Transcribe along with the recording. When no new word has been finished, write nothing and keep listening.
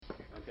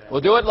We'll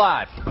do it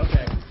live.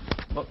 Okay.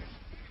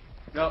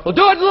 No. We'll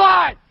do it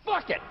live.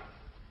 Fuck it.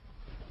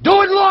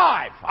 Do it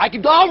live.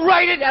 I'll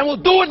write it and we'll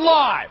do it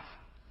live.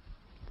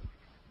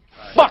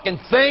 Right. Fucking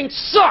thing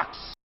sucks.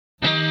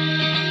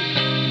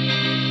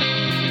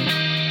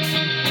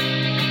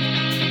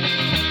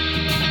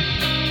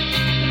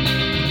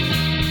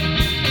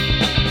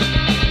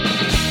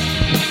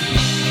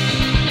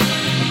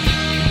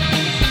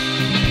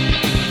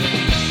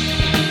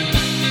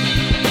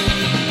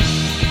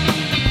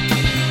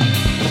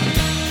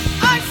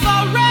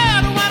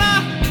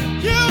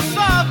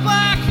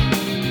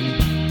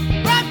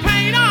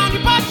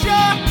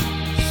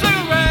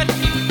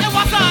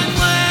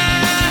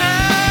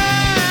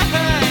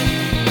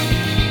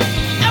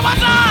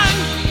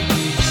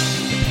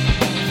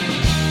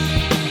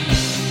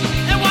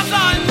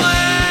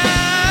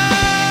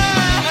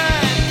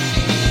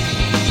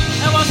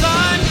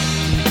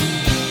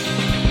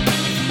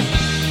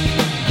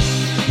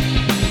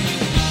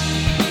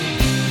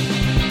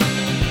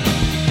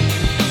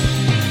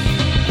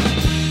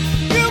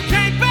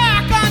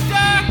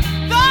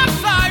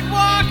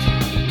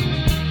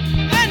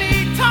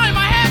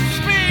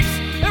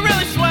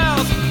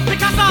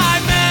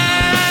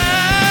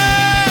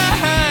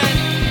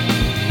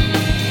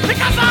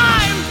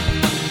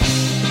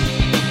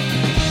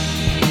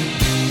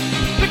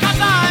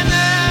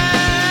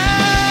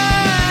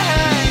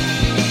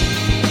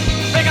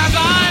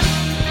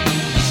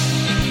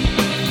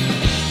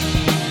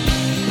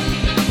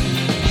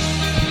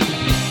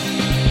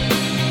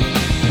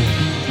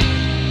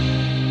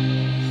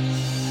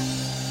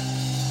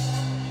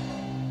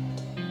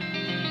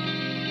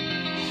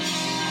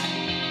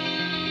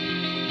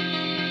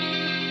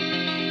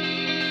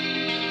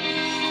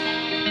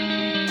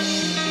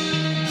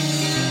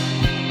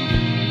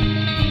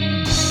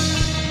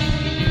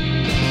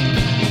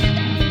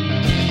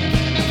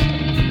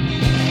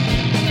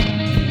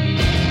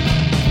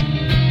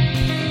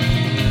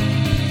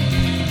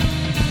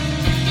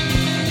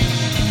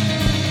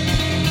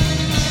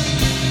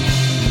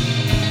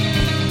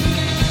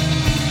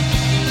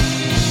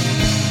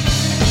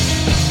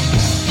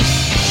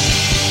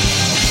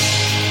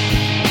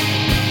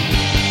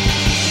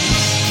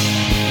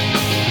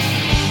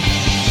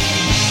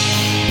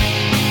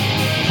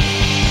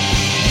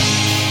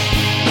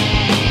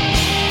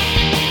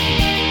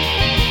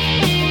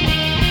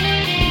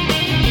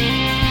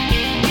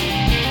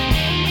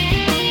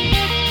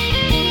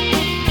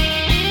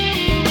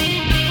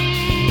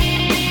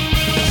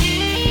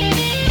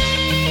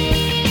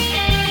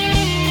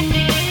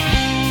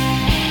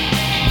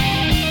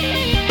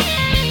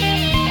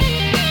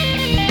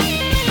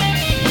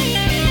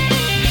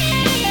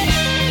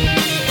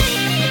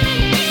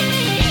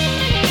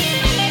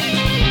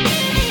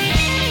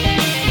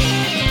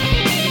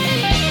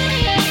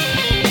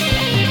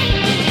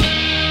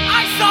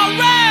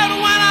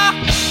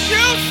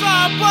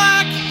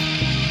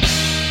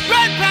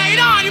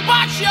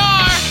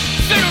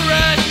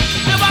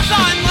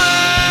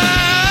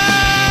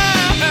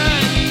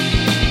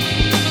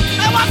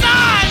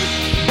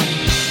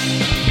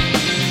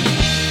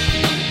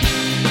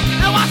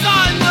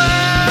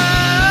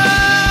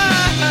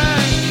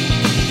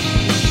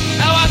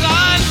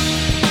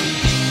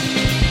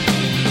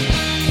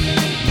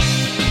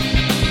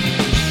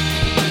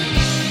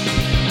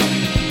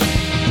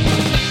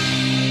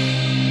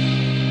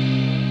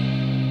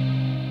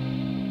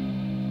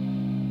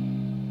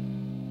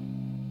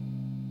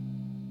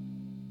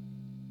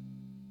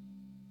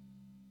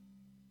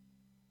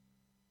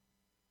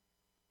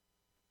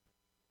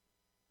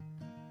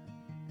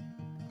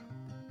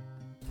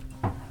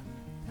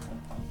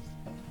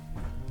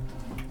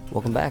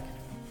 Welcome back.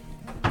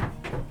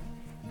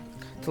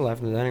 To Live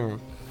in the Dining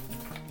Room.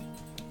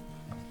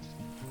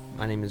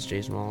 My name is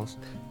Jason Wallace.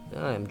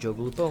 I am Joe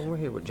Gallupo. We're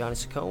here with Johnny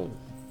Saccone.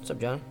 What's up,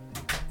 Johnny?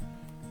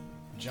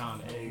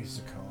 John A.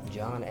 Saccone.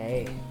 John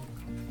A.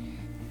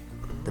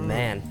 The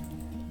man.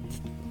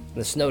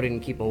 The snow didn't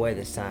keep him away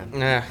this time.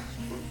 Nah.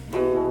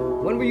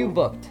 When were you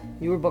booked?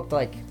 You were booked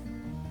like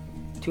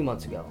 2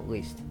 months ago, at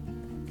least.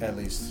 At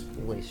least.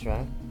 At least,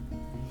 right?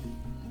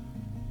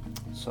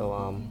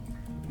 So,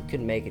 you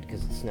couldn't make it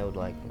because it snowed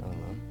like, I don't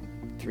know,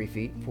 3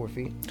 feet, 4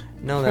 feet?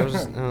 No, that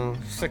was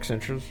 6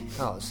 inches.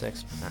 Oh,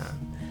 6.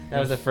 That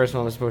was the first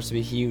one. Was supposed to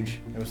be huge.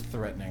 It was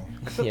threatening.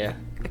 Yeah.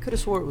 I could have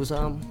swore it was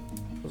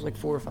like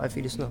 4 or 5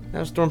 feet of snow. That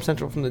was Storm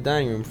Central from the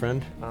dining room,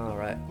 friend. Oh,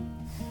 right.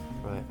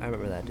 Right, I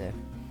remember that day.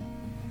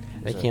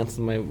 They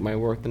canceled my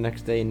work the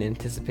next day in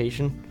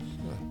anticipation.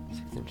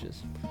 6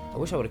 inches. I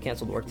wish I would have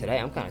canceled work today.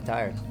 I'm kind of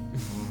tired.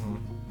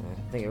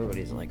 I think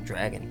everybody's like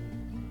dragging.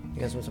 You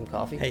guys want some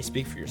coffee? Hey,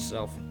 speak for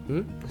yourself.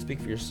 Speak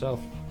for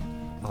yourself.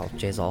 Oh,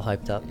 Jay's all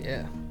hyped up.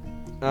 Yeah.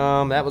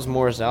 That was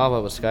Morris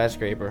Alva with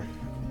Skyscraper.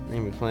 They're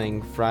going to be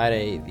playing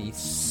Friday the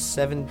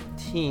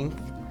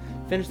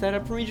 17th. Finish that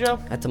up for me, Joe?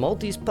 At the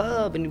Maltese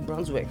Pub in New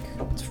Brunswick.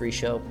 It's a free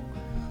show.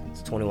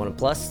 It's 21 and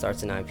plus.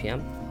 Starts at 9 p.m.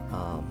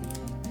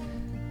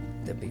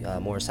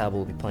 Morris Halbert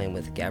will be playing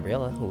with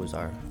Gabriella, who was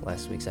our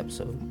last week's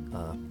episode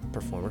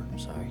performer.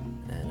 Sorry,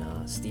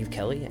 and Steve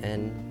Kelly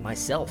and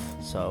myself.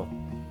 So,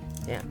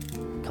 yeah,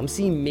 come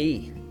see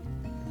me.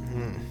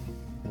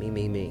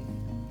 Me.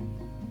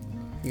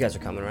 You guys are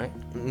coming, right?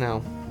 No.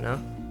 No?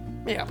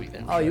 Yeah, I'll be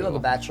there. Oh, you have a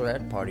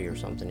bachelorette party or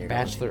something? You're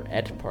going to?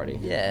 Bachelorette party.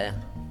 Yeah.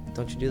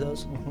 Don't you do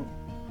those?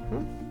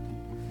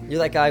 You're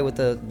that guy with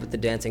the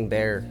dancing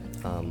bear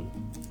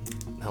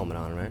helmet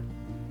on, right?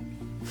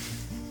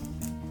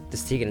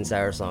 This Tegan and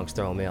Sarah song's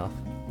throwing me off.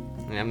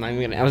 Yeah, I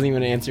wasn't even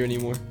gonna answer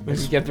anymore. You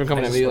just kept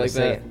coming at me like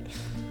that.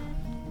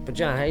 But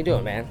John, how you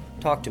doing, man?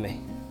 Talk to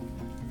me.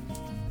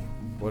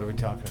 What are we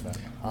talking about?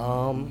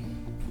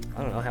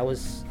 I don't know.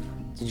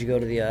 Did you go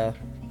to the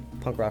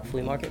punk rock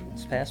flea market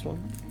this past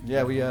one?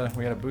 Yeah, we had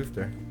a booth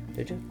there.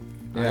 Did you?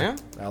 Yeah?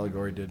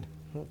 Allegory did.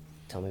 Well,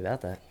 tell me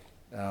about that.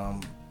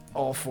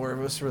 All four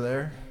of us were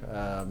there.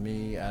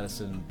 Me,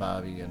 Addison,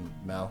 Bobby, and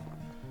Mel.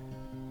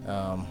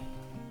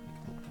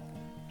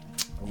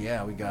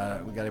 Yeah, we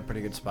got a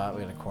pretty good spot.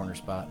 We had a corner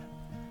spot,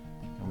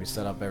 and we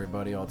set up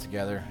everybody all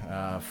together.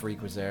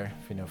 Freak was there,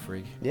 if you know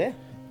Freak. Yeah.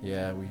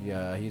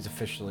 Yeah, he's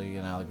officially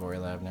in Allegory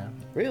Lab now.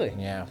 Really?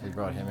 Yeah, we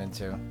brought him in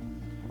too.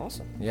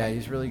 Awesome. Yeah,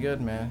 he's really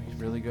good, man. He's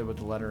really good with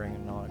the lettering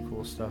and all that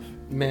cool stuff.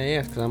 Man,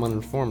 yeah, because I'm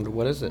uninformed.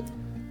 What is it?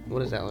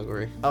 What is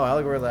Allegory? Oh,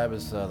 Allegory Lab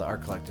is the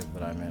art collective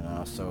that I'm in. I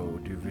also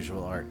do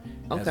visual art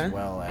Okay. as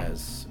well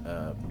as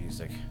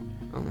music.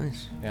 Oh,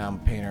 nice. Yeah, I'm a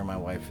painter. My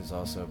wife is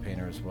also a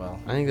painter as well.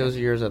 I think those are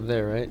yours up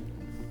there, right?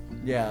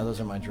 Yeah, those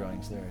are my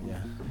drawings there,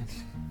 yeah.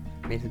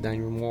 Made the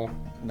dining room wall.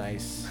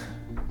 Nice.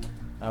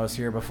 I was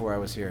here before I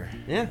was here.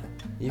 Yeah.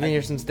 You've been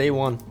here since day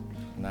one.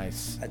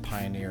 Nice.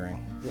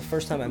 Pioneering. The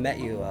first time I met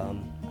you,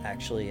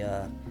 actually,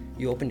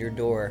 you opened your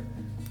door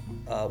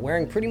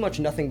wearing pretty much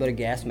nothing but a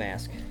gas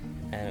mask.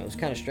 And it was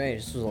kind of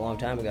strange. This was a long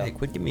time ago. Hey,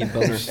 quit giving me a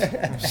boner.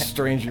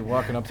 Strange you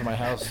walking up to my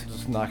house,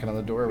 just knocking on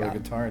the door with a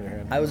guitar in your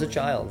hand. I was a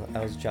child.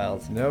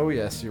 No,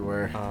 yes, you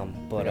were.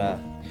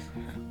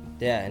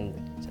 Yeah,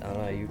 and I don't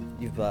know.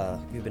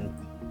 You've been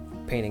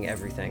painting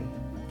everything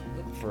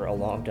for a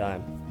long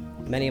time.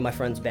 Many of my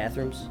friends'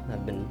 bathrooms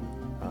have been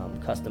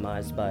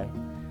customized by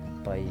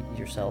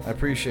yourself. I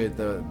appreciate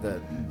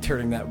that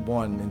turning that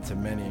one into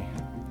many.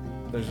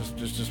 There's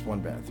just one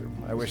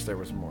bathroom. I wish there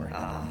was more.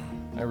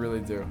 I really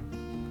do.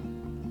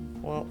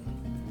 Well,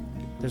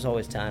 there's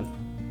always time.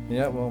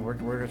 Yeah, well,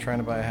 we're trying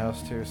to buy a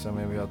house too, so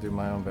maybe I'll do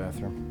my own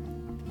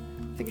bathroom.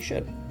 I think you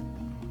should.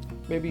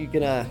 Maybe you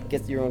can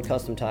get your own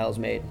custom tiles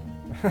made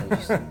and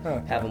just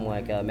have them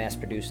like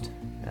mass-produced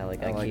at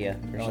like IKEA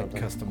or I something.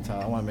 like custom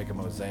tile. I want to make a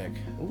mosaic.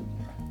 Ooh,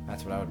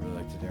 That's what I would really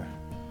like to do.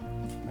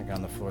 Like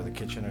on the floor of the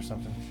kitchen or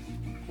something.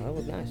 that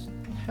would look nice.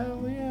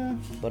 Hell yeah.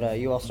 But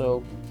you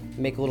also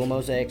make little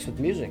mosaics with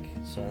music,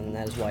 so and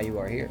that is why you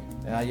are here.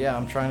 Yeah,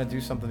 I'm trying to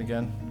do something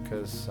again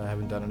because I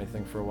haven't done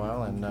anything for a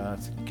while, and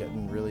it's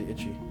getting really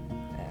itchy.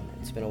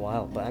 It's been a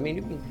while, but I mean,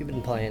 you've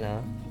been playing,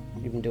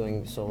 you've been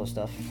doing solo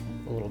stuff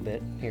a little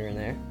bit here and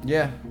there.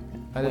 Yeah,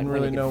 I didn't When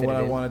really you could know fit what it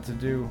I in. wanted to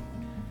do,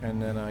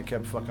 and then I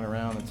kept fucking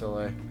around until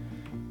I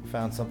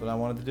found something I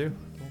wanted to do.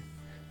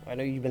 I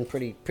know you've been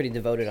pretty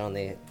devoted on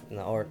the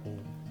art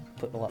and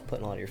putting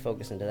a lot of your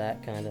focus into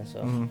that kind of.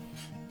 So, I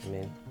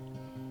mean,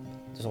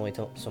 there's only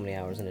so many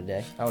hours in a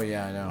day. Oh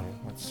yeah, I know.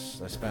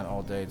 I spent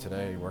all day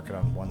today working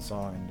on one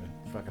song and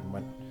it fucking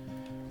went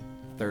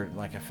third.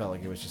 Like I felt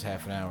like it was just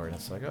half an hour, and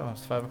it's like, oh,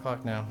 it's 5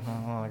 o'clock now.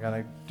 Oh, well, I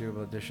gotta do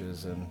the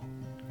dishes and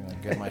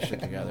get my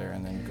shit together,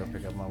 and then go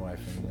pick up my wife,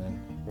 and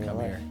then come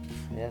here.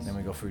 Yes. Then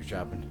we go food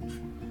shopping.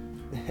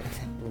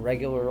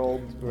 regular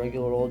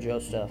old Joe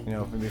stuff.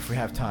 If we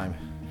have time.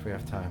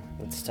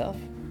 It's tough,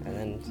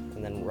 and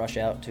then rush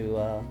out to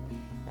a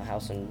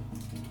house in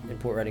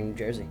Port Reading, New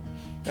Jersey,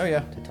 Oh yeah.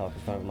 to talk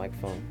in front of a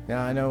microphone.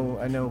 Yeah, I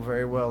know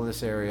very well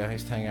this area. I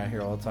used to hang out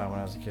here all the time when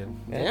I was a kid.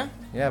 Yeah?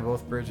 Yeah,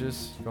 both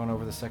bridges, going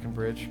over the second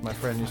bridge. My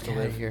friend used to Get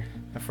outta live here.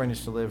 My friend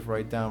used to live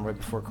right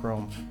before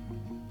Chrome.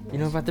 You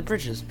know about the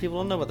bridges. People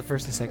don't know about the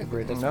first and second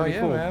bridge. That's No, pretty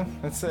yeah, cool. man.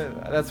 That's it.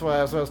 That's why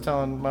I was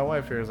telling my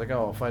wife here. I was like,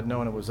 oh, if I'd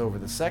known it was over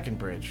the second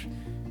bridge,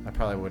 I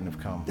probably wouldn't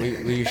have come. Were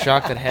you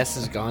shocked that Hess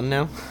is gone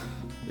now?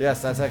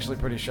 Yes, that's actually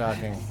pretty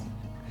shocking.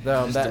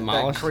 Just That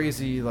demolished?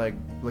 crazy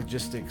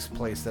logistics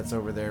place that's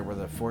over there where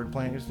the Ford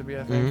plant used to be,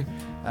 I think.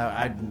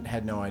 I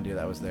had no idea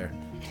that was there.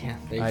 Yeah,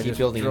 they I keep just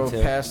building drove it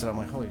too. past it. I'm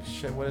like, holy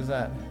shit, what is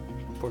that?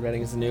 Port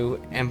Reading is the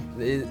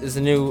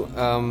new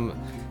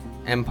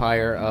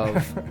empire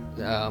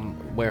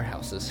of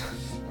warehouses.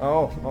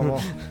 Oh,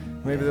 well,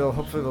 maybe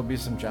hopefully there'll be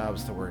some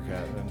jobs to work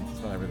at, and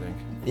that's not everything.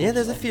 Yeah,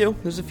 there's a few.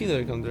 There's a few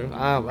that come through.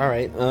 All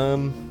right.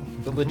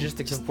 The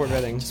logistics of Port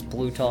Reading. Just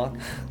blue talk.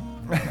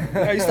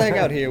 I used to hang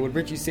out here with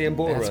Richie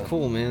Sambora. That's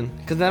cool, man.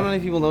 Because not many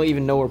people don't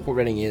even know where Port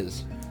Reading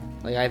is.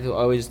 Like, I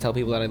always tell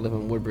people that I live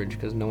in Woodbridge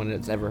because no one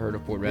has ever heard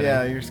of Port Reading.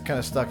 Yeah, you're just kind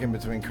of stuck in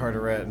between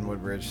Carteret and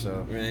Woodbridge,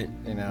 so Right.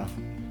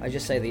 I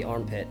just say the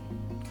armpit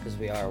because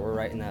we're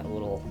right in that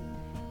little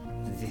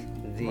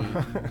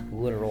The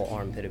literal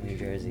armpit of New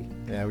Jersey.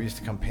 Yeah, we used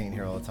to come paint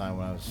here all the time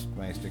when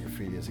I used to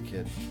graffiti as a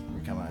kid.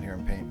 We'd come out here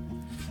and paint.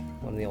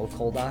 One of the old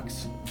coal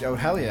docks. Oh,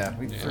 hell yeah.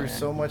 We threw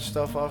so much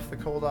stuff off the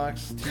coal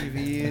docks.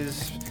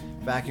 TVs,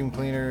 vacuum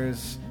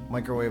cleaners,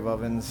 microwave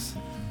ovens.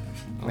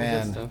 All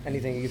Man. good stuff.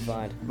 Anything you could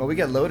find. But we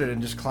get loaded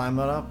and just climb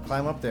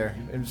up there.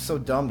 It was so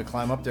dumb to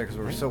climb up there because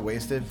we were so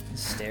wasted.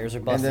 Stairs are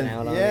And busting then,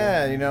 out on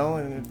yeah, you know,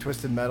 and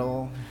twisted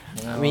metal.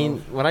 You know. I mean,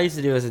 what I used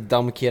to do as a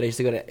dumb kid, I used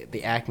to go to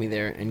the Acme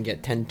there and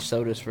get 10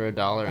 sodas for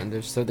 $1 and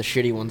just throw the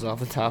shitty ones off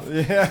the top.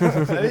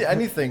 Yeah,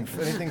 anything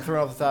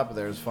thrown off the top of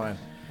there is fine.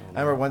 I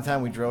remember one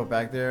time we drove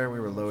back there. We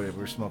were loaded. We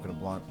were smoking a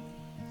blunt.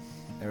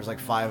 There was like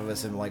 5 of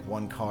us in like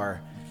one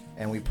car,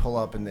 and we pull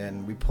up and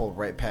then we pull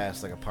right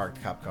past like a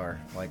parked cop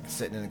car, like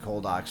sitting in the coal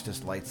docks,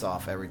 just lights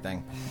off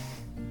everything.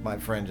 My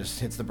friend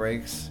just hits the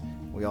brakes.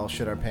 We all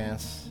shit our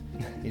pants.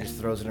 He just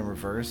throws it in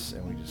reverse,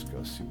 and we just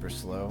go super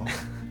slow.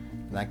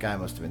 And that guy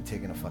must have been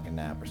taking a fucking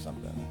nap or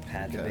something.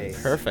 Had to be.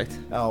 because- Perfect.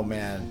 Oh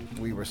man,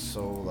 we were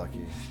so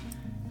lucky.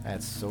 I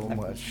had so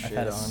much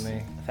shit on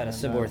me. I've had a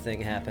similar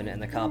thing happen,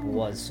 and the cop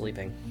was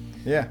sleeping.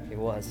 Yeah. He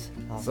was.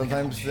 I was like,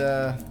 Sometimes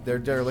their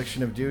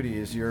dereliction of duty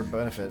is your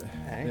benefit.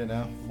 Hey. You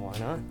know. why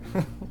not?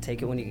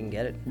 Take it when you can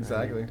get it.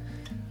 Exactly.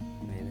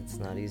 Man, it's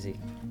not easy.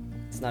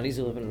 It's not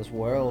easy living in this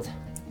world.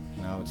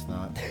 No, it's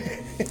not.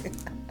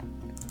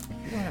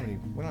 We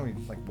don't have any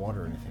like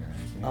water or anything.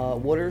 Right?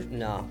 Water?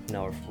 No,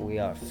 we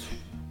are.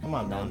 Come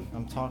on, man.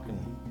 I'm talking.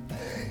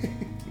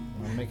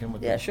 I'm making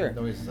with Yeah, the sure.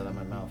 noises out of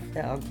my mouth.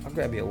 Yeah, I'll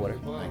grab you a water.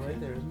 Well, right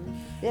there, isn't it?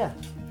 Yeah,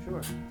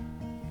 sure.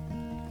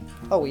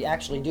 Oh, we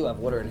actually do have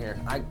water in here.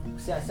 I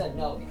said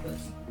no because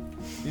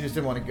You just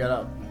didn't want to get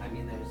up. I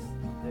mean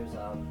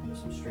there's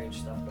some strange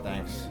stuff going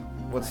Thanks.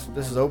 on.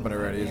 This is open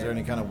already. Is there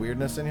any kind of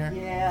weirdness in here?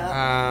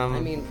 Yeah. Um, I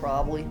mean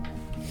probably.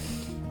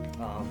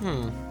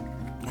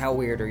 How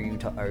weird are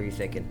you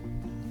thinking?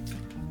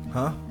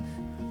 Huh?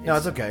 No,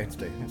 it's okay. It's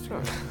date.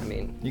 I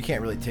mean, You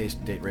can't really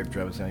taste date rape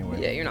drugs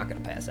anyway. yeah, you're not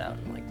gonna pass out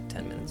in like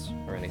 10 minutes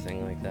or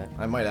anything like that.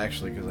 I might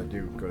actually, because I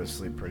do go to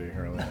sleep pretty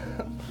early.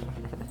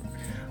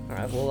 All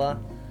right, we'll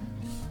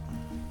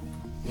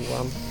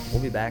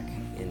be back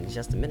in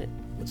just a minute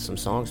with some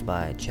songs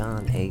by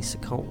John A.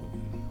 Saccone.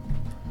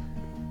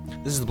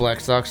 This is the Black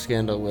Sox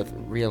Scandal with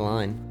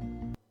Realign.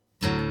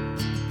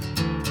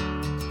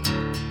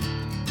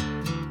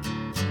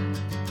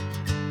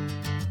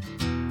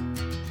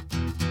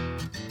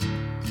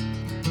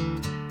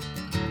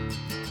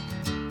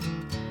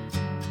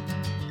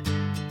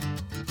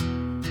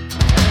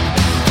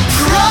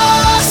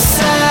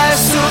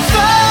 Process of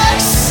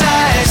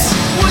access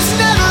was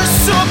never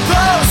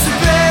supposed to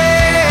be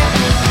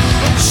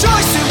a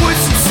choice that was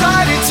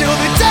inside until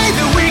the day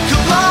that we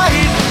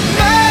collide.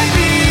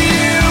 Maybe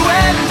you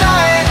and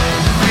I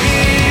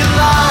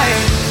realize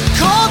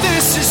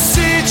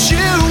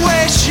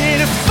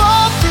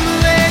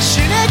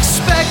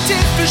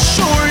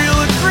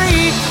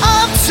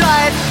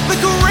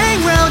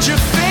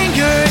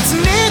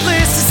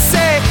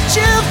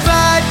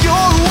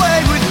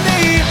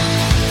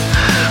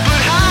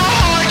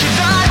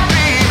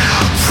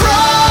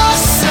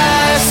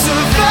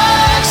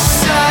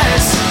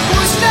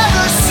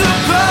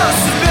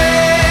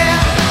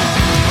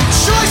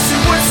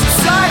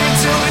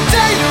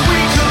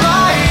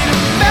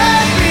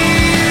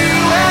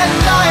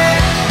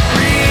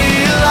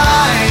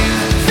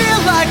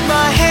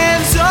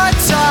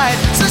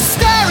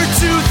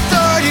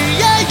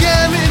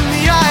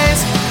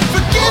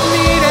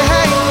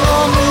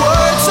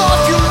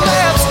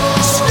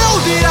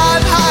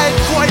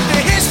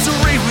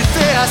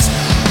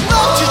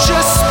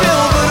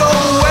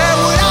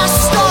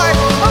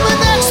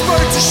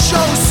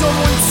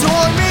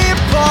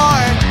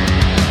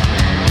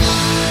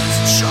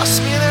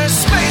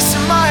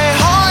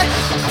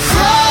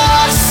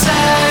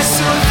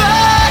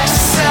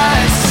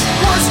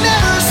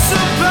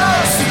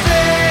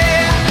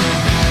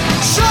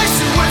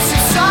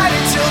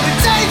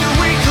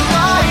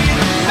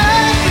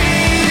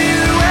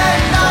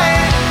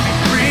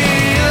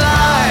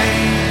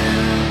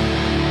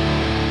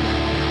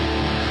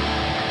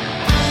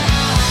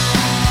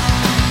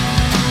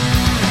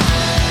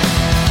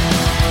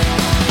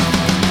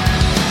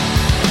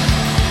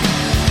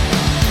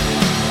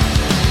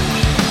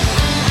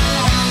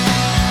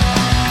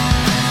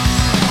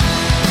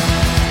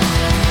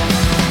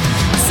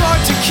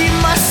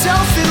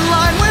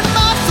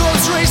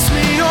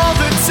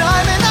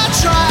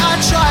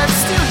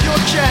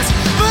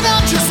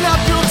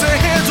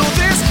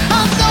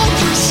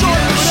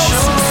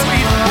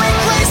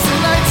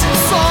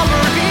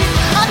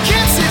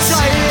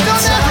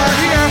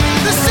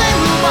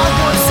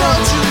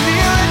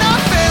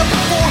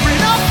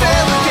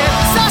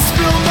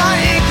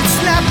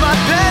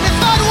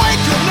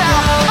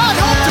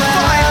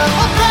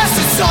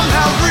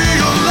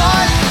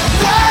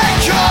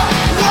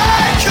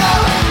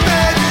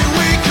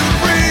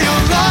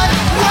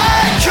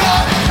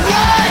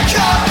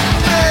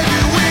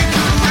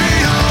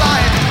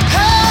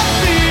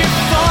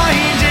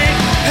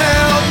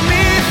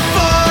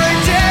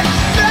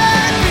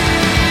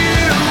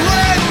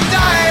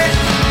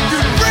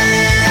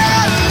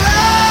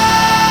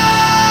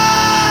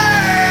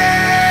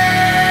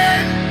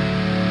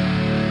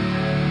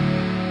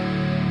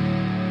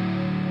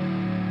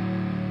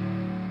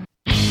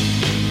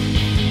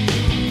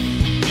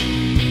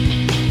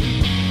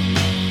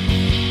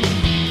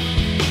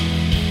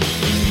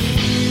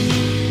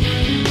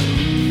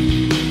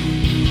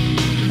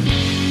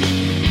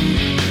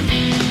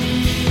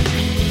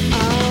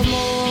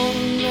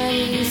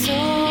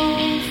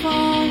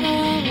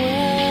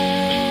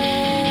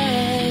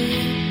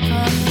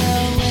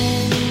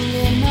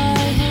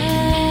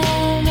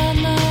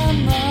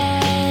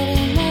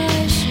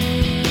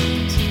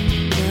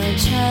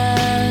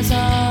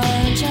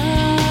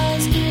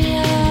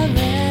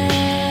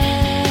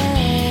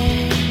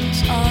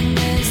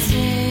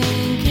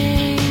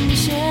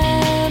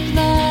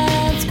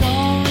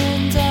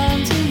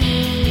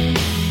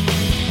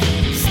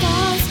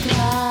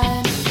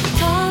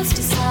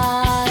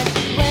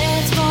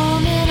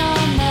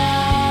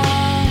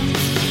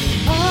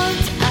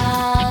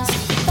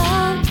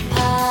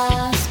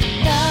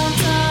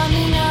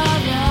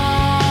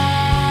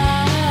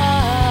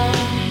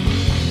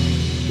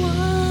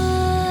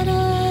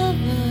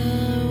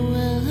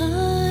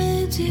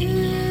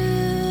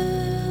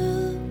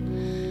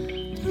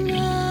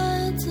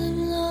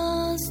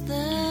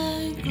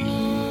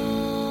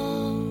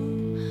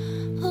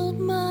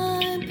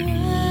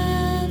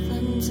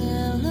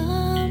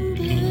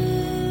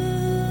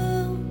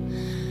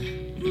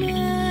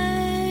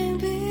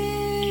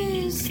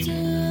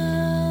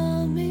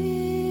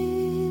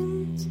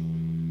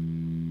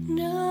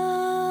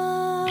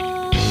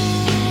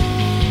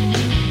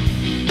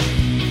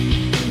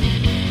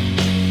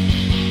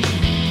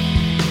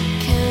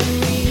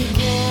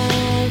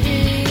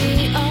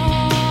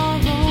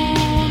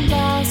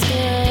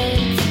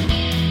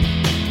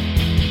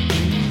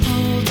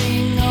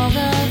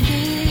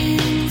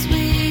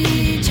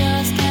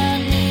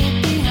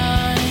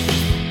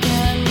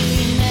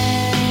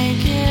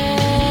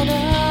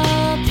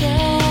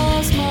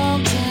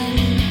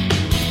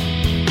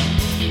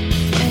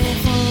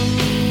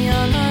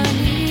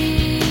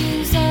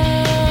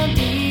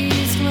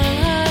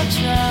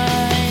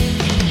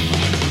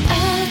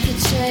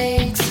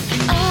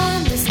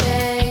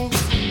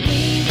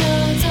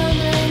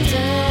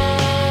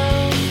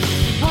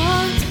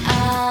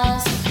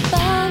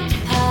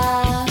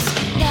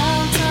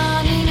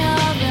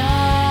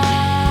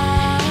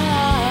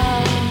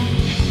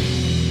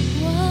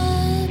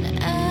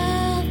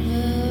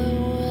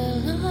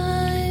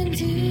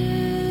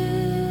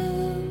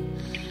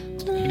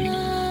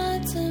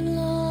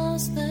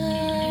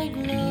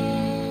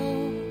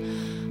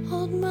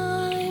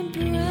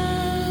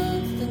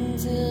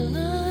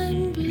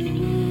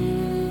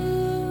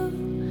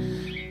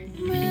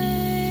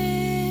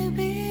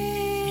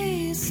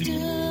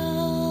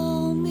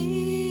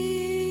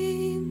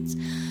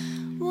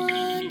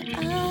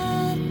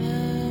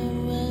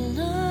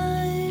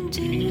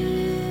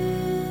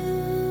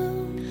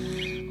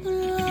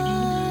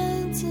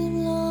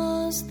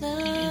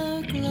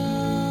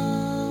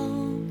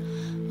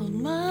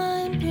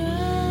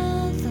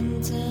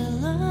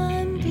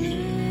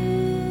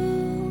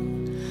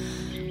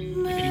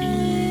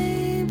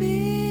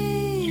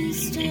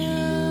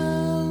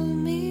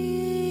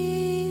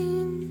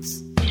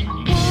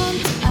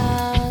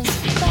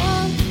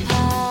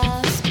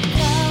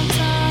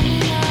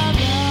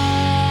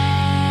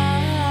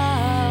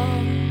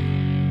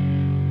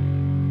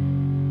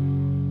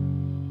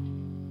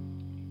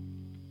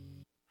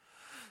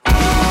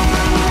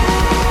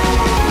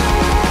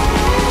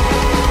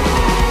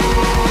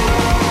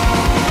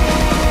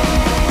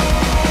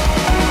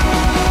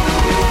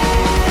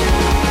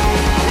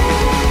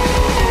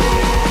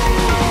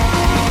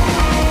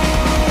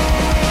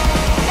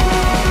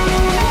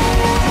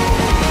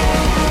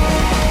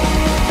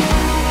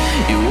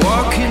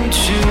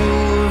into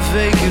a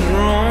vacant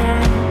room.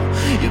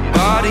 Your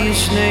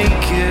body's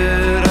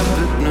naked up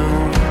at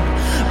noon.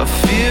 I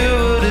feel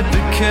what it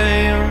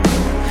became.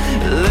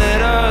 It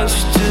led us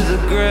to the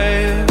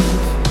grave.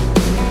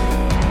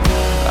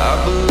 I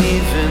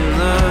believe in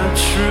the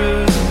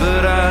truth,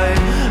 but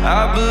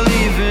I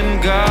believe in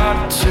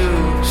God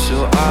too.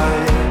 So I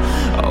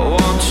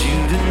want you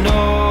to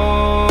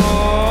know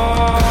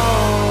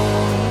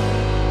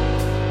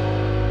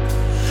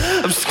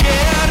I'm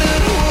scared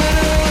of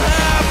what'll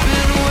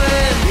happen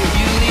when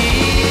you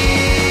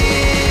leave.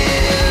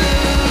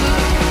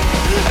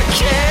 I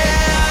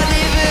can't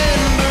even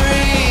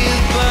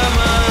breathe by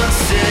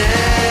myself.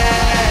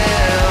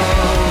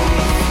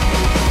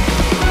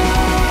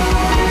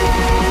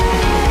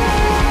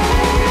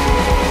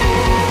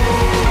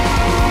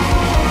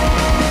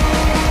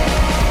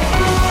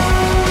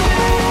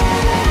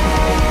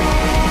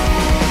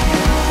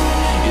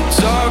 You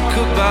talk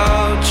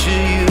about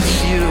your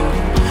youth,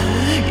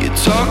 you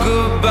talk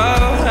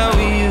about how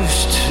we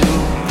used to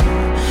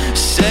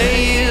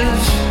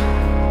save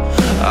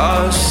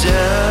ourselves.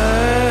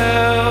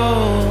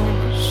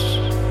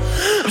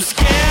 I'm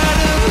scared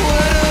of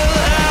what'll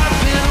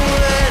happen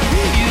when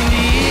you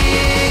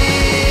leave.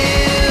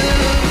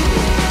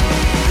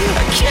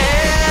 I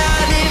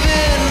can't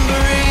even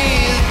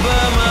breathe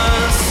by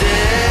myself.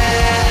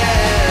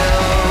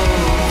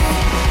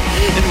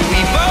 And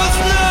we both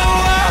know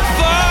I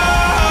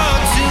fall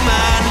to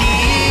my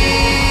knees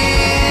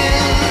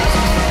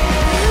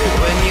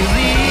when you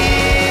leave.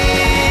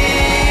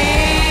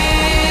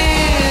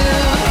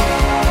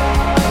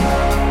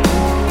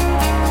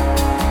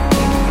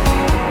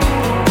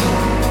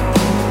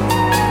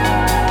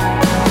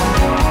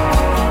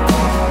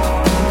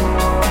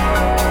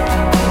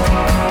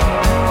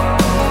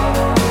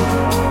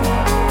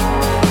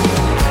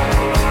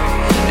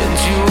 And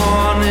you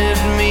wanted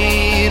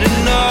me to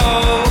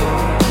know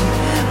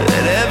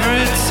that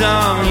every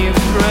time you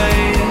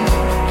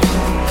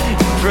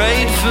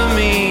prayed for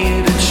me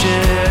to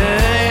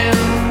change.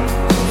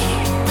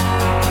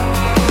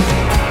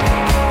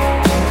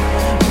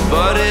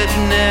 But it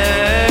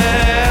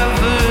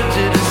never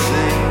did a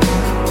thing.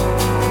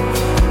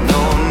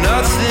 No,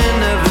 nothing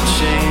ever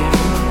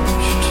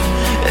changed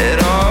at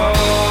all.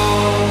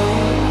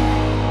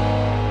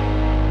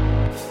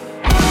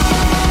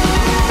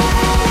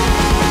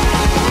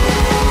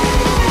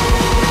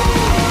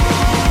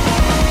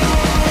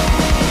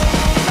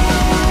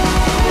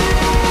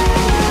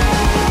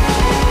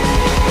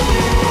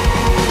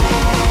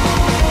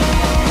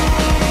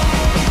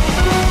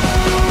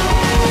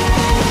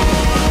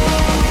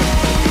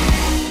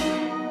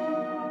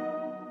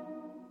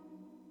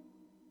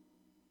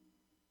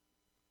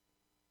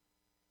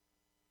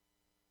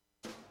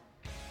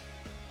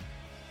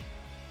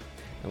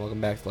 And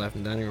welcome back to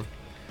Laughing Dining Room.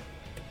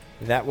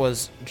 That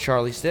was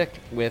Charlie Stick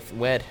with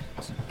Wed,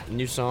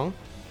 new song.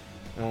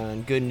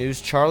 And good news,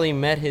 Charlie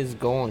met his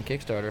goal on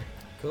Kickstarter.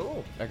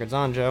 Cool. Record's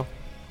on, Joe.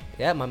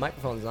 Yeah, my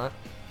microphone's not.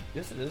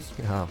 Yes, it is.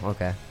 Oh,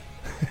 okay.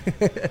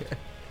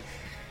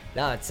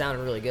 No, it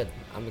sounded really good.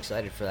 I'm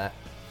excited for that.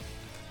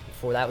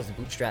 Before that was the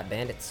Bootstrap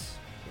Bandits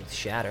with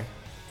Shatter.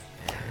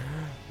 And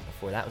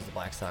before that was the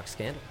Black Sox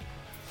Scandal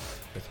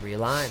with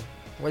Realign.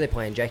 Where are they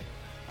playing, Jay?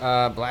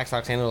 Black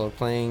Sox Handle are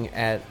playing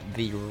at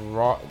the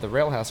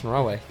Rail House in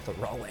Rahway. The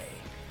Rawway.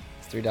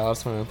 It's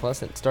 $3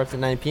 plus. It starts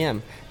at 9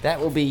 p.m. That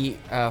will be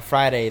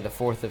Friday, the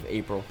 4th of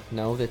April.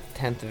 No, the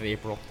 10th of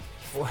April.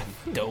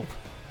 Dope.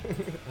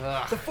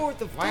 Ugh. The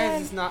 4th of Why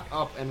is this not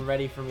up and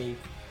ready for me?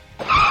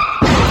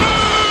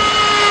 I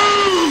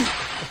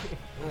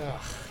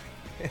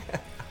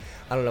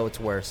don't know what's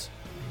worse.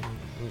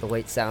 The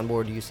late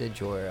soundboard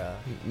usage or...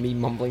 Me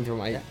mumbling through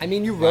my... I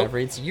mean, you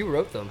vibrates.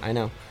 wrote them. I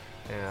know.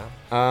 Yeah.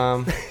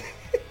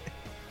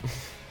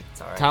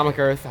 It's alright. Atomic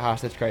Earth,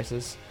 Hostage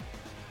Crisis,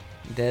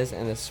 Dez,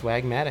 and the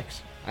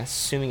Swagmatics.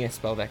 Assuming I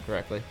spelled that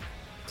correctly.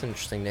 It's an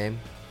interesting name.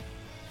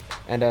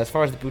 And as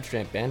far as the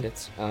Bootstrap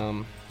Bandits,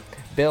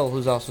 Bill,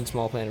 who's also in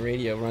Small Planet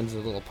Radio, runs a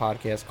little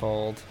podcast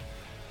called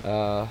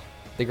The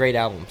Great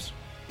Albums.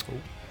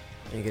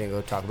 Are you gonna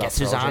go talk about Guess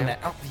who's Pearl on Jam? that?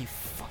 Oh, you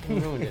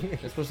fucking ruined it.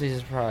 It's supposed to be a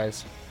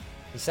surprise.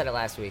 You said it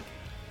last week.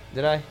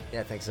 Did I? Yeah,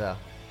 I think so.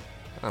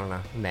 I don't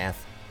know.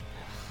 Math.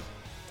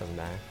 Doesn't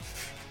matter.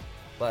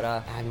 But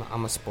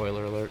I'm a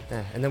spoiler alert.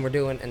 yeah, and then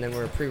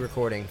we're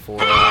pre-recording for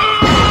real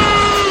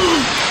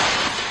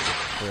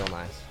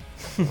nice.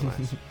 Real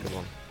nice. Good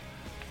one.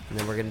 And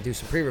then we're gonna do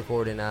some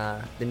pre-record in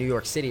the New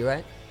York City,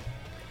 right?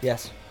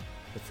 Yes.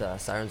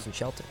 With Sirens and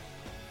Shelter.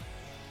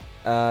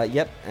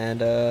 Yep.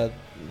 And the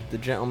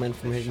gentleman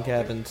from Hidden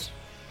Cabins.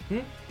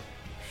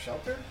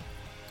 Shelter?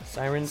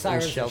 Sirens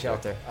Sirens and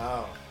Shelter.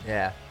 Oh,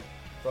 Yeah.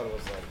 thought it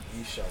was like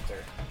the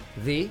shelter.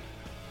 V?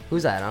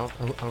 Who's that? I don't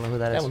know who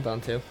that That is. one's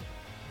on too.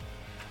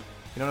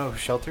 You don't know who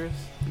Shelter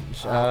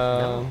is?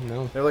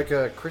 No. They're like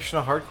a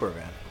Krishna hardcore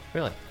band.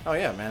 Really? Oh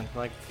yeah, man.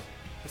 Like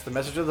It's the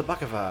message of the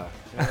Buckava.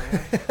 You know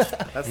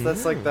what I mean?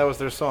 That's like that was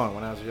their song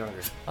when I was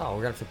younger. Oh, we're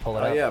gonna have to pull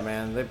it Oh up. yeah,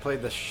 man, they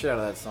played the shit out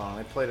of that song.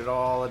 They played it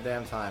all the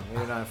damn time.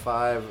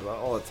 89.5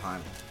 all the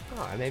time.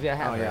 Oh, maybe I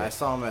have. Oh yeah, heard I it.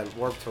 saw them at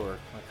Warped Tour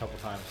a couple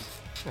times.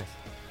 Nice.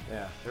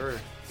 Yeah, they were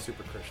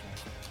super Christian.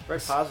 Very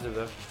positive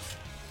though.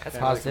 That's Can't really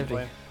positivity.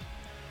 complain.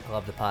 I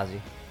love the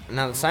posse.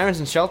 Now, the Sirens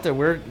and Shelter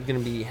we're going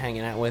to be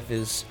hanging out with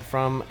is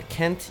from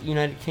Kent,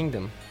 United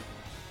Kingdom.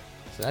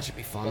 So that should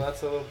be fun. Well,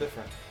 that's a little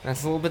different.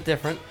 That's a little bit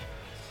different.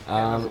 that's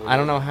a little I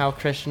don't know how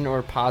Christian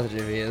or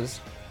positive he is.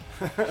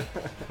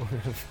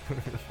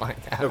 Find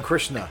out. No,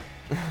 Krishna.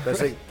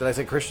 Did I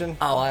say Christian?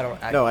 Oh, I don't.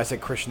 No, I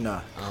said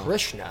Krishna.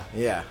 Krishna.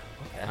 Yeah.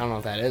 I don't know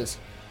what that is.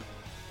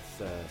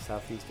 It's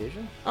Southeast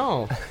Asian?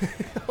 Oh.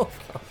 All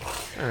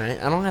right.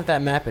 I don't have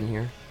that map in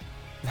here.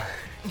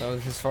 So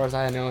as far as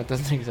I know, it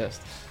doesn't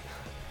exist.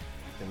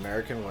 The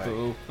American way.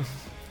 Boo.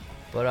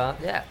 But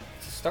yeah,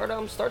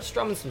 start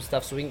strumming some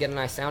stuff so we can get a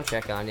nice sound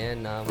check on you.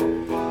 And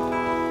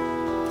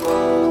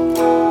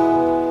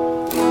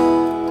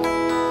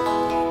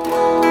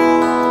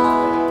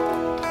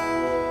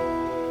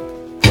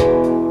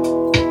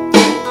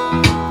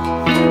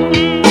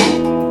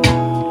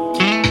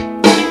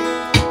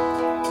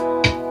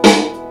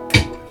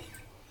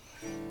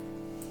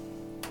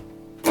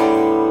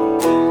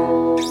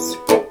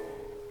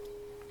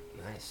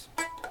nice.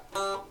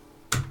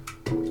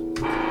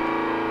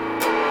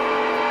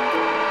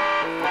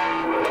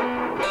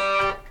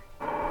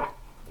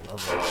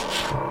 Lovely.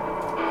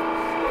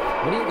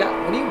 What do you got?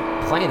 What are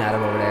you playing at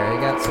him over there? You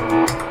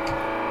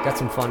got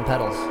some fun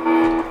pedals.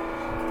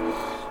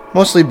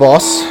 Mostly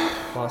Boss.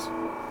 Boss.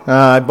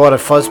 I bought a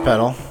fuzz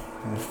pedal.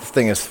 This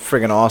thing is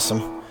friggin'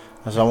 awesome.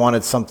 As I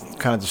wanted some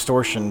kind of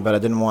distortion, but I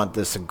didn't want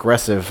this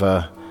aggressive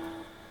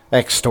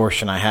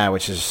extortion I had,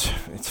 which is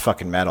it's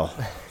fucking metal.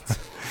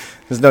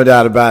 There's no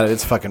doubt about it.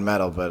 It's fucking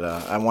metal, but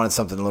I wanted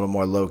something a little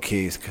more low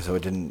keys because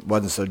it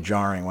wasn't so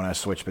jarring when I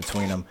switched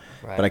between them.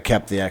 Right. But I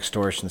kept the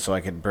extortion so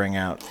I could bring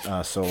out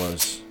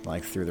solos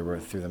like through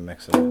the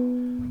mix of it.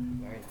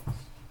 Very nice.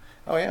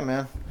 Oh yeah,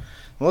 man.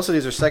 Most of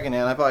these are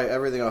secondhand. I buy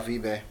everything off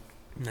eBay.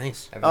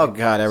 Nice. Oh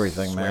god,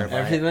 everything, man. Swear by it.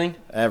 Everything?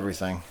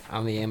 Everything.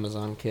 I'm the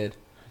Amazon kid.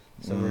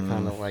 So we're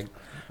kind of like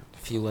a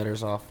few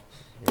letters off.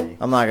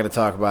 I'm not going to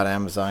talk about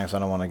Amazon because I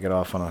don't want to get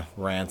off on a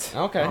rant.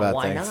 Okay. about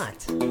Why things.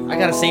 not? I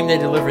got a same day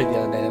delivery the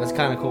other day. That was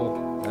kind of cool.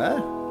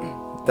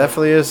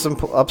 Definitely is some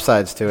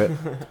upsides to it.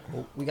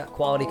 We got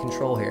quality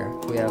control here.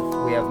 We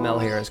have Mel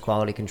here as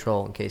quality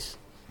control in case.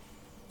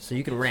 So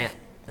you can rant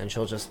and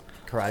she'll just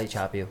karate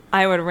chop you.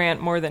 I would rant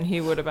more than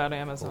he would about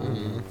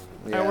Amazon.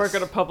 Mm-hmm. I work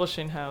at a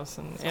publishing house,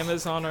 and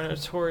Amazon are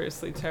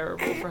notoriously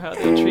terrible for how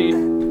they treat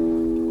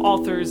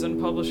authors and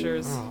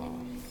publishers.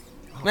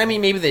 I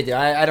mean, maybe they do.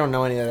 I don't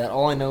know any of that.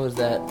 All I know is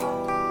that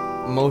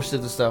most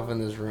of the stuff in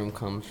this room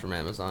comes from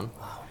Amazon.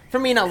 For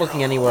me, not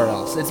looking anywhere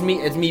else. It's me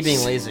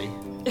being lazy.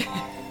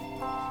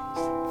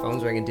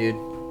 Phone's ringing, dude.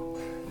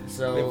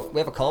 So We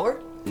have a caller?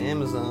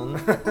 Amazon.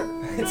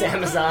 It's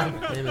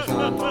Amazon.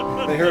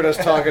 Amazon. They heard us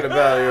talking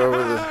about it over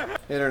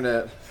the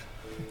internet.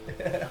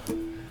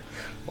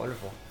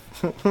 Wonderful.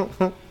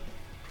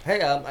 Hey,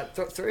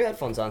 throw your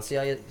headphones on. See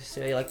how you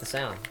like the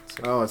sound.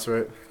 So, Oh, that's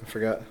right. I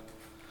forgot.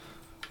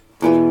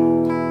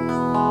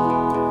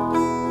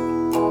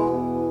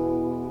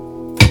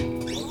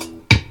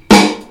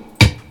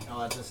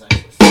 Oh, that's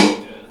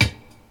actually good.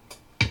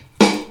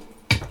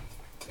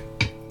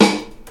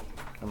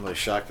 I'm really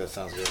shocked that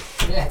sounds good.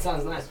 yeah, it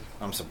sounds nice.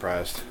 I'm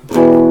surprised.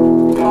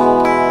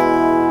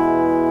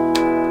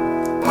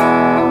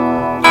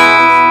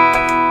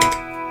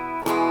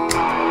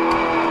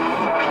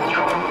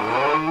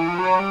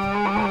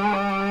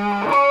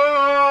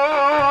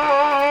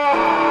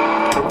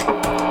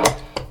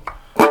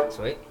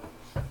 Sweet.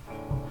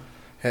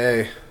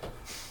 Hey.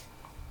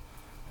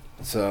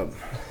 What's up?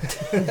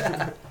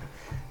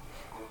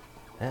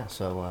 Yeah,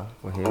 so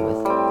we're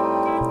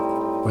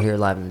here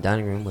live in the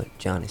dining room with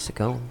Johnny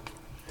Saccone,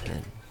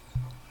 and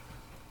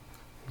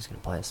he's gonna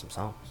play us some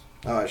songs.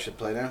 Oh, I should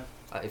play now?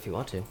 If you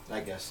want to.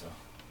 I guess so.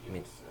 I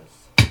mean,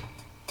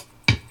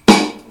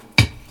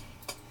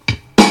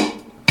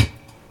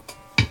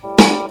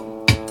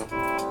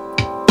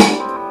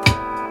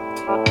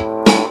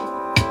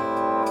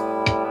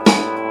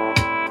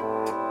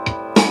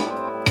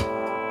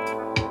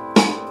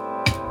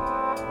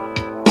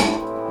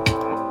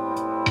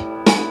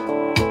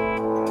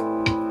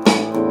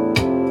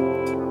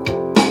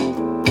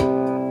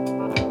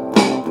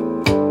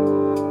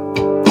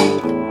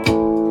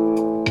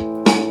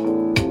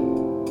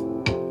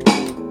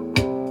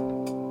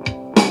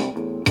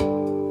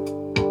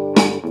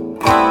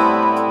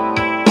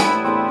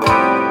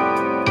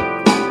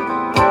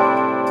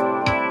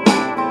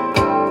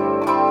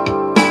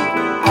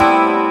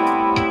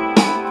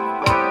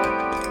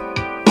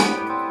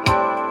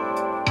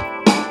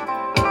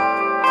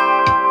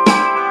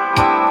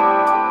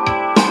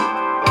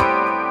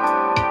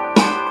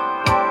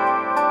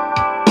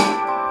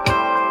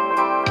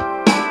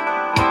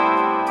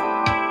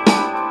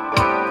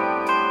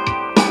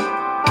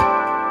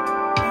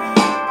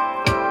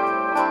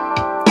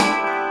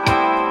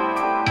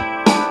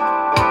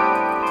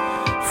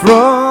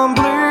 from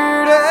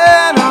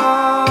bleeding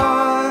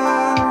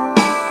hearts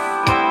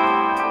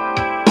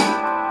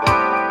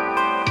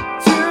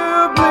to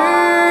bleeding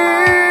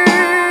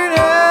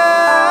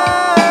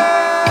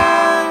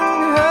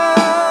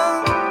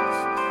hands.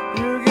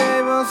 You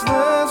gave us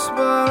this,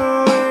 but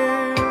we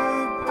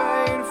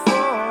paid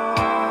for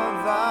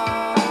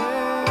that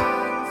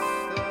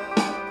instead.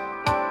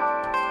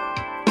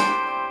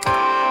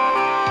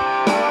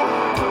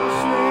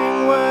 Pushing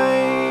weight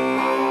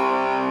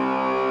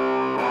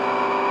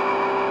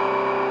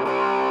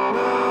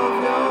of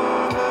your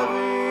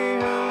heavy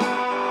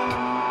hand,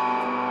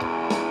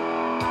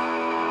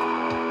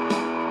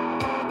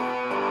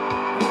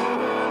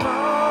 giving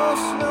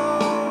us no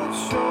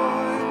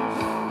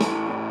choice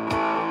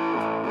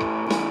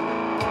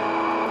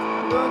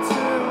but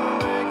to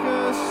make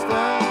a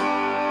stand,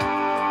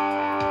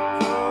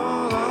 draw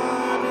a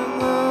line in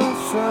the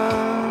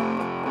sand.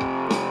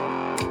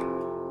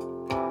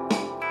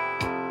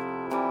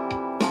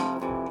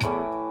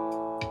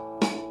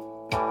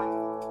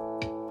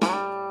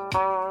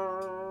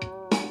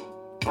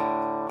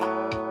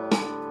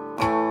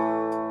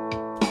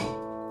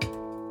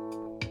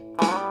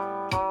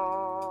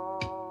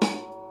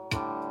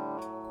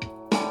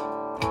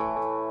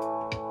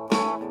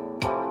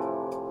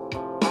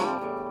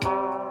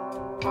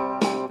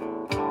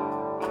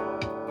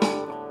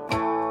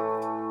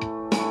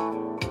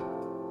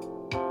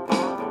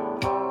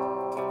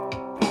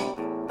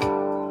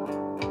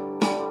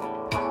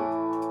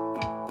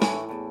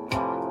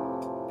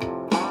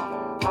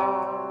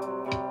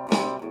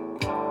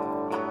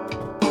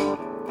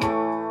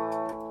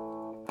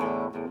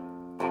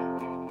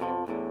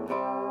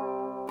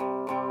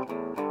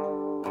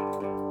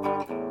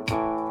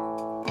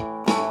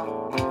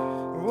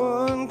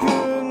 One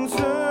can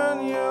turn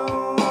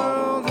your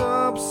world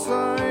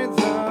upside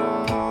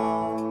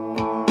down.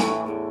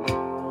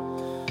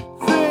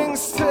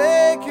 Things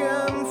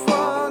taken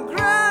for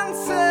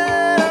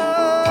granted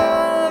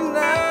are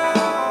now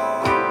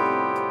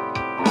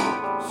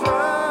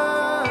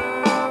trials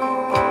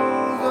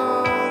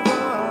of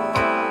the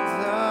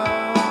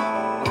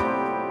down,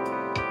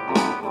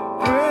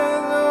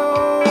 with no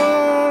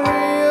one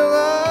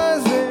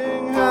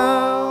realizing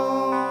how.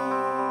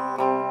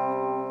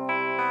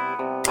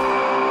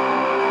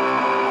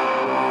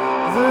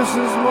 This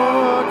is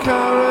more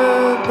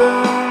carrot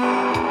than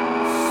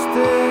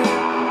stick.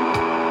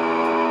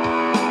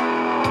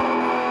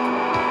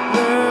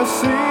 There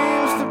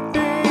seems to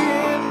be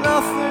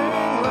nothing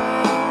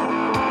left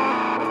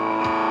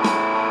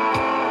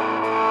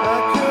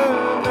that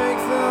could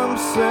make them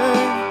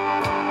sick.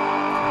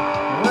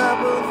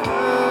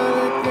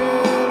 Apathetic in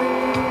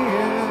the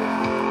end.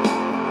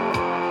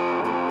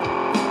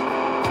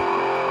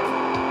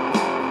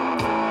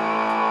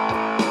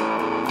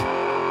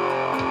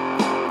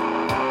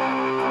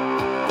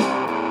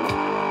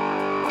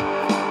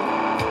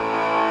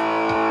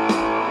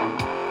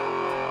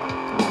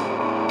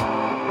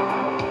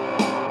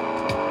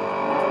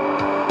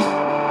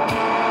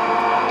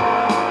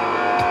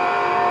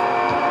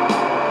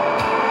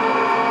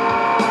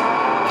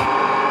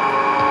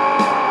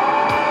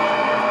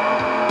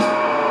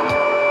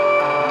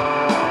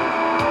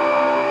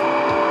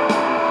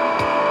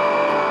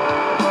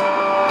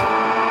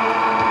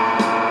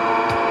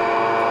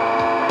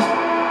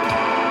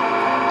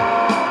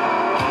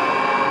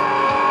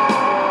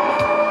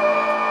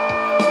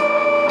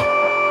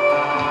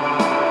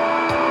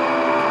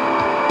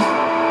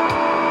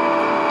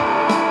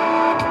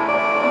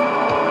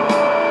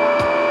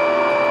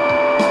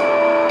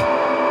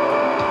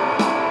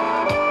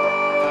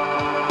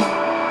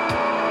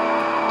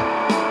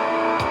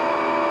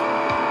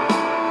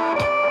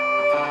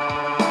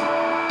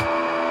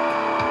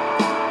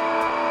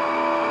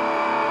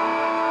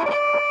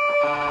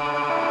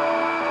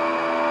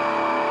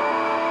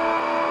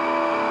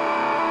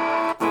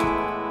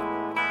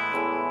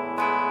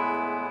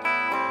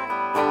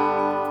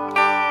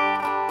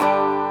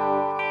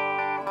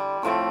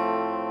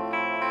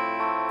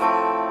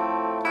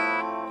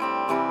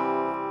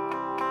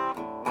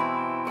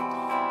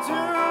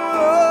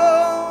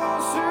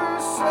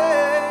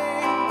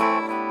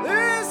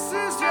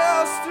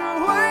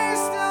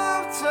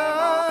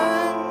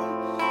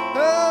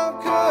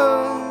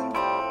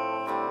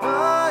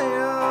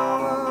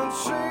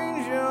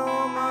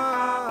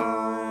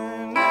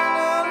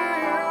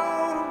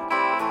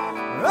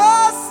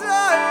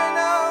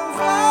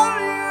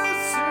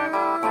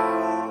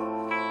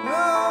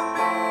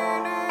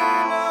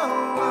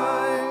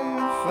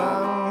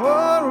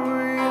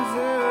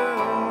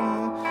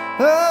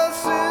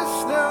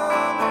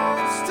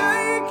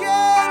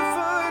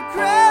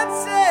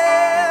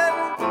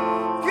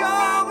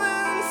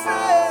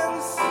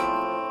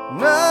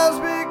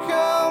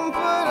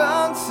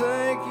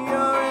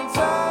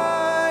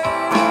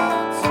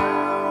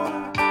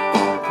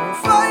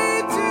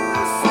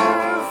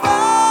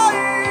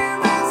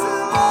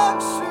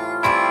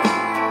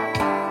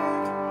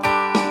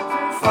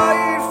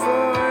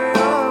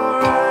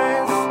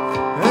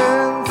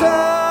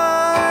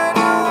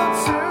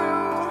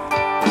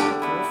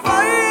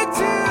 Fight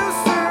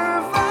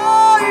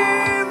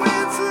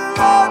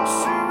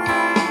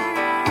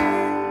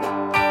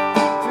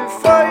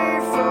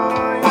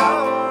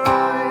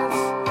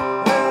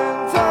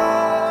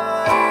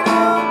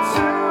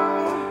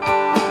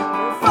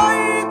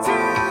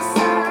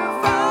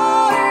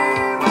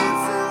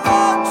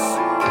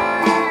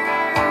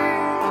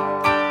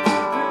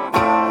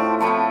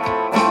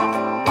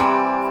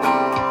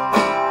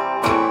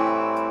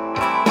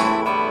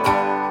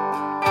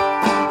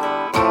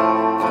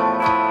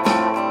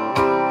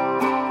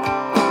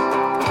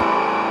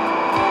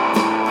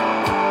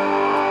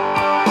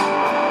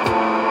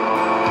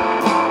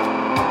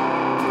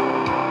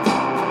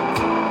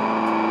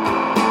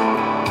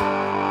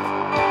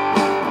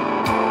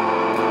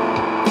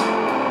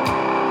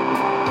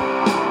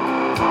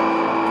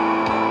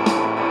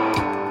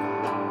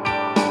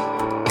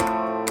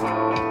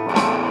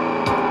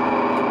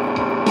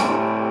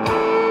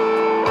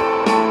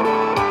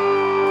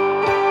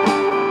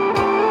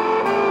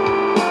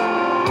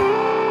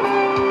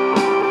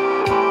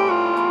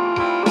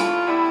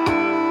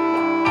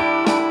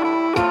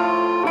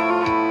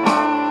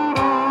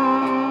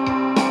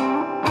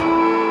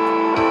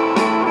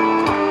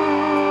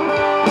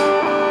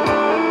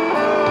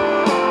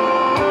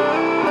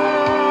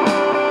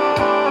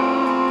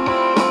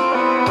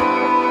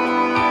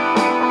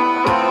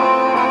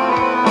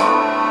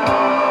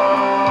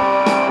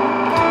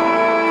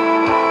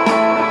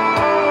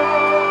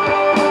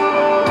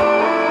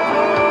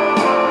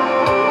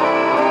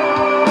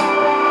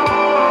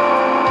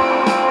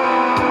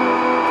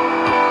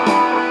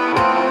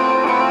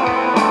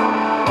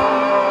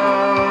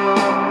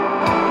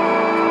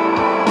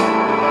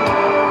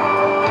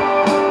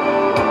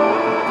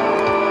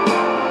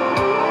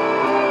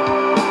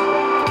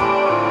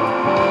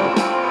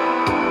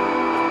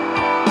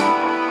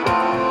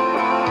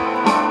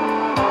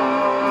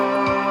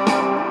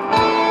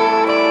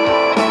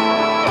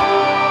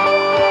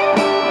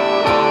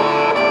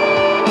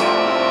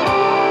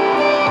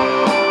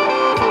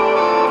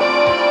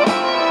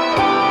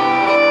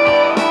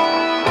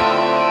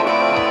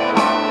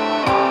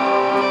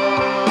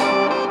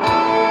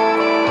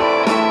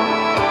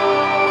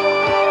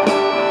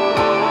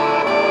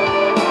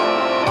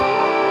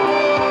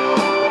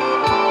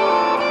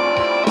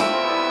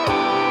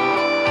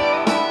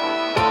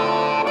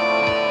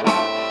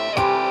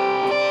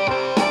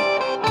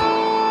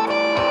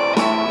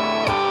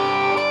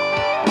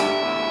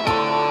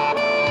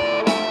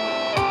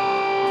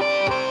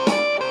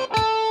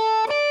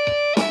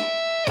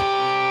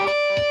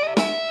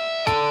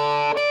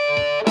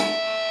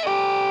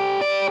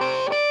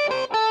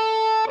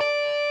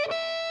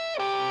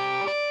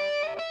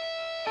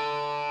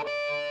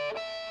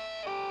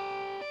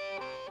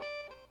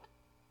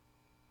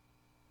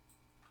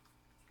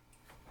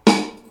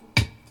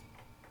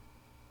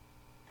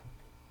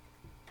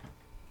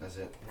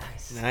it.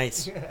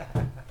 Nice.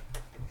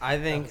 I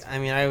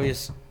mean, I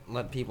always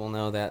let people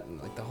know that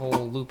like the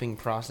whole looping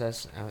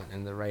process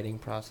and the writing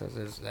process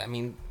is. I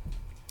mean,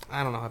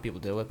 I don't know how people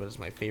do it, but it's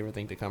my favorite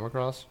thing to come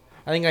across.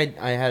 I think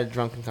I had a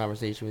drunken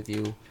conversation with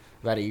you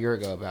about a year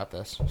ago about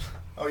this.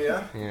 Oh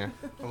yeah. Yeah.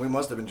 Well, we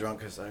must have been drunk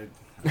because I don't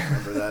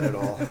remember that at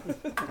all.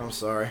 I'm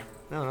sorry.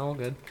 No, all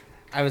good.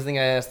 I was thinking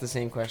I asked the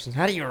same questions.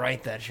 How do you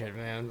write that shit,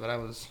 man? But I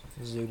was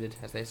zooted,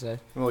 as they say.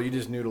 Well, you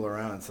just noodle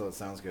around until it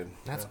sounds good.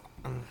 That's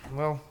Yeah.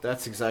 well.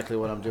 That's exactly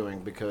what I'm doing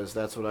because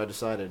that's what I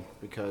decided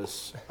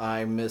because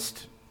I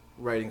missed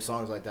writing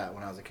songs like that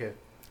when I was a kid.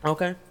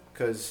 Okay.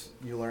 Because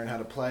you learn how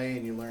to play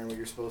and you learn what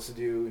you're supposed to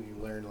do and you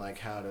learn like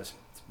how to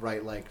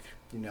write like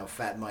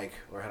Fat Mike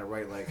or how to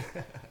write like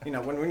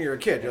when you're a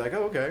kid you're like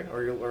oh okay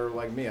or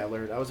like me I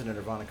was in a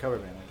Nirvana cover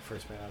band like the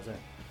first band I was in.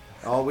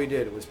 All we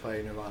did was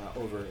play Nirvana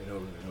over and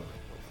over and over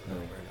and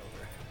over and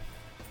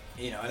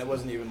over. And it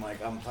wasn't even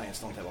like I'm playing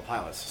Stone Temple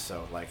Pilots,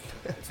 so like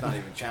it's not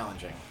even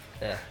challenging.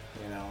 Yeah.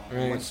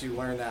 And once you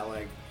learn that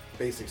like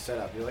basic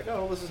setup, you're like,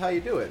 oh, this is how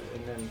you do it,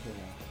 and then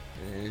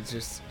And it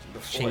just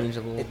changed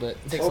a little bit.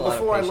 Takes a lot of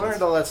before I patience.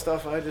 learned all that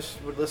stuff, I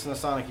just would listen to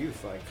Sonic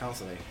Youth like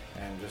constantly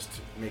and just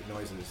make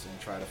noises and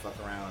try to fuck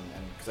around,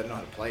 and because I didn't know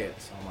how to play it,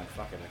 so I'm like,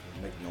 fuck it, I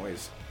can make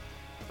noise.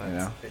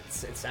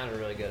 It sounded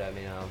really good. I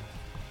mean,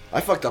 I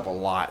fucked up a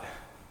lot.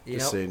 you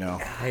Just know, so you know.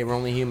 Hey, we're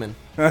only human.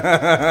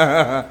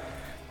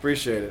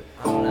 Appreciate it.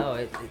 I don't know.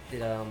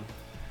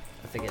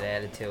 I think it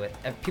added to it.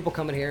 If people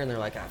come in here and they're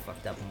like, I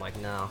fucked up. I'm like,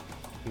 no,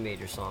 you made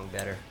your song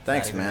better.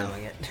 Thanks, Not even man.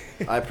 knowing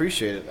it. I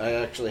appreciate it. I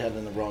actually had it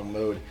in the wrong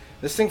mode.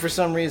 This thing, for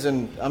some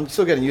reason, I'm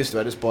still getting used to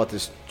it. I just bought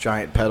this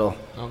giant pedal,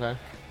 Okay.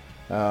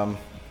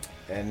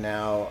 and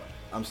now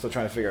I'm still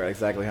trying to figure out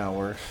exactly how it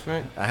works.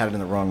 Right. I had it in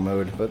the wrong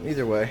mode, but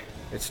either way,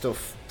 it's still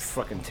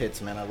fucking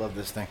tits, man. I love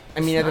this thing.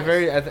 I mean, It's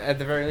at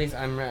the very least,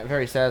 I'm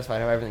very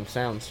satisfied how everything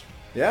sounds.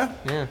 Yeah?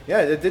 Yeah. Yeah,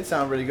 it did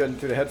sound really good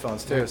through the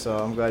headphones, too, so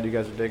I'm glad you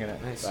guys are digging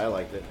it. Nice. I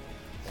liked it.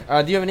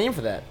 Do you have a name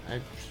for that? I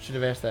should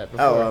have asked that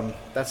before. Oh,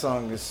 that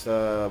song is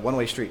One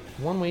Way Street.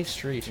 One Way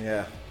Street.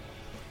 Yeah,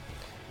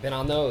 Been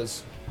on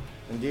those.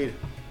 indeed.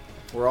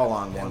 We're all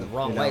on And one. the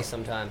wrong you know? way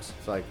sometimes.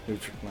 It's like,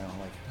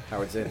 like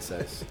Howard Zinn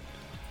says.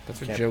 That's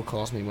what Can't- Joe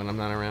calls me when I'm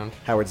not around.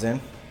 Howard Zinn?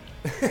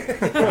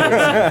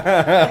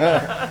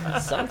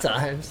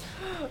 Sometimes.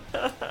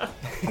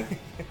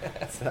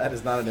 That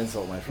is not an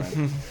insult, my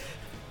friend.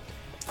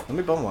 Let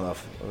me bum one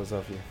off. What was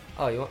off you?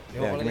 Oh, you want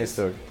Yeah, one give of me a these?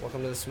 stoke.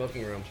 Welcome to the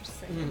smoking room.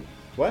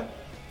 What?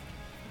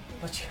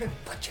 But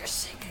you're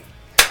singing.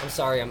 I'm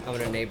sorry, I'm an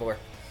enabler.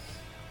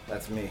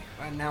 That's me.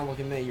 Right now, look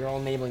at me. You're all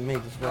enabling me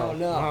as well. Oh,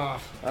 no.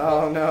 Ah.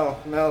 Oh no,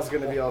 Mel's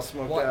gonna be all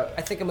smoked Well, out.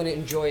 I think I'm gonna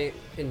enjoy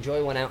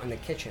one out in the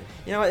kitchen.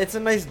 You know what? It's a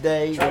nice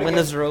day. Try The to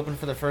windows are open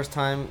for the first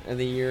time of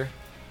the year.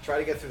 Try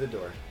to get through the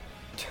door.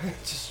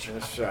 Just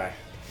try.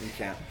 You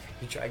can't.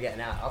 You try getting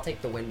out. I'll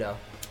take the window.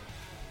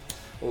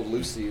 Old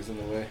Lucy is in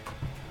the way.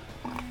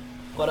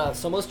 But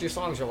so most of your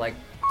songs are like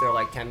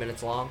 10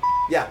 minutes long.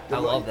 Yeah. I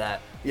love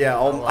that. Yeah,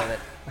 I love it.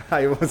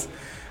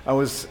 I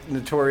was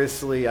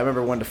notoriously. I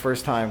remember the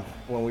first time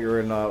when we were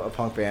in a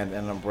punk band,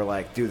 and we're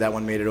like, "Dude, that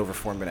one made it over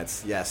 4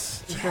 minutes."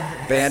 Yes.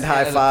 Band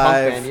high As a punk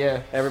five. band,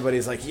 yeah.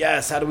 Everybody's like,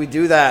 "Yes, how do we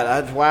do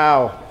that?"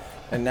 Wow.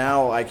 And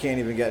now I can't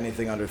even get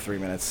anything under 3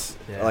 minutes.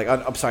 Yeah. Like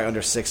I'm sorry,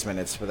 under 6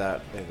 minutes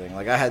without anything.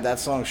 Like I had that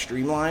song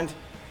streamlined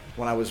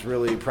when I was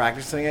really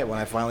practicing it. When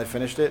I finally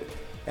finished it,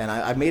 and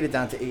I made it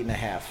down to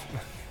 8.5.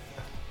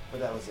 But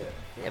that was it.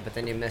 Yeah, but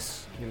then you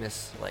miss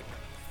like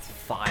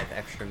 5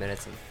 extra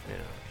minutes of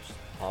just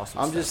awesome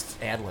I'm stuff.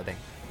 just- ad-libbing.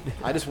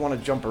 I just want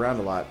to jump around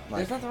a lot. Like,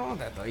 There's nothing wrong with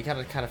that, though. You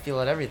gotta kind of feel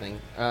out everything.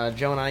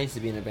 Joe and I used to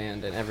be in a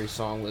band, and every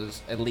song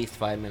was at least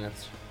 5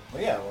 minutes.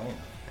 well, yeah.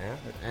 Yeah.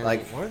 And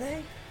Like- Were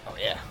they? oh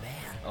yeah,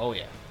 Man, oh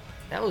yeah.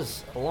 that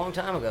was a long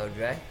time ago,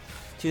 Jay.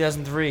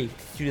 2003,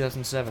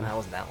 2007. That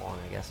wasn't that long,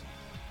 I guess.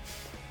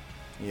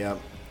 Yep.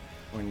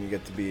 When you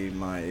get to be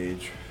my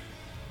age,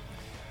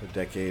 a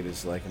decade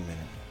is like a minute.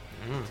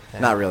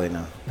 Not really,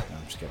 no. No,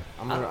 I'm just kidding.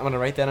 I'm gonna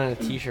write that on a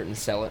T-shirt and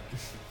sell it.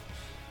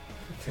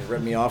 They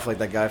rip me off like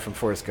that guy from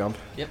Forrest Gump.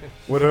 Yep.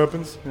 What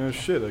happens?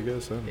 Shit, I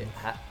guess. I don't know.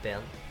 Hat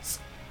Ben.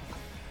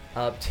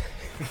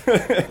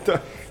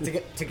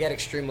 To get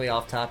extremely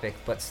off topic,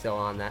 but still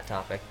on that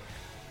topic.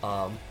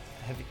 Do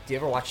you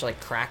ever watch like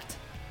Cracked?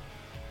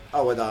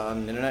 Oh,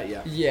 on the internet?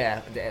 Yeah.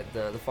 Yeah,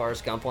 the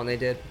Forrest Gump one they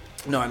did.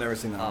 No, I've never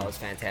seen that Oh, it one. was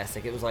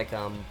fantastic. It was like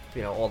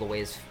all the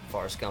ways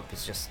Forrest Gump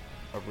is just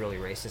a really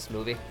racist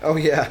movie, Oh,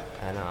 yeah.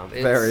 and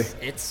Very.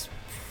 it's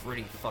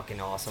pretty fucking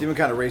It's awesome. even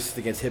kind of racist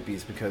against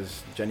hippies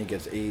because Jenny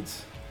gets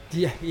AIDS.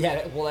 Yeah.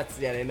 Well,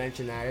 they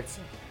mentioned that. It's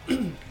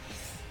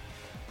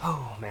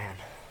oh man.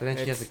 But then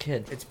she has a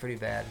kid. It's pretty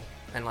bad,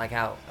 and like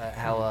how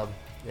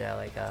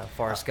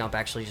Forrest Gump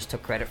actually just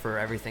took credit for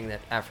everything that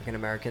African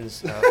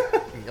Americans,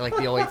 like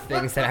the only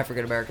things that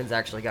African Americans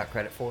actually got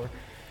credit for.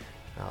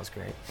 That was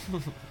great,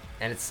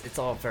 and it's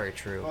all very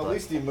true. Well, at but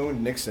least he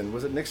mooned Nixon.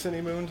 Was it Nixon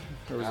he mooned?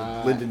 Or was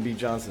it Lyndon B.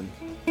 Johnson?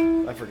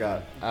 I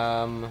forgot.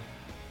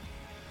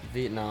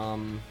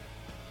 Vietnam.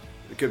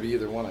 It could be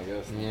either one, I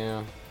guess.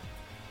 Yeah.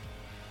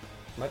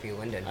 Might be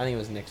Lyndon. I think it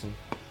was Nixon.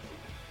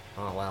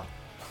 Oh, wow.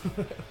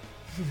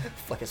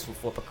 Like us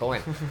flip a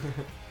coin.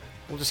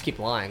 We'll just keep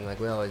lying like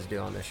we always do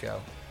on this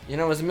show. You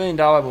know, it was $1 million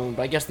balloon,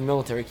 but I guess the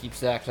military keeps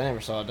that because I never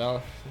saw a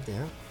dollar.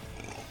 Yeah.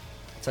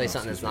 I'll tell you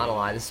something that's not a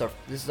lie. This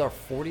is our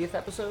 40th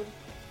episode?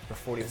 Or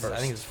 41st? I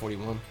think it's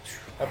 41.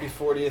 Happy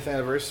 40th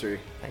anniversary.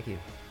 Thank you.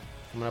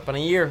 Coming up on a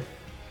year.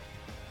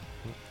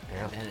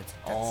 Yeah. And it's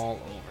all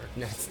over.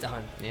 No, it's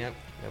done. Yep.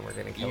 Then we're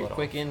gonna kill Year it all.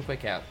 quick in,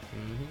 quick out.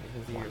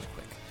 Mm-hmm. The year's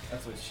quick.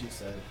 That's what she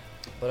said.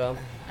 But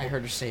I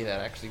heard her say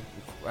that actually.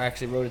 I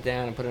actually wrote it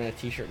down and put it in a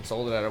T-shirt and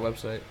sold it at our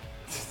website.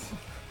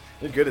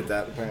 You're good at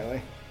that,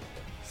 apparently.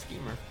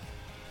 Schemer.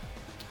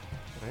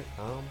 alright,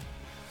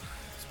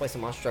 let's play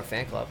some Monster Truck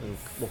Fan Club, and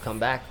we'll come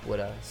back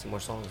with some more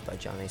songs by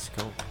John A.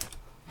 Saccone.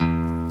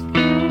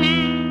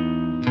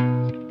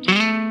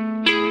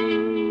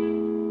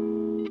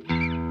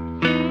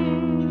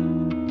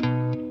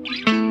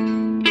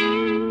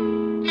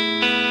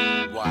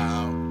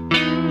 Wow,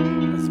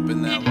 has it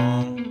been that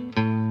long?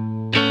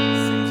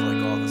 Seems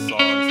like all the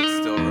songs that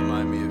still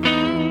remind me of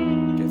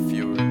you get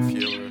fewer and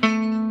fewer.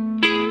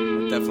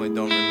 I definitely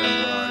don't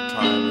remember our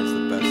time as the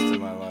best in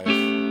my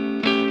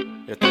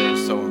life. Yet they were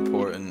so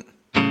important.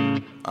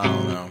 I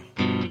don't know.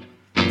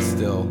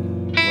 Still,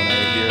 when I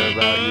hear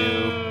about you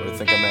or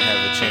think I may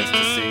have a chance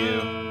to see you,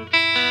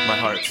 my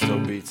heart still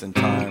beats in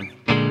time.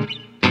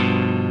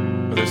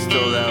 But there's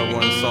still that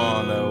one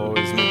song that will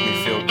always make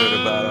me feel good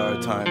about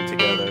our time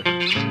together,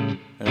 and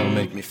it'll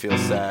make me feel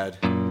sad.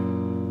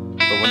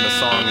 But when the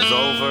song is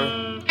over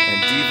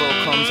and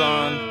Devo comes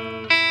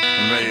on,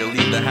 I'm ready to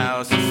leave the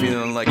house and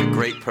feeling like a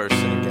great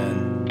person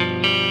again.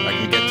 I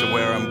can get to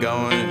where I'm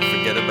going and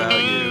forget about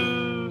you.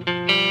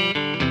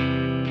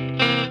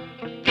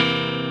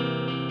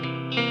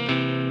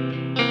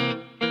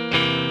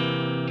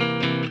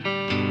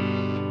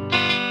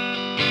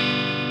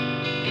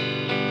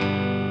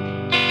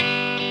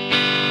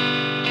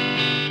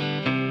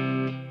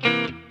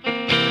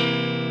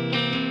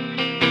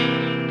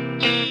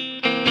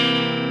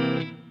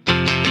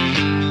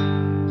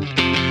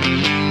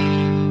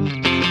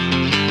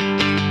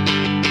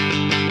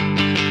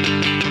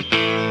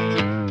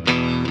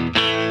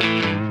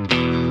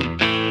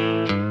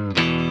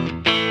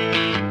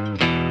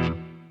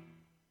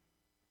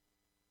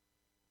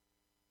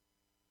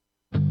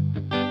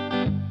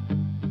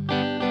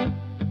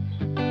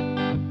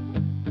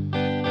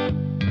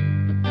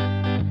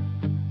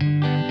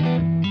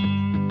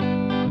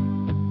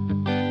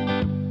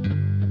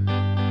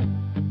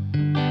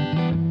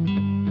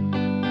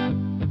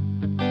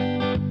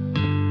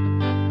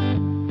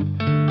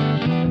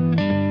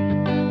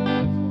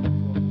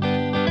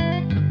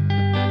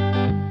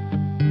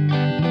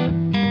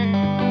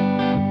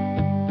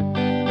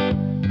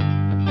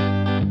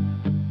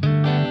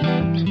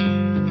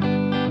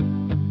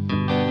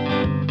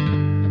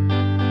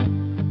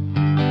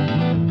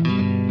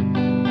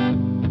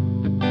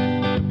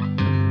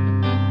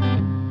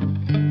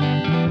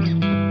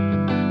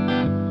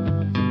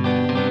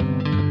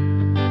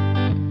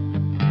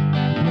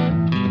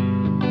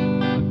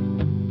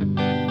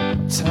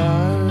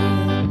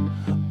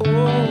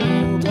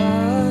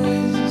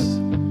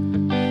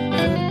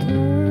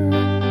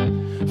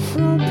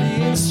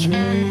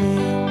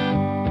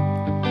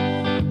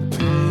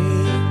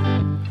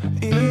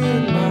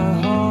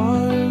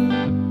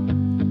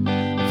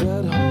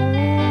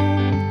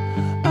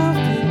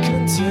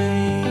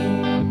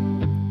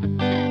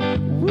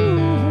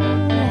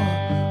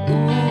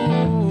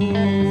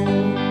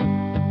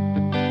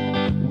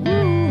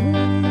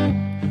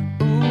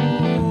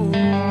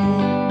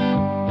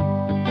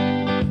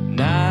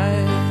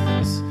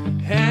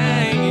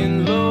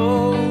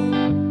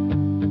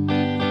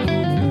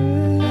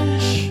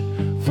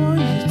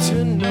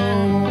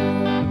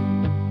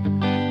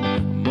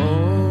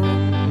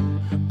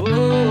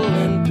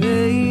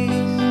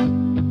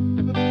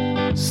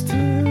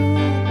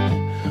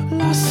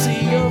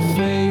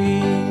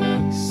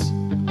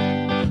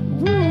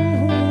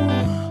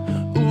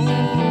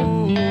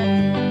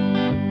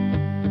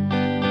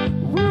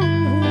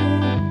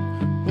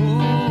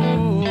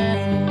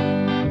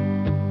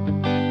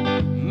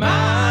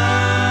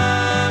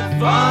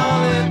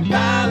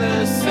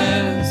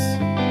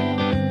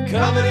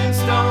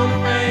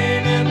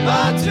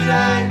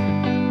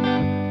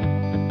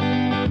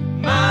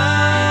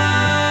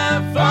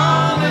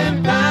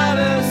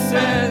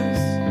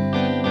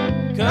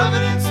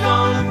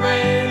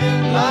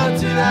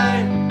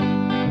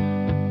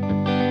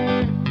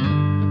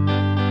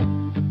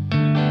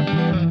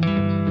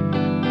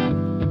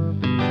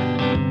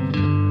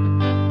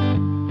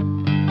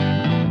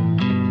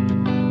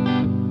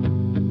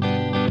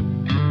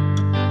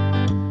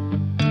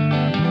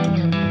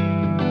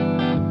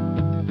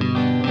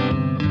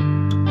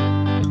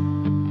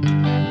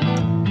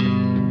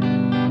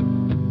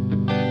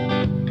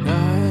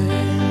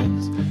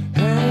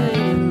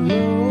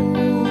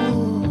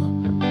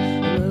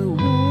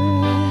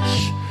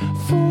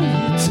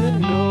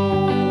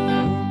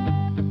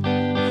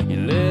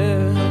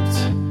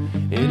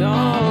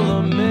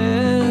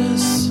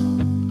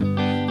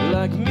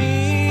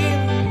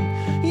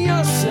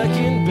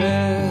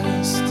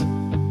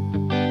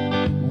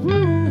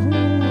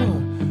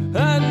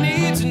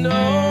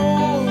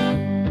 know.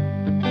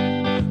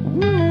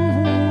 Ooh,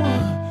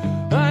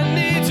 I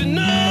need to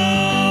know.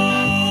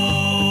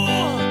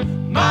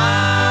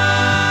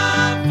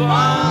 My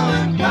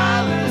fallen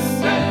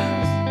palaces,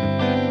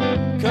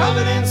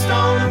 covered in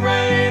stone and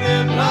rain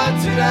and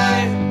blood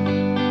today.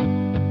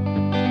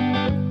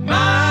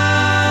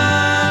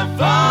 My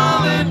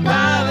fallen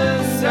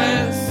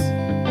palaces,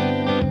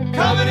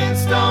 covered in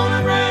stone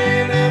and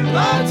rain and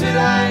blood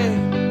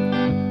today.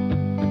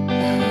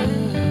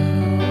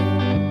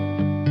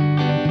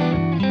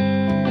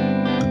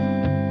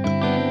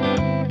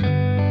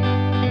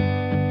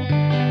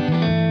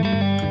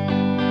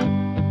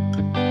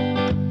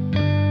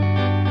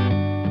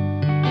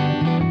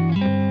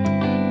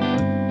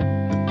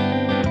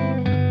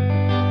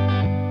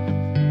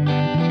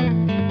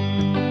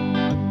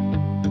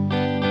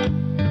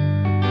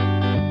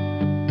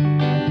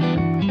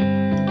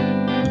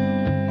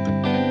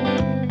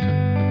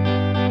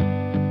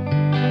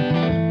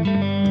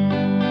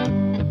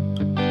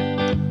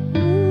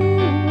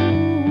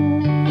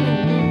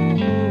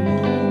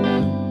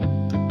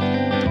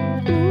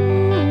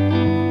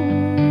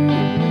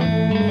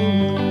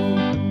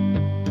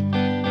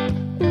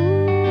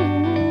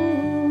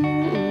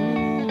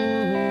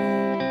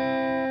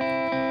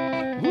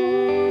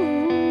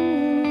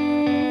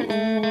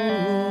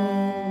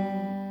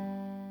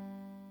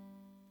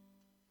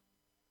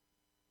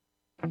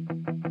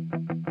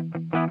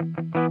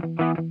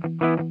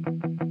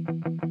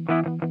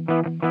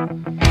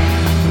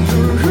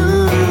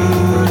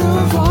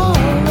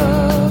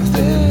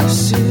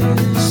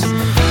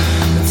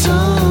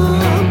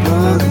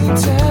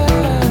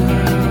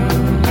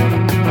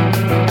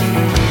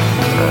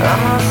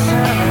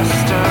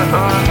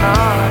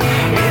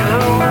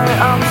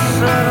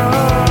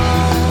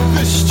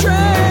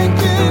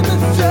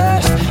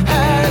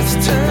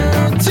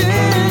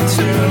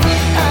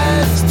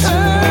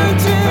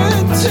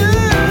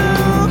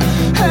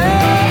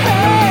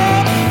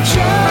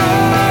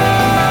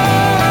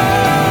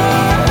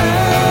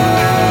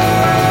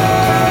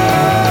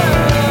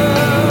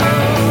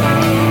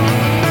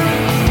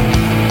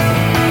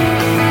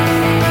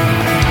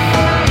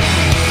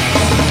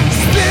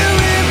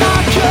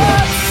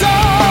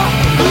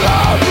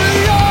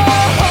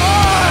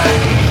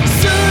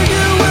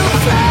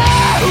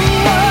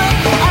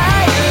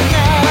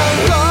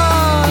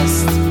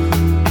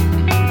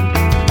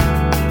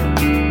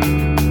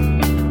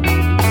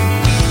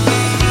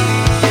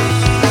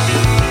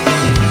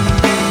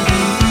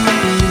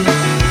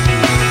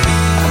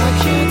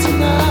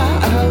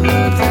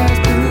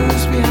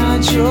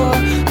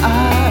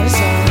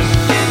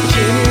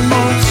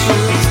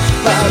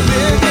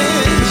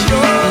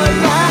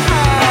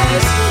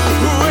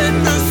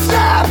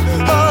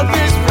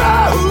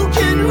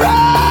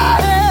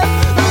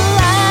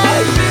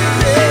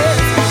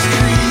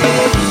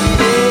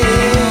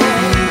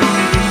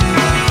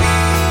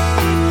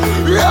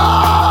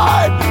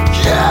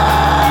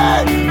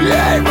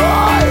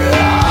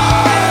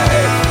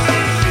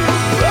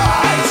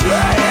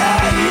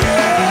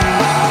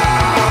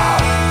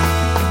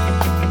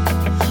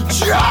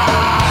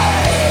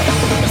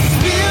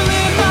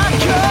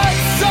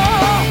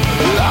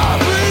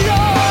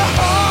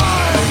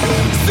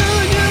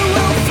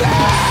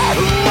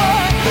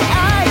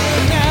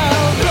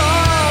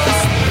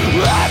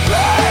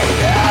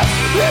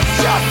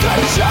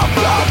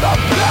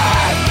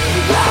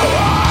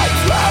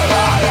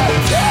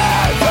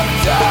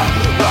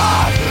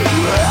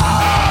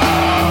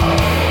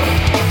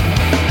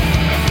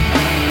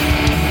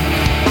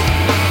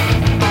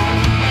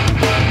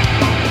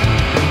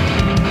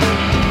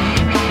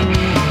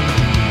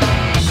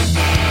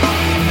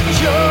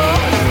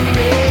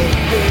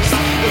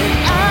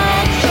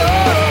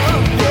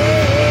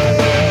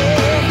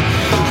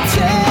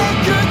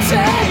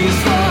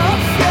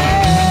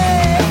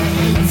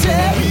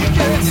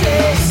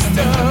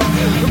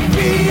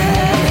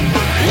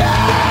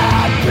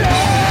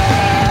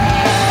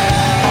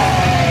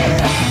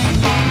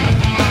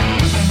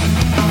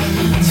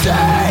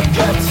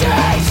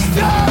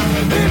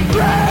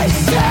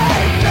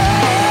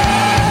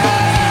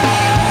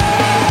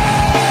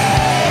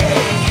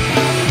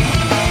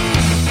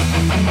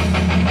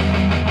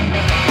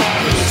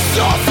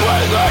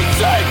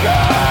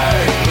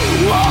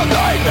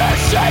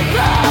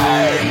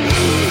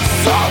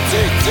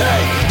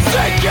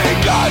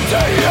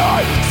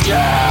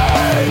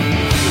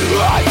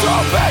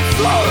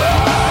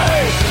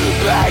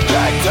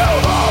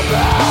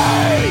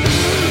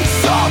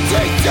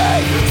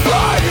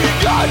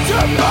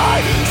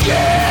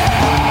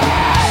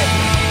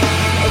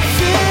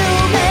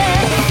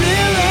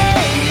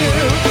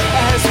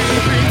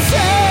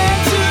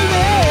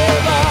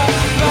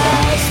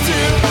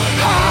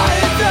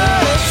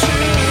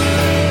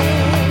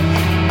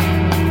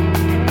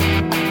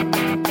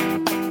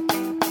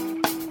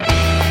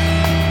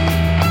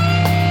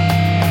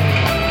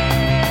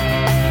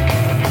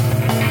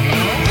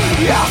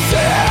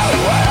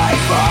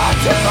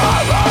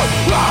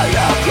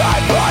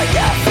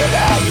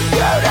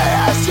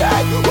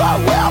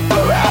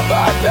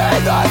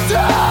 the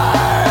same.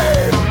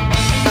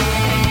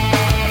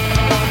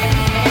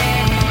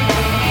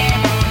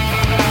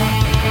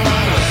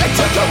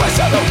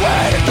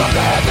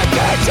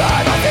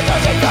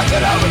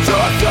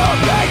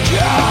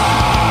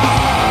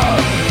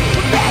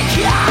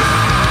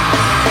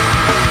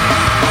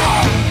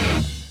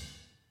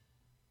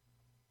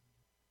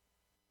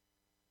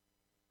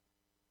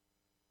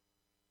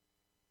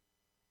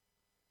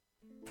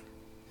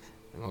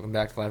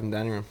 Welcome back to Live in the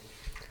Dining Room.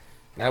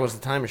 That was the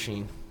Time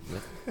Machine.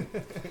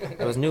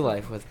 That was New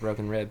Life with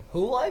Broken Rib.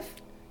 Who Life?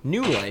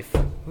 New Life.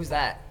 Who's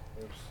that?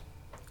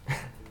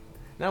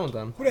 That one's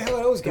done. Who the hell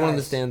are those The one guys?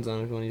 that stands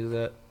on if you want to use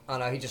that. Oh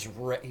no, he just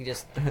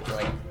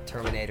like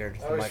terminated I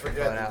the always microphone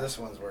forget that out. this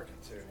one's working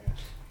too.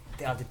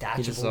 They are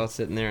He just saw detachable. it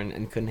sitting there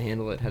and couldn't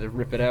handle it. Had to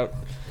rip it out.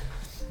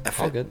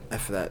 All good.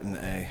 F that and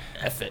A.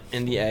 F it.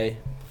 In the A.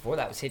 Before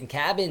that was Hidden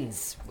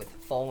Cabins with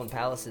Fallen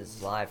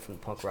Palaces live from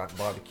Punk Rock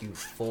Barbecue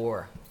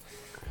 4.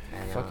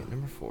 And, Fuck it.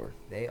 Number 4.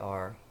 They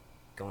are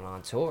going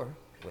on tour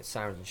with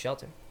Sirens and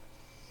Shelter.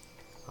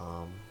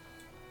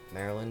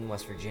 Maryland,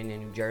 West Virginia,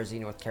 New Jersey,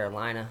 North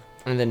Carolina,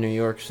 And then New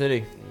York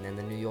City. and then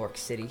the New York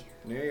City.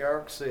 New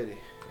York City.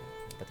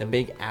 But The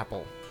Big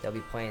Apple. they'll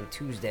be playing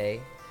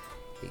Tuesday,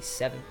 the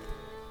 7th,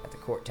 at the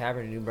Court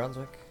Tavern in New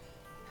Brunswick.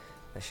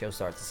 The show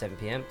starts at 7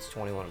 p.m. It's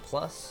 21 and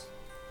plus.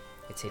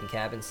 It's Hidden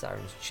Cabins,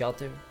 Sirens and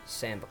Shelter,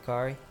 Sam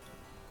Bakari,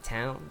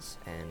 Towns,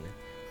 and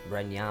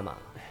Brenyama.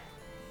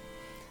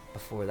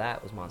 Before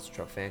that was Monster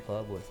Truck Fan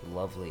Club with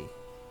Lovely.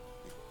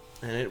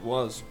 And it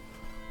was.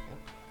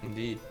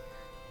 Indeed.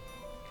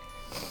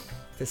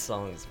 This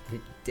song is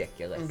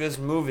ridiculous. This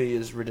movie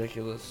is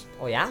ridiculous.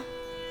 Oh yeah?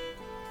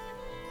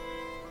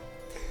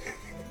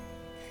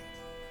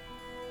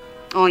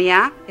 Oh,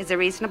 yeah? Is it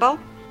reasonable?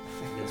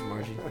 Yes,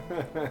 Margie.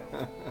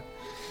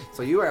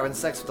 So you were having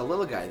sex with the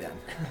little guy then?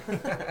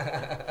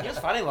 He was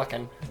funny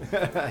looking.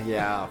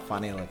 Yeah,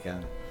 funny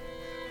looking.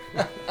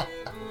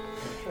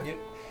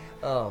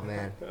 Oh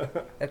man,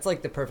 that's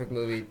like the perfect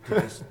movie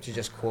to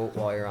just quote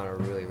while you're on a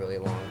really really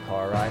long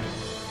car ride.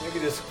 You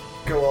could just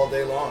go all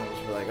day long and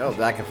just be like, oh,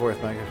 back and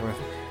forth, back and forth.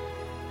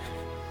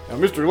 Now,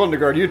 Mr.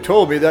 Lundegaard, you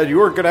told me that you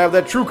weren't going to have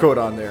that true coat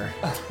on there.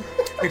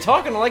 You're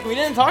talking like we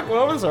didn't talk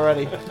about this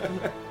already.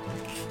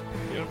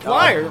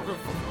 Liar.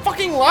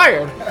 Fucking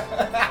liar.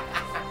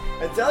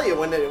 I tell you,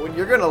 when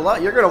you're gonna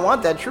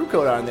want that true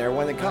coat on there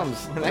when it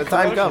comes, when the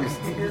time comes.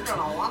 You're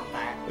gonna want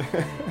that.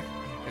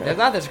 If there's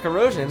not this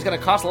corrosion, it's gonna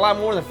cost a lot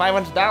more than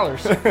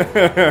 $500.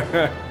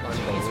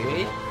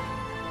 Unbelievable.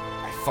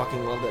 I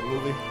fucking love that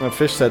movie.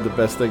 Fish said the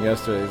best thing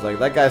yesterday. He's like,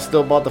 that guy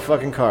still bought the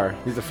fucking car.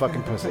 He's a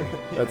fucking pussy.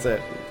 That's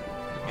it.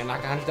 And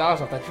knock $100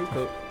 off that true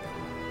coat.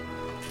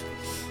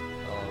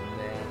 Oh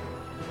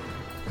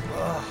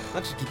man,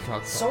 Let's just keep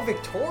talking. so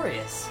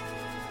victorious.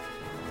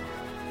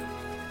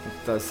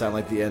 It does sound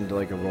like the end of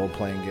like a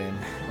role-playing game,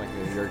 like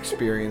your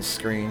experience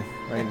screen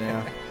right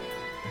now.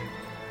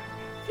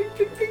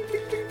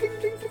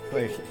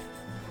 Like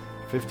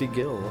 50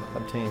 gil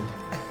obtained.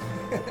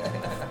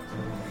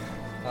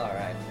 All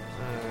right.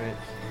 Alright.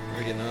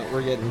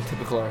 We're getting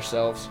typical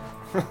ourselves.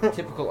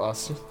 Typical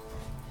us.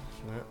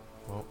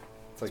 Well,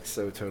 It's like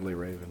so totally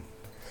Raven.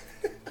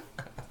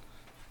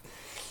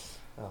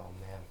 oh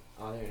man.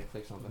 Oh, there you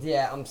click something.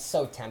 Yeah, I'm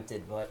so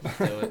tempted, but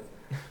Do it.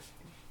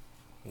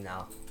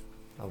 no,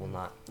 I will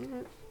not.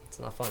 It's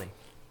not funny.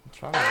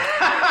 Try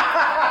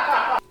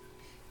it.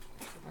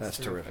 That's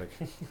terrific.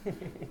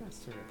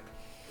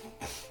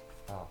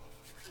 Oh.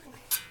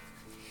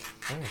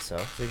 I think so.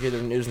 So you hear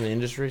the news in the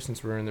industry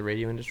since we're in the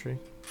radio industry?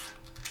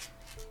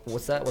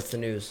 What's that? What's the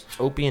news?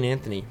 Opie and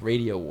Anthony,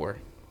 radio war.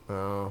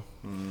 Oh.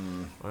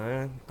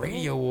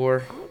 Radio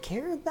war. I don't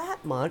care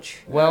that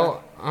much.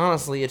 Well,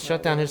 honestly, it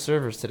shut down his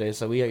servers today,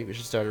 so we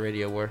should start a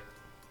radio war.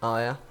 Oh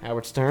yeah.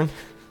 Howard Stern.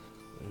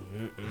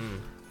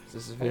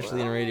 This is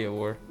officially in a radio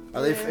war.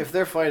 Are they? If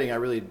they're fighting, I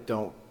really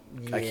don't.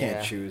 I Yeah.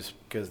 can't choose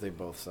because they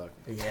both suck.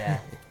 Yeah.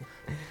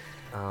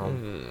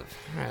 Alright,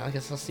 I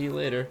guess I'll see you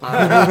later.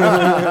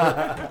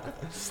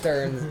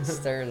 Stearns is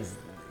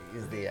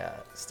the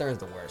Stearns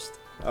the worst.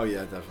 Oh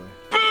yeah,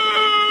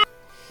 definitely.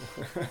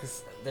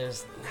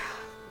 There's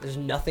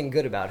nothing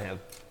good about him.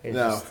 It's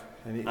No, just-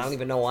 and I don't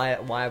even know why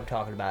I'm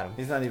talking about him.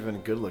 he's not even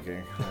good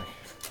looking. Like,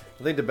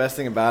 I think the best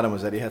thing about him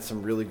was that he had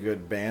some really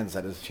good bands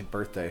at his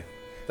birthday.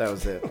 That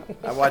was it.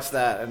 I watched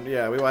that, and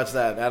yeah, we watched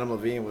that. Adam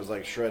Levine was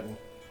like shredding,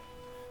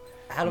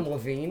 Adam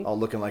Levine. all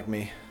looking like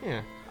me.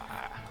 Yeah.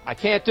 I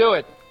can't do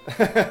it.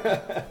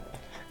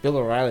 Bill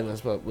O'Reilly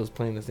was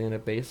playing the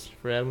stand-up bass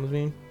for Adam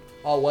Levine.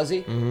 Oh, was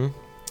he? Mm-hmm.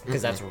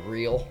 Because that's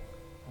real.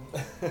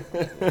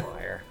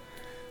 Liar.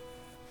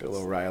 Bill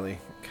O'Reilly.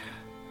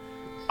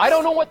 I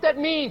don't know what that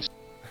means.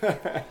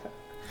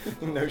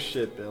 No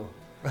shit, Bill.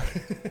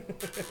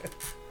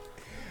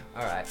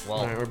 All right. Well,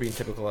 Alright, we're being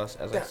typical us,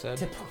 as I said.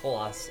 typical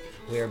us.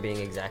 We are being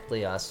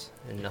exactly us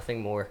and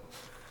nothing more,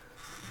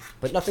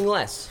 but nothing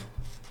less.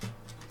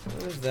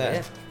 What is Yeah.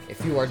 that?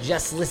 If you are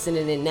just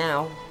listening in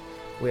now,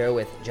 we are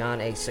with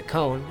John A.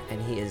 Saccone,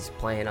 and he is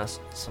playing us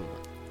some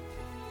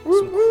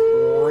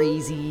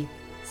crazy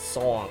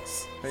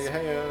songs.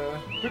 Hey,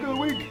 pick of the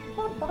week.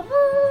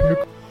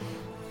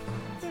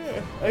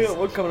 I got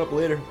one coming up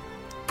later.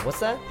 What's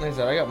that? Like I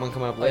said, I got one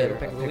coming up Oh, yeah, later. the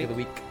pick of the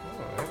week?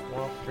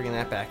 Well, bringing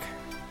that back.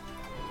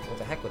 What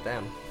the heck with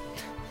them?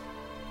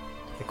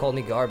 They called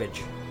me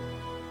garbage.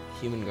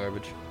 Human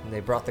garbage. And they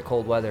brought the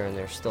cold weather, and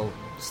they're still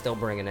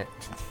bringing it.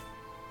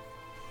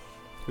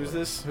 Who's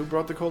this? Who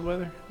brought the cold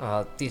weather?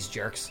 These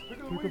jerks.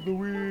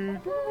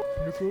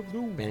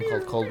 Band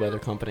called Cold Weather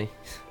Company.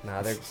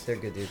 Nah, they're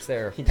good dudes.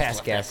 They're He just past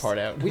left that guests. part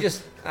out. We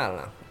just, I don't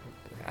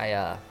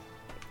know.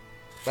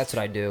 That's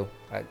what I do.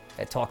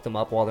 I talk them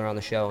up while they're on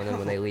the show, and then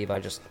when they leave,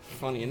 I'm just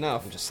Funny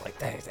enough, like,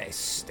 they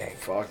stink.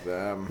 Fuck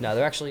them. No,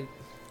 they're actually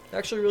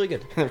really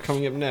good. they're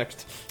coming up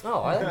next.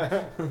 Oh, are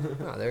they?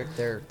 No,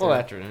 they're Well,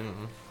 after, I don't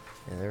know.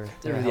 yeah,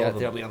 they're a hell,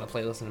 They'll be on the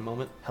playlist in a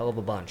moment. hell of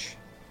a bunch.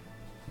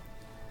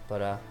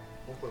 But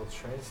Hopewell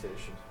train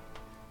station.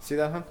 See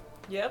that, huh?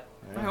 Yep.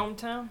 My Yeah.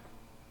 hometown.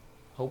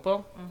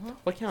 Hopewell?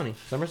 What county?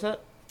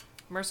 Somerset?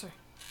 Mercer.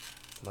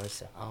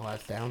 Melissa. Oh,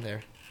 that's down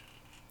there.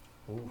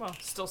 Well,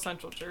 still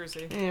Central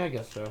Jersey. Yeah, I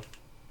guess so.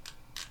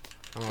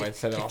 I don't know why I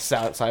said it all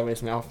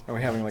sideways mouth. Are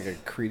we having like a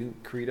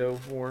Credo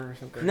war or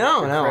something?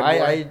 No, Or no.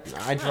 Cred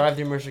war? I drive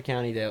through Mercer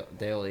County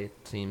daily,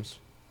 it seems.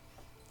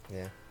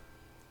 Yeah,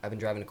 I've been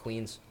driving to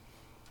Queens.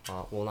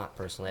 Well, not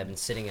personally. I've been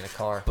sitting in a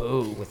car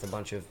Boo. with a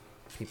bunch of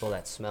people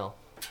that smell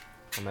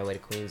on my way to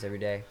Queens every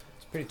day.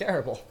 It's pretty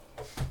terrible.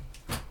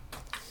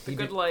 The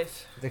good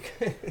life.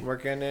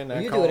 Working in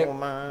a You do it- coal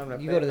mine.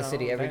 you go to the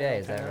city every day,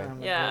 is that right?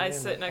 Yeah, I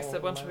sit next to a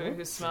bunch of people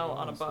who smell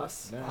on a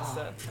bus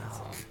instead.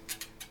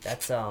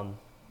 That's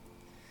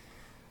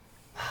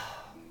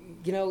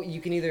you know, you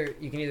can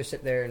either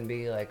sit there and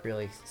be like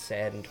really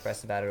sad and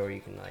depressed about it, or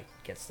you can like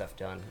get stuff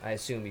done. I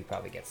assume you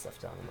probably get stuff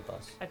done on the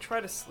bus. I try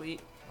to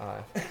sleep.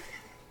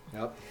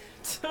 Yep.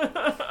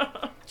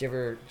 Do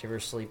you ever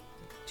sleep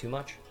too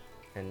much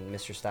and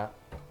miss your stop?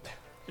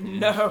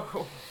 No.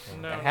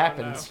 No. That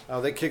happens.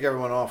 Oh, they kick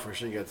everyone off where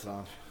she gets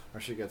on. Or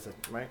she gets it,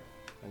 right?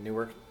 At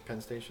Newark,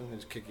 Penn Station, they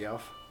just kick you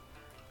off.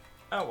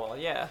 Oh, well,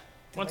 yeah.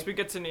 Once we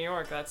get to New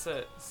York, that's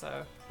it.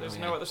 So there's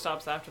no other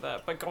stops after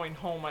that. But going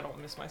home, I don't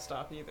miss my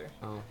stop either.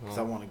 Oh, Because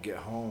I want to get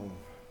home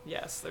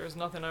Yes, there's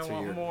nothing I to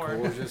want your more.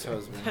 gorgeous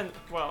husband. than,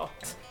 well,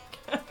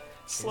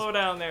 slow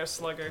down there,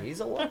 slugger. He's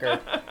a looker.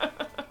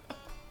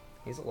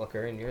 He's a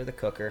looker, and you're the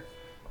cooker.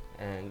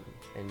 And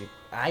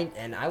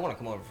I want to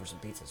come over for some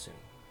pizza soon.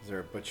 Is there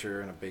a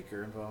butcher and a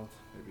baker involved?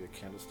 Maybe a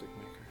candlestick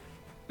maker?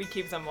 We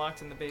keep them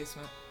locked in the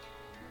basement.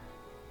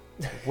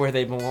 where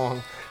they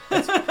belong.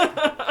 Those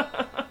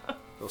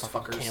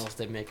fuckers.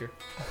 Candlestick maker.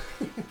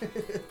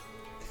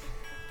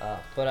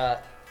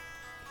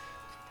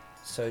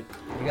 So you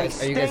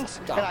guys, are you guys?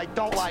 and I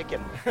don't like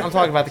him. I'm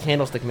talking about the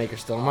candlestick maker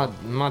still.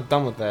 I'm not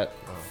done with that.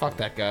 Fuck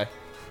that guy.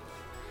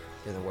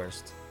 You're the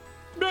worst.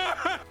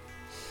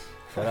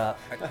 But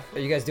are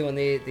you guys doing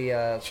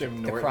the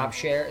Jim the Norton. crop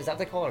share? Is that what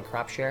they call it, a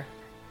crop share?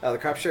 The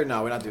crop share?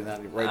 No, we're not doing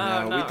that right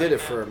now. not We did right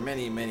it for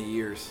many, many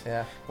years.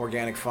 Yeah.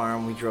 Organic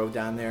farm. We drove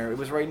down there. It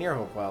was right near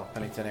Hopewell,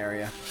 Pennington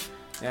area.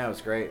 Yeah, it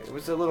was great. It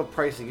was a little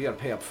pricey. You got to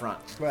pay up front.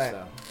 Right.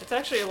 So. It's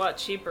actually a lot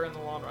cheaper in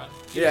the long run.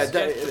 You Yeah, just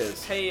get it to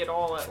is. Pay it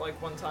all at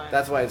like one time.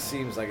 That's why it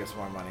seems like it's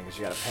more money because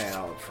you got to pay it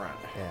all up front.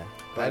 Yeah.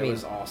 But it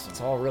was awesome. It's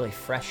all really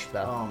fresh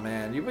though. Oh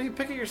man, you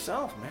pick it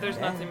yourself, man. There's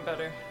nothing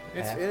better.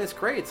 It's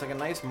great. It's like a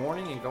nice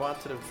morning. You go out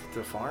to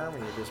the farm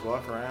and you just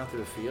walk around through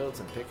the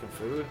fields and picking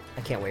food,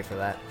 I can't wait for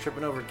that.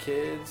 tripping over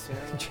kids,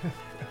 you know,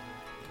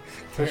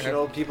 pushing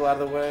old people out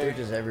of the They're way.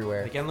 just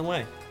everywhere. They get in the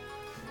way.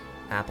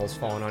 Apples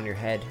falling on your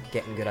head,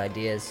 getting good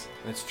ideas.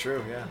 It's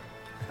true, yeah.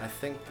 I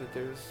think that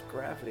there's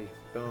gravity.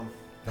 Boom.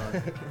 Done.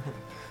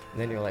 And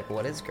then you're like,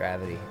 what is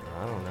gravity?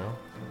 I don't know.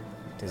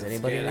 Does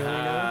anybody Get really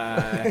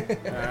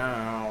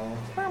know?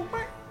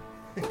 high.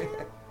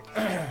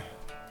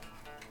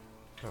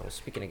 Oh,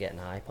 speaking of getting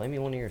high, play me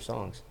one of your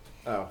songs.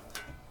 Oh.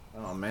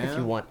 Oh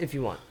man. If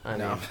you want. I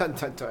No, mean, I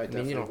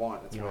definitely you don't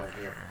want. That's you why don't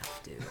I'm here.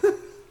 have to.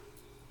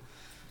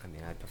 I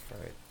mean, I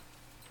prefer it.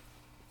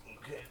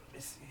 Okay, let me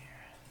see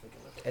here.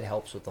 It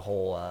helps with the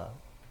whole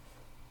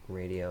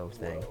radio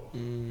thing.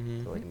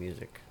 Mm-hmm. For, like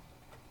music.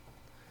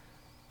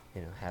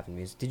 You know, having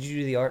music. Did you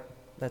do the art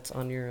that's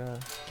on your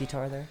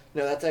guitar there?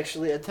 No, that's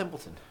actually Ed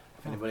Templeton.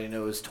 If anybody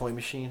knows Toy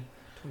Machine,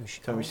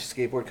 Toy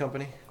Machine Skateboard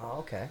Company. Oh,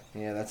 okay.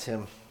 Yeah, that's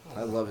him.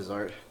 I love his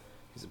art.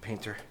 He's a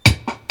painter.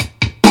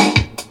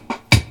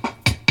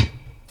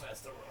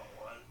 That's the wrong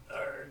one.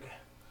 Arg.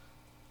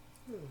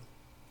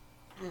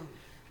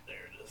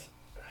 There it is.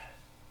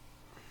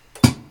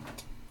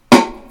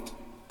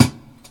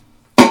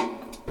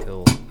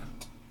 Cool.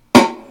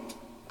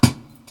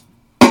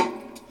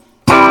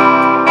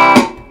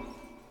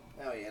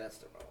 Oh yeah, that's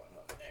the wrong one.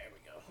 Oh, there we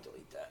go.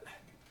 Delete that.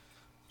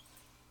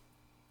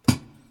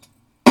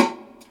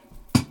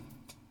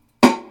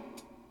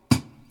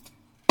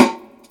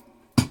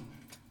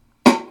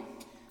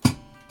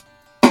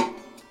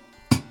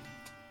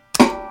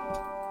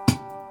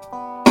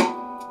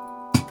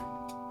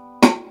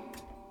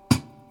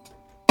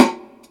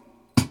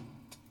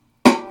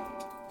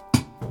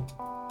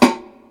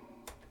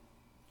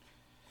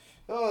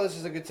 Oh, this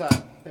is a good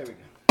time. There we go.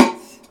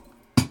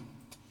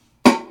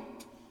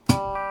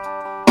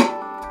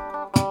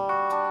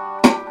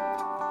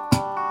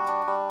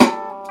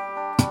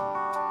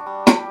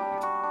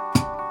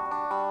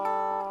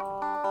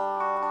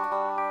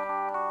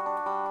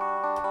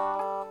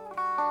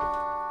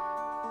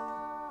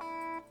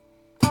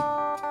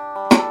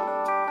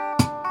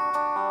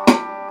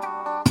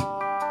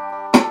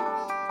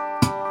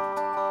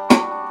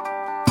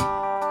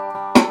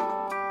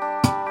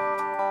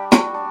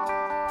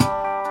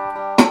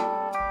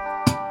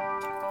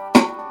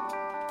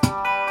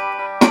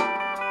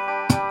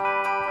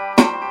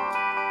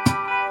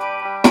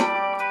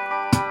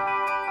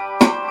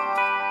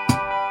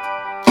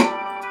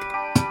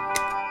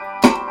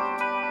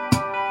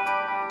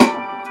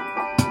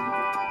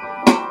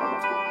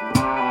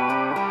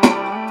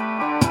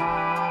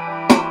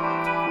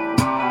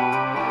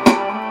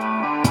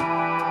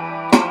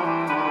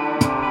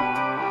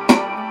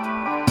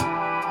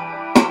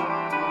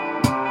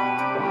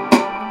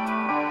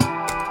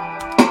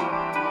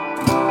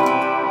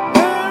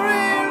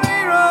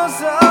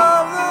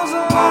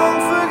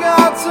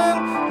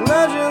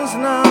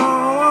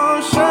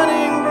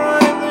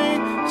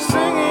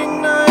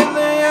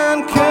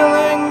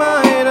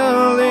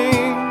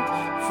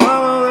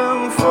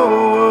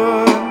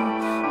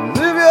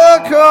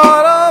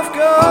 caught off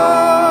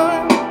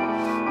guard.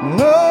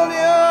 Hold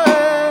your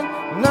head,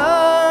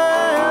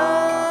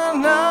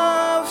 and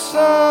have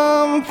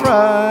some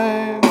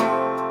pride.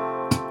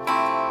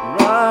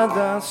 Ride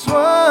that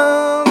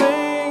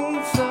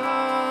swelling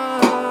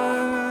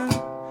tide.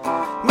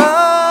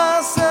 My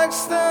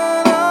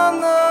sextant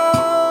on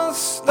the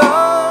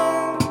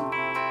star,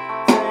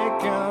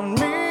 taking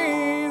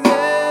me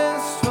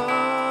this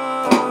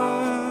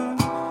far.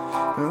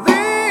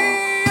 The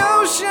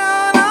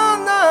ocean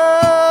on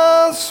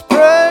the spot.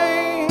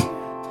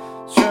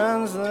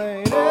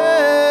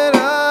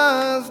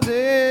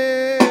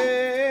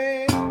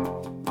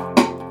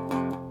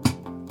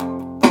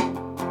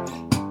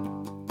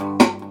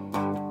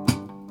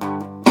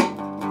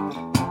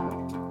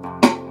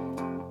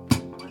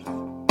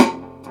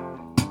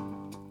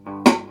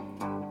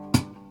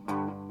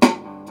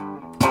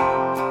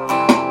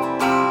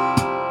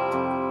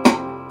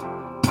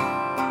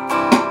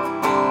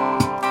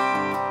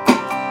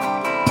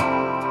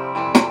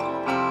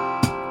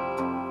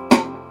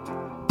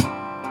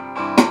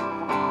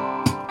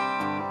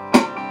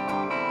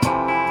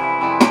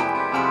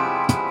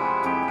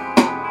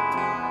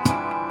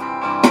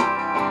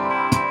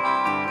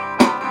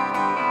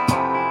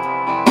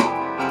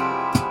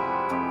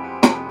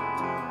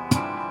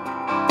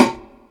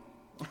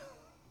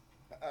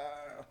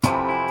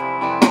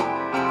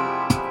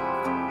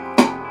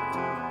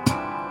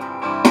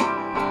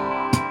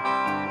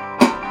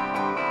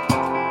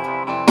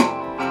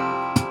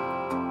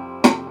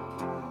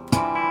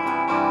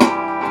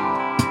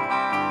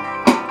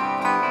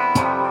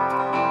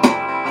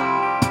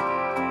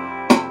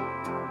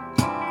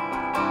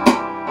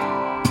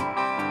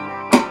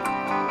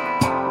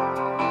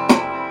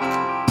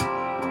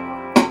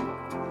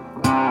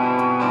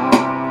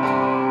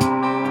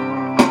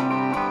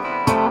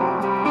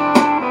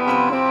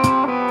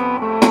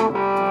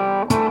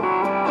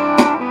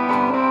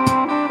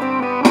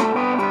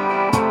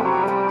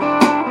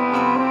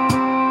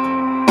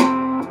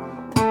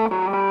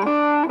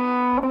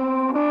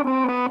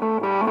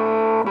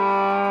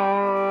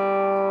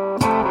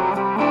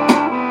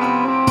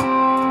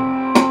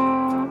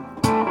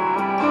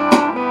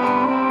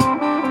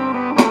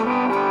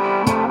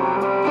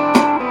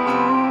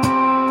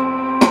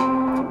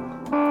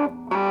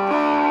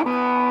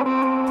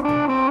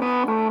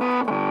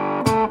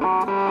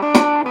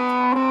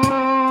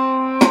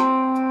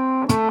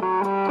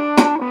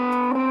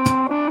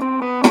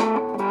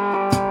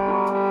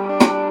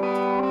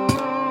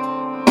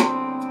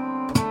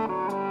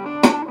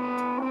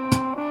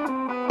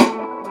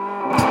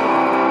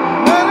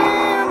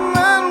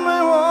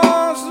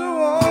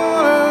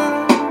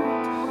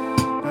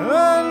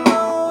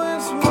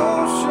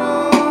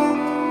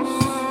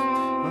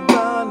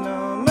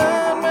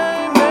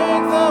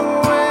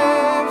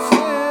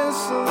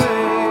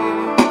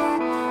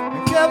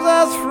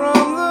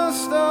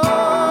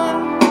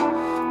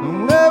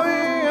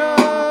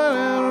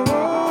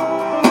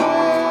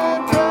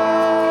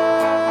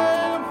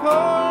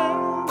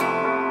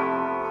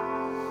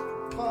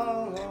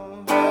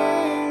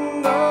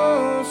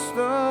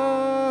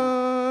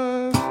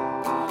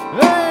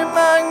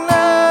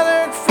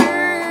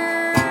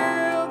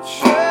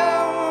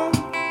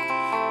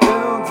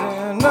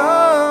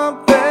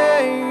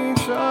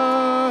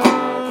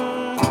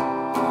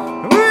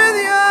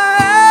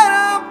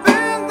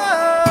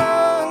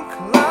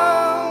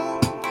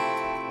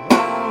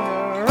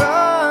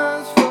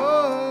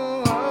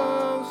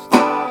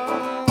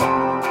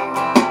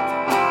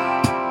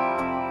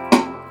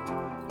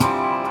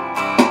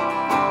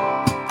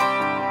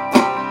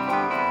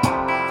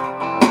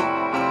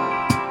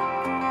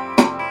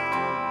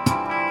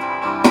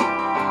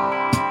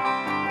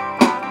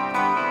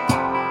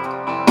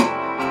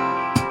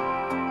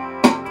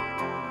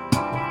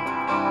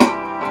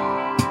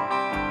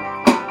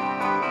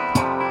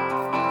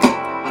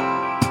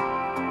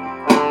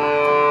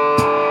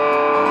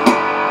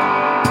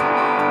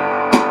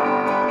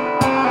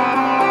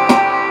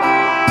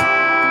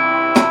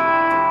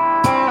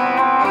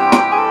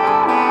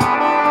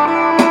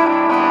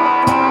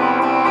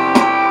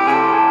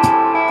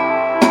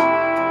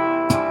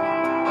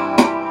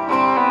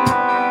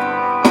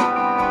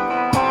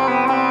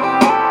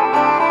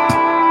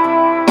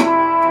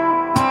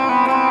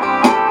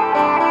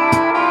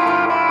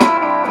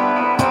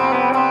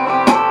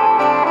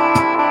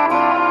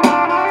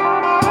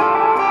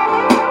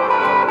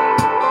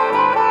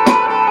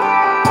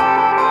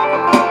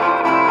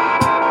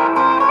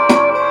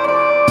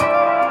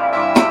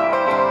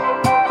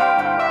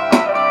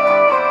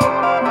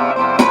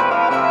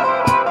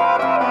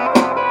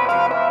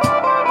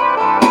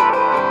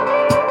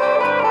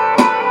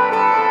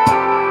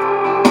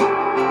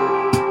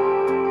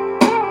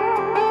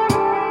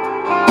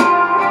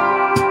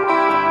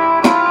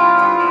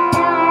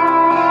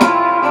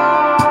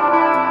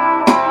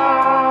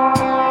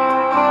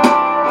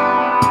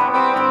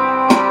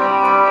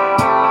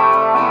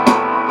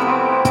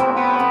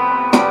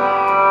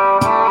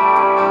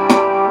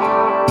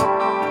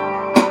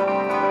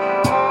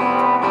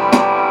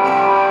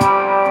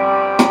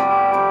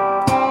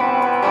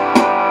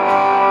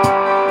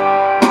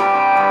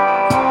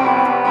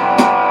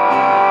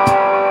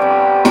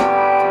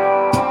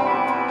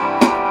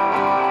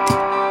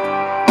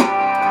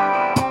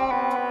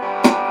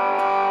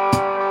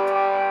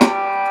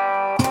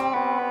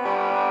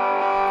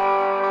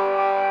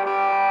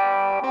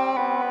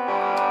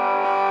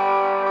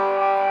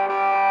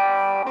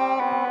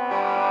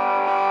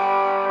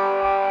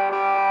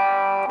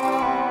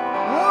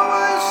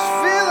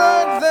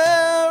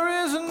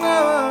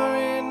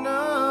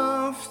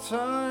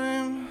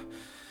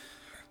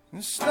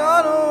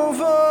 Start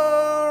over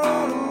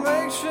or to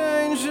make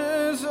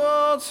changes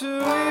or to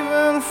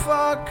even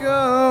fuck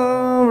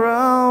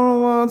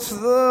around. What's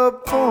the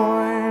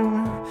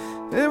point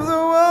if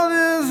the world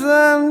is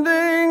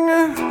ending?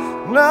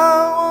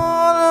 Now I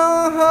want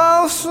a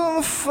house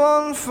and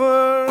fun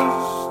first.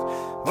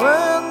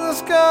 When the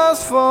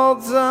skies fall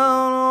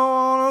down, I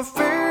wanna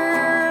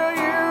feel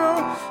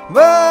you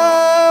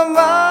by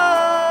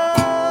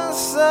my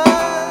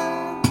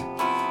side,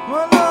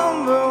 my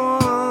number one.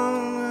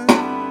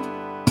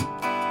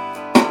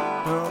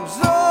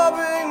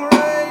 Absorbing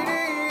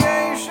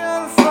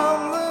radiation from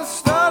the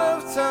start of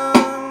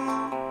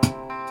time,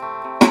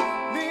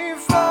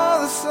 before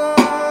the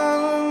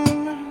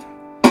sun.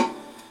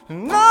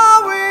 And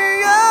all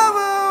we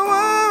ever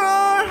were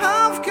or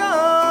have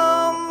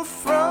come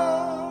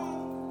from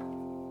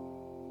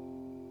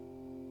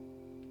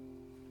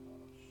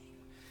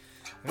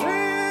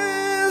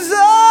is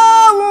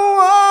our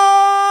one.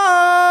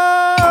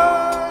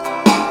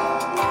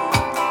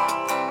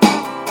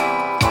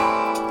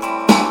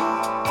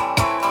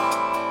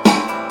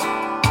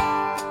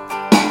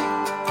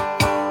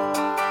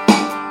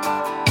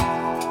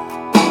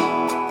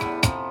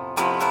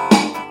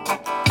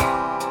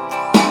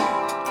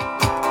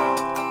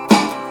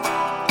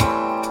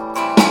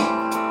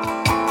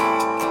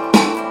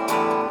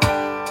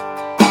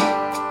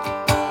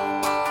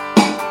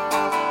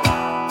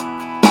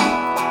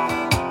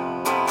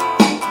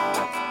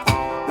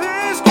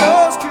 These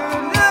girls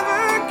could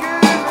never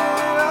give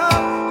it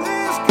up.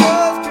 These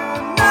girls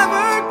could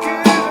never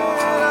give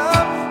it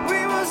up. We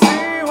will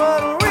see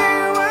what we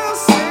will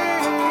see,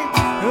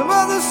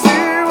 but the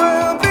sea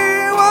will be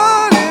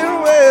what it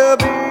will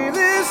be.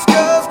 These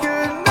girls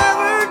could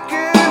never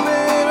give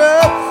it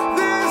up.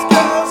 These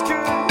girls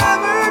could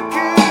never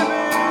give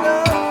it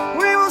up.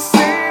 We will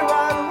see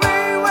what we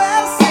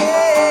will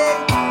see,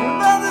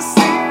 but the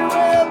sea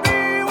will be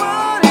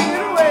what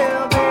it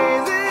will be.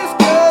 These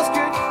girls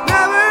could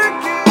never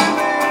give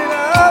it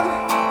up.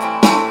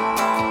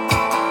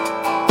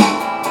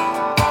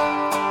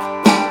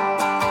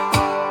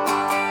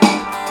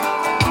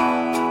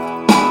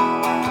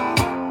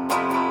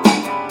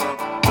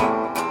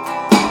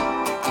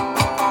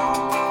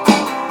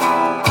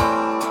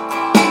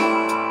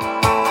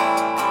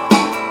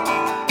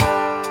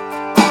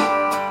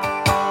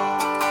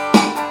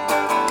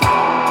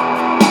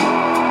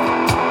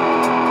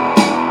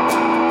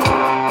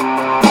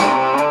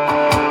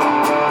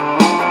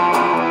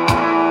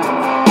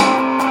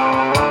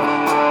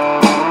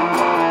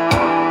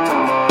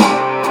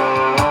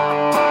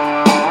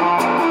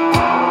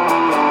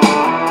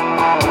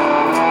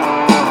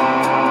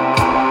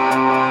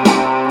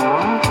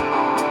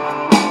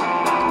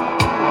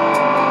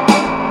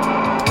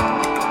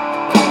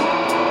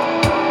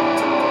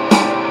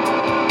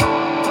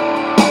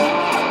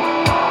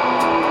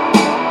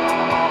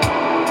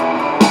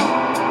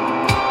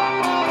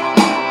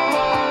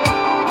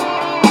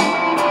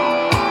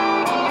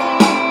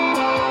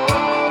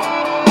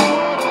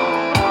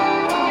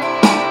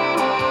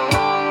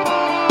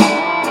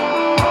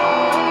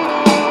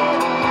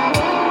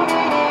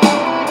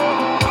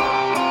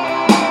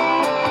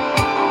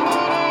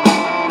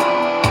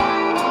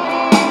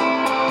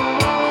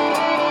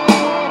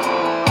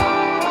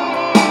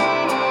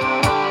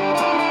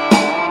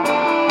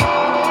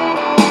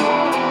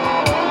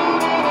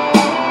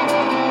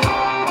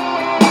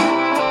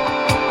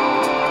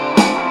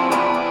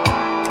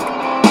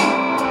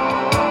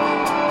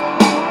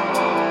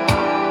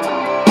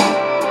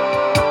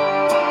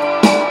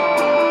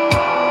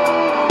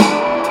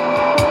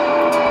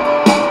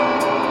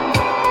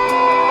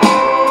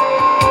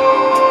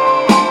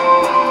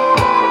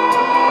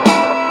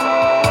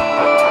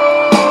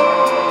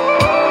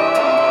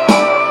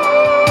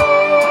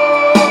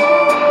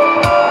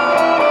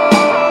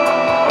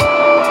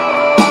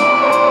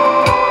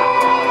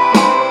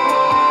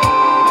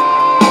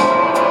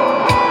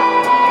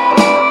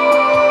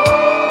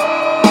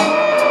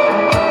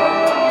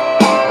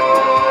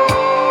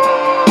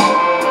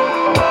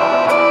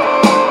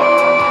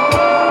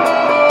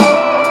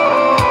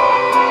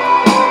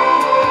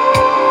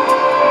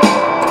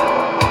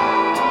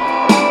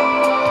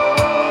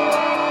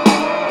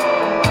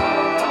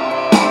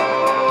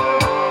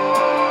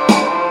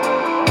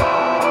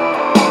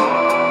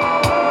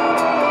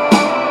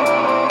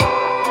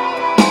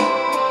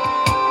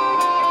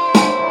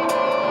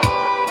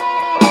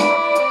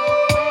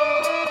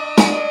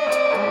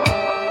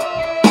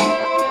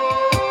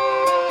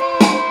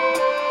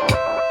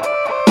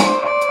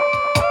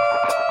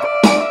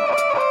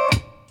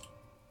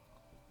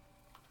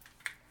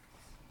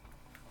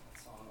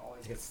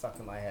 Gets stuck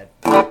in my head.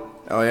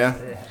 Oh yeah?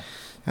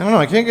 I don't know,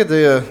 I can't get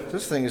the,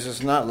 this thing is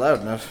just not loud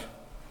enough.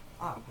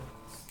 Oh,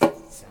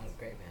 sounds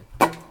great,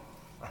 man.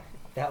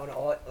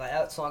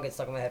 That song gets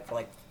stuck in my head for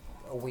like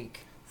a week.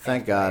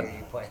 Thank God.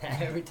 You play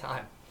that every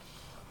time.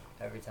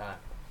 Every time.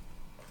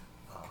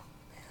 Oh,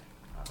 man.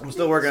 I'm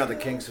still working out the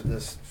kinks of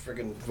this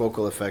friggin'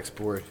 vocal effects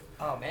board.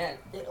 Oh, man.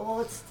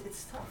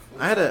 It's tough.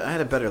 I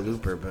had a better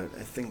looper, but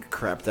I think it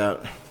crapped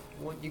out.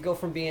 Well, you go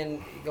from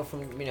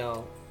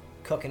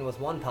cooking with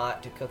one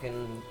pot to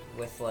cooking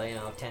with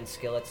 10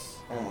 skillets.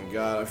 Oh my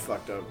god, I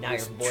fucked up. Now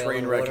This you're boiling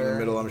train wreck in the water.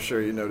 middle, I'm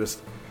sure you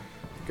noticed.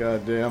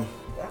 God damn.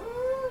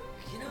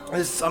 You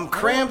know, I'm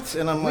cramped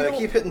and we I don't-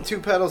 keep hitting 2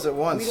 pedals at we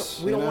once.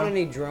 don't, we don't you want know?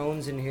 any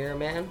drones in here,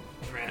 man.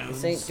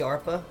 Drones. This ain't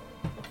DARPA.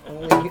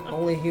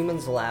 Only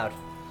humans allowed.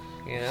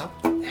 You know?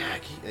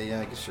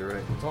 Yeah, I guess you're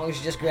right. As long as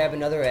you just grab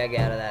another egg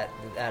out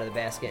of the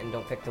basket and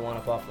don't pick the one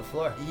up off the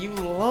floor. You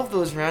love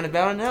those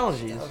roundabout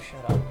analogies. Oh,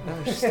 shut up.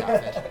 No, stop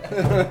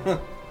it.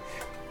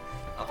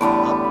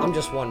 I'm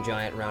just one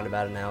giant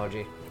roundabout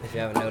analogy, if you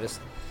haven't noticed.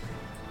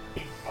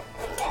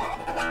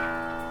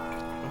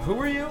 Who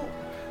are you?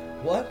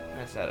 What?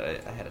 I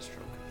said I had a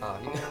stroke. Oh,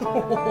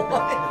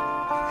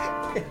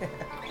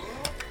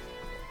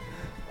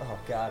 oh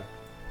God.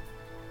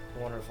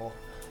 Wonderful.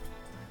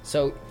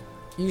 So,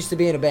 you used to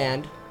be in a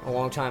band a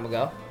long time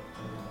ago.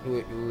 Do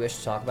we wish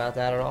to talk about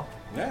that at all?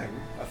 Yeah,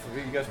 I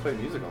forget you guys play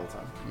music all the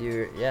time.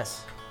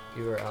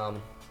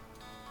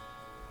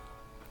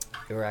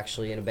 You were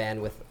actually in a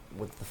band with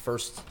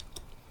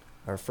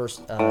our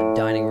first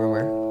dining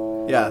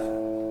roomer, Yeah,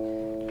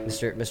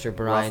 Mr.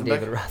 Brian Rothenbeck?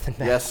 David Rothenbeck.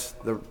 Yes,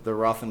 the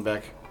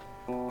Rothenbeck.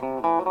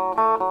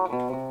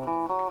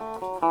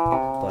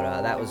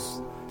 But that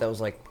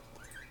was like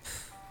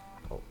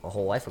a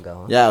whole life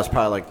ago, huh? Yeah, it was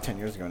probably like 10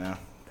 years ago now,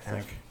 I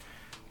think.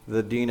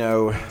 The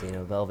Dino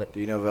Velvet.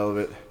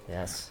 Velvet.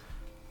 Yes.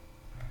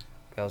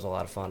 That was a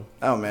lot of fun.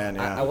 Oh man,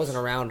 yeah. I wasn't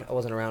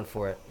around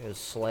for it. It was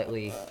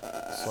slightly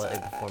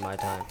before my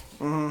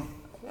time.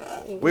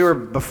 We were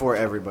before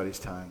everybody's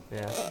time.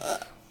 Yeah.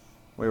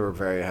 We were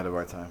very ahead of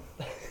our time.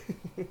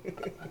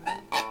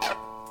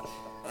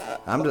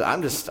 I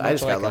just got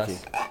like lucky.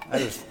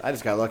 us. I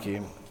just got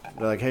lucky.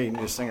 They're like, hey, you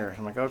need a singer.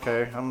 I'm like,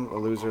 okay, I'm a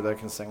loser that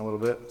can sing a little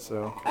bit,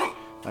 so I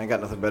ain't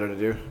got nothing better to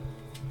do.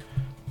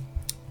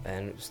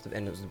 And it was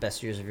the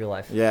best years of your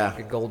life. Yeah.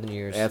 Your golden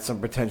years. Add some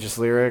pretentious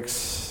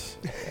lyrics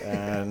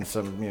and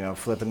some,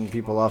 flipping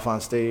people off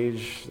on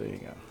stage. There you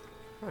go.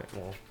 All right,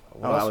 well,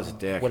 Oh, I was a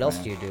dick, What else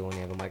man. do you do when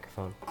you have a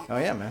microphone? Oh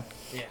yeah, man.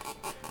 Yeah.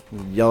 You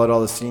yell at all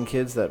the scene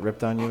kids that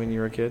ripped on you when you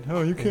were a kid.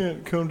 Oh, you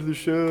can't come to the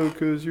show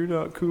because you're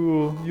not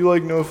cool. You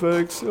like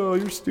NoFX. Oh,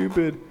 you're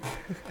stupid.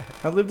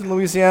 I lived in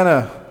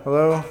Louisiana.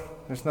 Hello?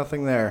 There's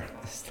nothing there.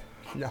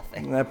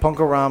 Nothing. And that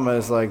Punkorama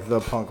is like the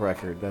punk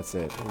record. That's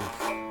it.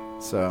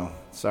 So,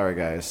 sorry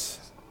guys.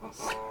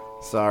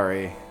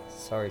 Sorry.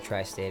 Sorry,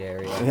 tri-state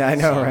area. Yeah, I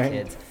know, Scene right?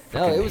 Kids. No,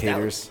 Fucking it was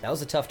haters. that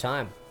was a tough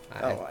time. Oh,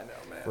 I know,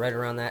 man. Right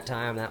around that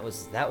time, that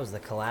was the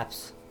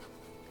collapse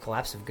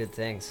of good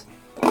things.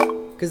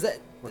 Cause that.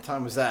 What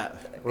time was that?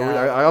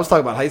 I was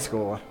talking about high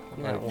school.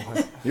 Yeah, Like,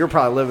 well, you were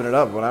probably living it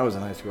up when I was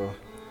in high school.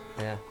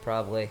 yeah,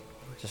 probably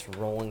just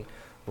rolling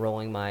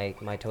my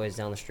toys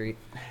down the street.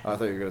 Oh, I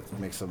thought you were going to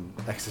make some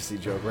ecstasy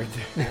joke right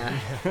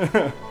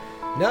there.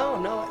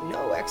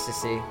 No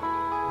ecstasy.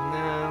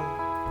 No.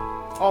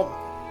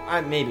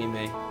 Oh, maybe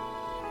me.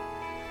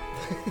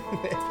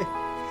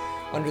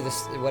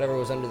 Whatever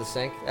was under the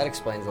sink. That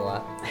explains a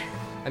lot.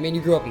 I mean,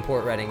 you grew up in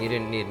Port Reading. You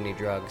didn't need any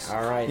drugs.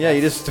 All right. Yeah,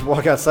 you just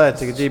walk outside,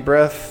 take a deep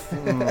breath.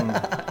 Feeling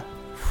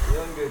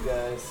good,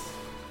 guys.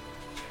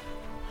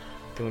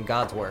 Doing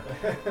God's work.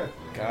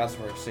 God's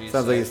work. So you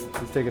Sounds like say.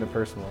 he's taking it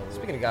personal.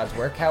 Speaking of God's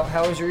work,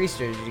 how was your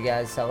Easter? Did you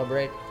guys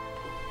celebrate?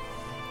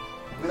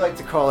 We like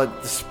to call it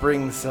the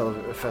spring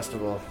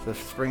festival, the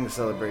spring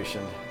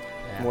celebration,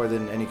 Yeah. more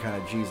than any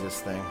kind of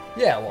Jesus thing.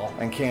 Yeah, well,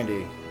 And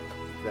candy.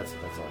 That's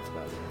all it's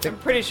about. I'm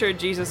pretty sure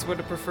Jesus would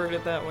have preferred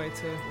it that way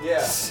too.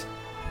 Yeah.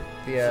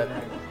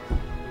 the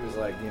He was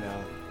like,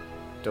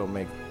 don't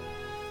make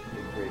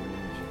a great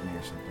image of me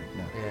or something.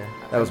 No. yeah.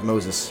 That was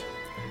Moses.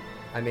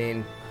 I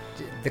mean,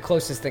 the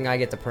closest thing I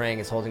get to praying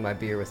is holding my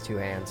beer with two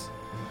hands.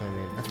 I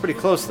mean, That's pretty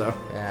close, though.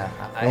 yeah.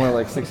 Only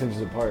like 6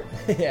 inches apart.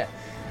 Yeah.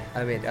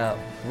 I mean,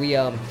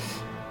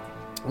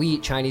 we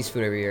eat Chinese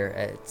food every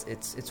year.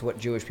 It's what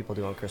Jewish people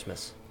do on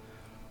Christmas.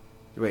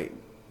 Wait,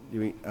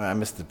 I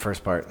missed the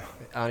first part.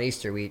 On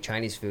Easter, we eat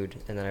Chinese food,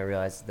 and then I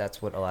realized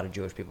that's what a lot of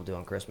Jewish people do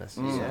on Christmas.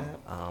 Mm. So,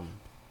 I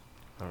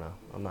don't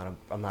know.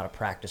 I'm not a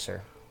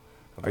practicer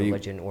of Are you-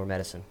 religion or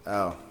medicine.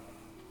 Oh.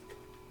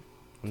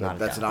 I'm not.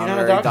 That's an a You're not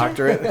a honorary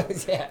doctor?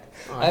 doctorate? yeah.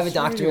 Oh, I have a I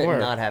swear you doctorate were.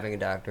 and not having a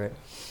doctorate.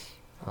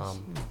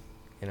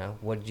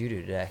 What did you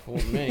do today?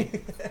 Fooled me.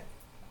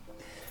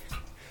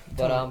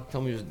 But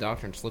Tell me he was a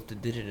doctor and slipped a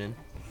digit in.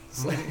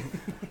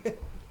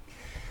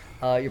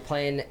 you're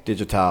playing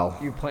Digital.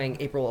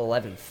 April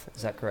 11th.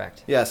 Is that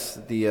correct? Yes,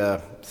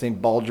 the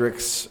St.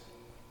 Baldrick's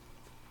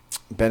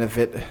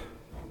benefit.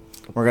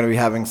 We're going to be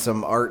having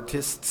some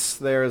artists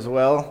there as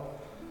well.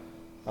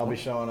 I'll be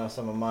showing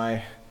some of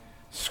my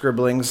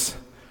scribblings.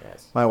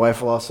 Yes. My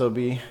wife will also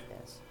be.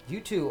 Yes. You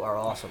two are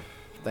awesome.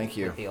 Thank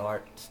you. With the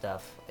art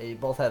stuff. You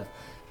both have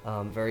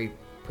very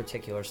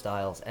particular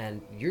styles,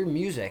 and your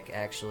music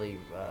actually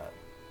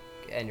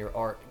and your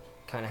art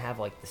kind of have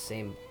like the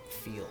same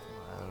feel.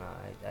 I don't know.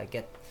 I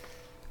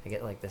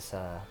get like this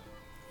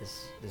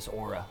this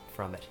aura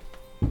from it.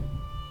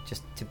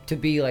 just to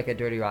be like a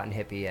dirty rotten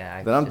hippie.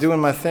 Yeah, But I'm doing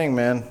my thing,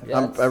 man.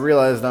 Yeah, I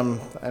realized I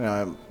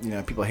know,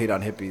 people hate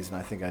on hippies, and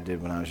I think I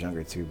did when I was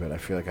younger too. But I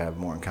feel like I have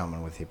more in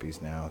common with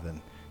hippies now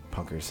than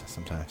punkers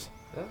sometimes.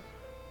 Yeah.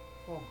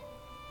 Well,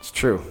 It's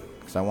true,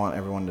 because I want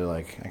everyone to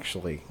like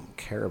actually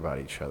care about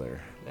each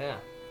other. yeah.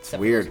 It's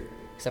weird,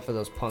 Except for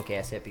those punk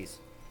ass hippies.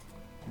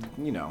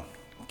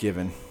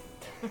 given.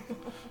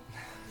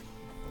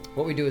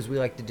 What we do is we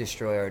like to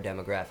destroy our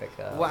demographic.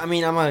 Well, I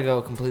mean, I'm gonna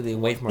go completely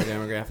away from our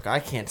demographic. I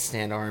can't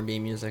stand R&B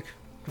music.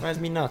 Drives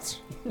me nuts.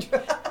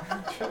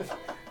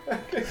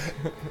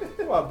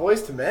 Come on,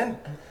 Boys to Men.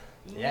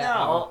 Yeah.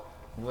 No.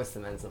 What's the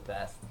men's the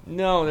best?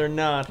 No, they're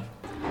not.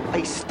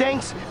 He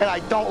stinks, and I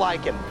don't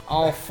like him.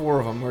 All 4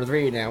 of them, or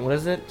 3 now. What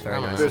is it? Very I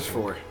don't nice. know. There's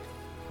 4.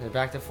 They're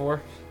back to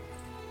 4.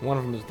 One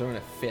of them is throwing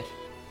a fit.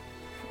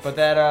 But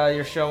that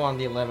your show on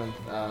the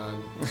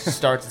 11th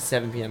starts at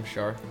 7 p.m.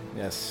 sharp.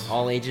 Yes.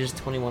 All ages,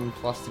 21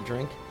 plus to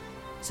drink.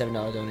 $7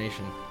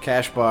 donation.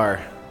 Cash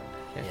bar.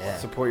 Yeah.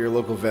 Support your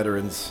local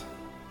veterans.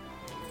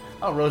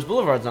 Oh, Rose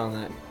Boulevard's on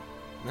that.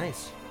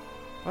 Nice.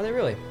 Are they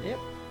really? Yep.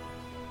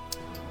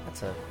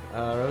 That's a.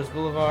 Rose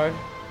Boulevard,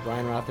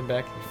 Brian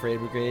Rothenbeck, Afraid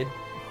Brigade,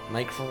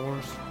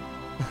 Nightcrawlers,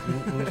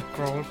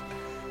 Nightcrawlers,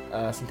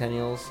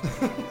 Centennials.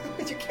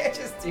 You can't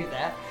just do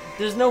that.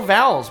 There's no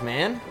vowels,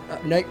 man.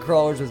 Night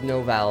crawlers with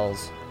no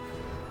vowels.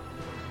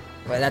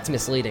 Well, that's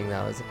misleading,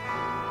 though. Is it?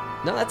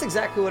 No, that's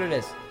exactly what it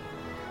is.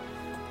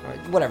 All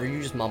right, whatever.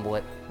 You just mumble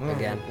it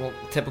again. Well,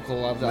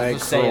 typical. I'll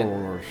just say it.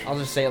 Nightcrawlers. I'll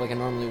just say it like I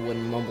normally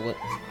wouldn't mumble it.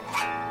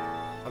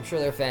 I'm sure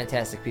they're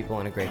fantastic people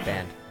and a great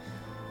band.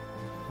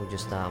 We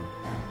just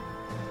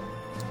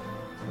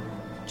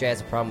Jay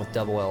has a problem with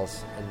double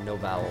L's and no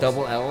vowels.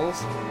 Double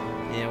L's?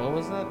 Yeah, what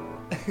was that?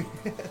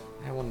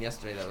 I had one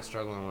yesterday that I was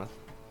struggling with.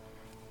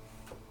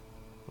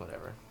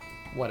 Whatever.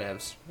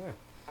 Whatevs.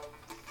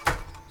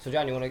 So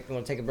John, you want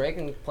to take a break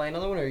and play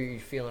another one, or are you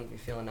feeling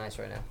nice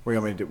right now? What do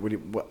you want me to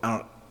do?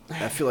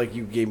 I feel like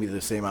you gave me the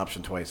same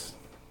option twice.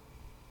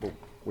 What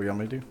do you want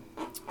me to do?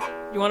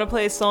 You want to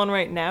play a song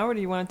right now, or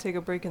do you want to take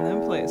a break and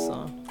then play a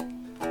song?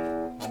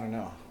 I don't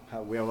know.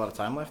 We have a lot of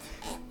time left?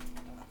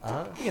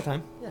 You got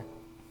time. Yeah.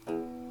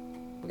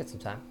 We got some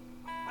time.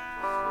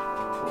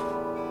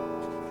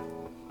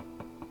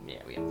 Yeah,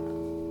 we have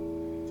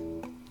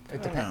time.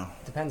 It don't know.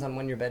 depends on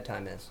when your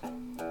bedtime is.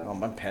 Oh,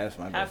 I'm past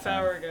my Half bedtime.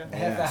 hour ago. Yeah,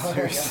 Half hour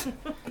seriously.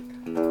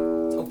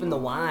 Let's open the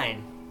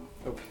wine.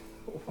 Oh.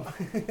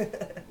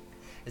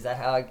 Is that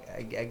how I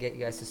get you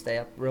guys to stay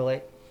up real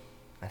late?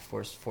 I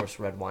force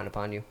red wine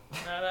upon you.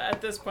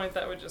 At this point,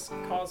 that would just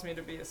cause me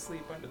to be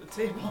asleep under the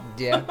table.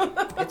 Yeah,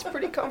 it's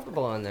pretty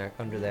comfortable under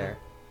there.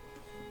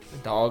 My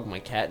dog, my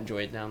cat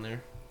enjoy it down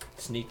there.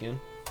 Sneak in.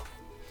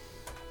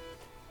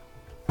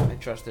 I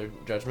trust their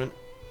judgment.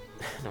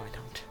 No, I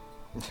don't.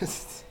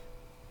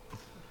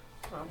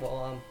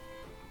 Well,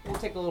 we'll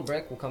take a little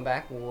break. We'll come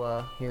back.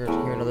 We'll hear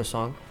another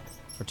song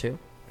or two,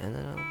 and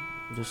then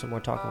we'll do some more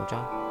talking with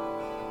John.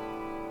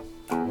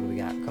 What do we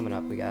got coming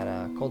up? We got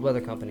Cold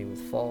Weather Company with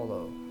Fall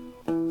Low.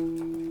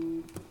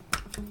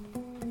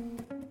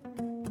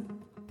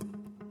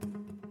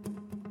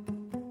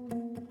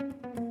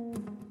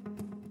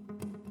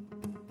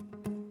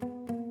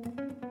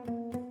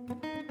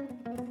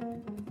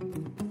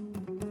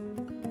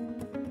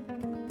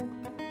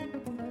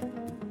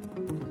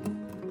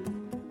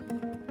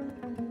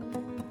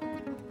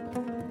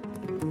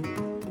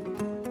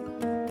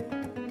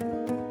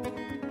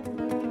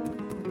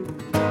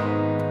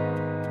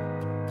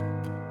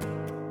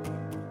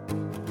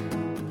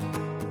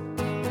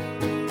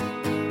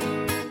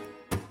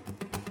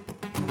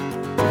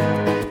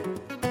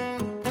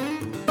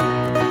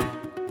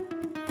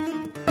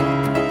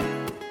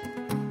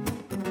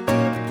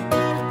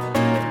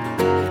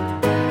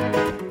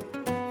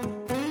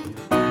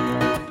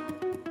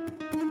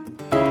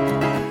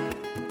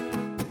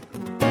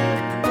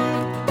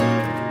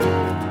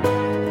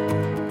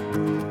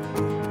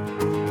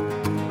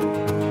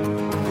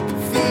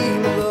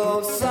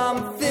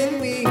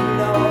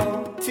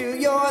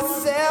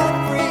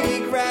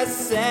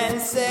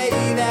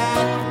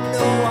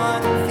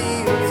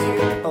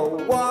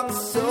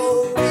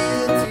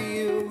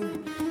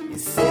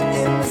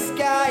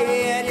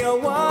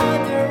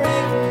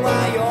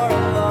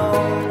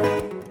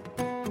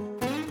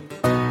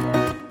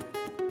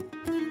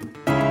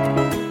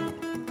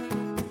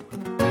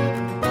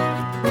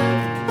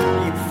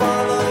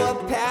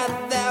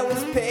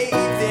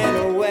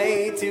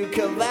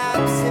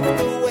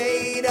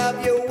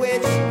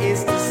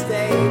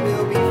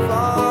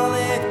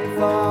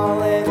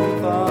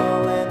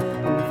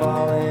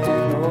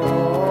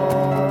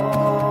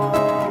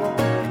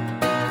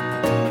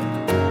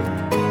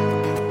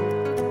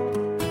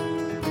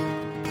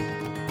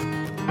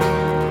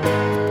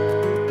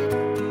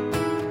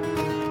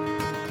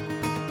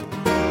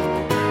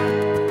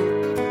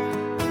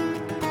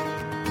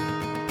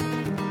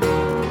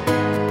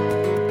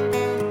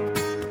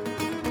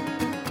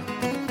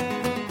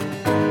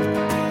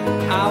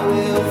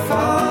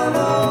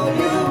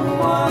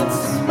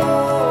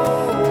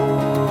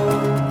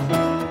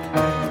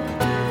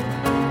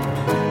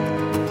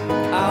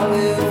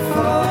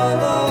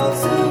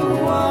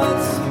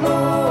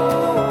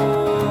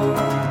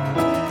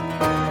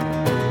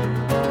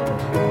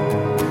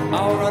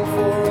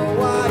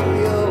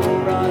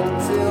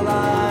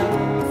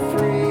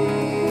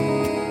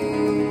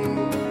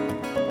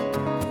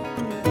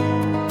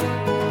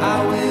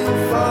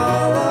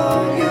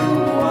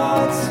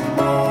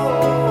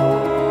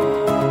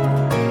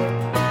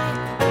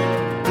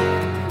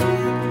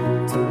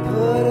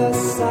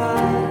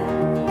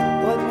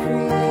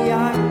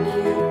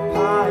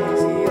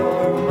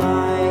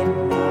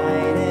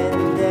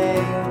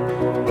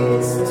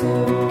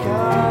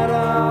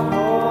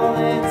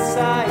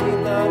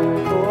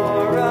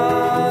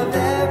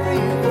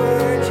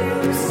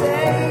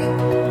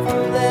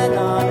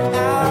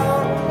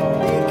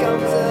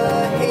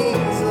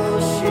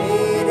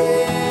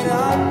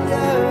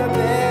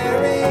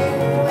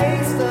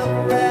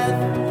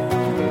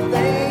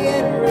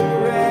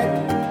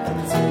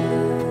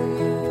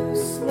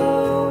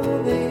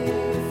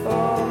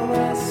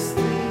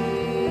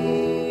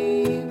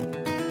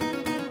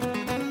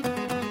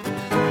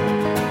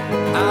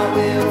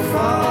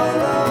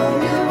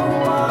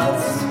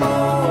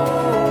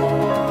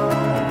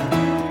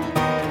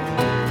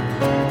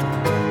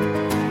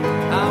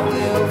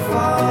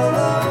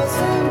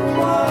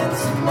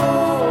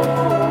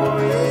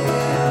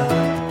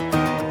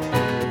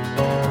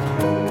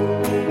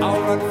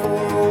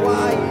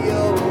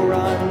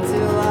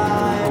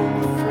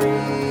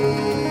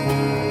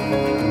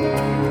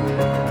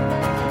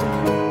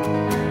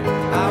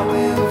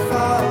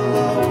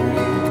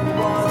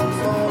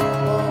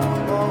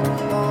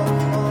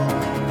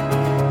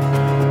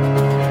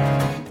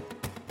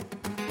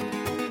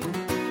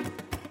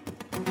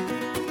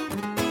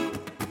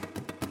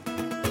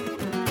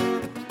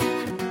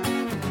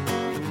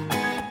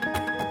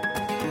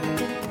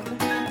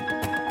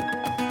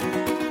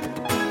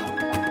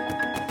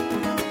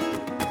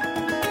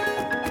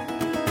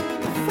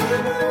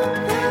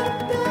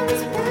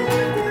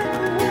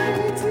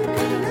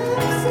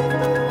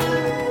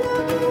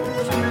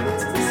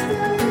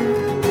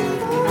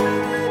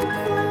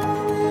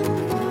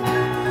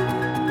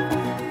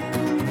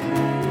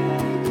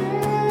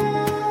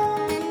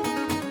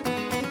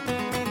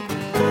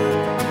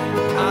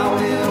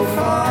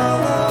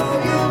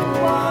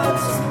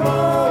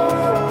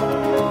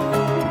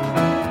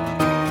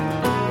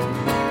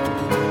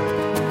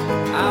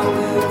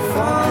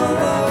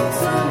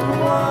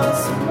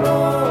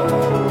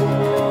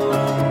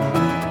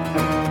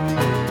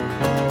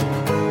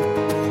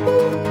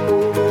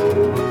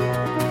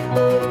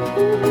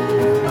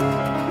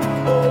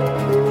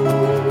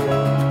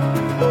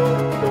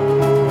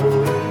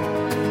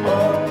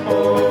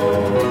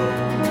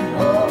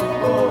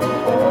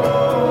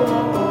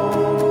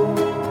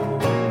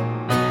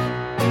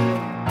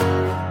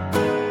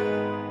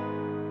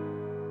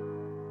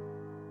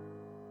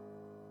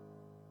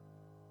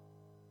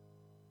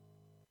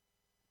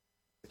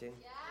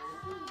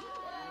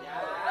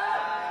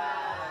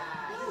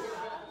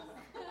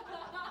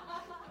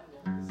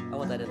 I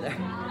want that in there.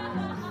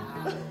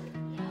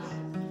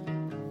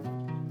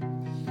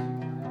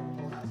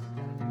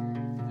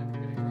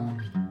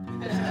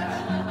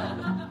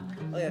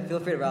 Oh yeah, feel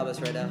free to rob us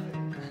right now.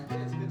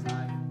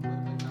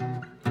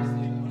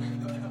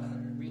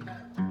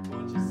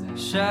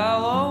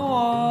 Shallow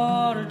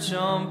water,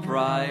 jump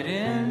right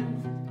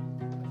in.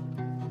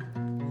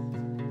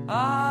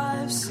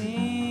 I've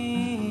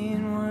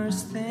seen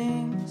worse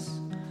things.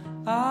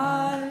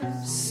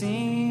 I've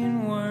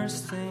seen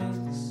worse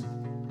things.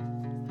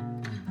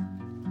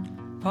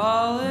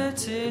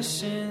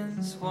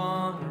 Politicians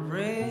want to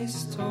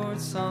race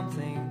towards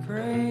something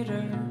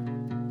greater.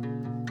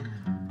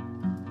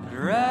 I'd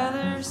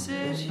rather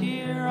sit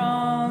here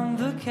on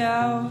the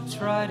couch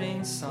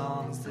writing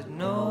songs that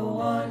no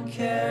one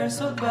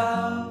cares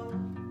about,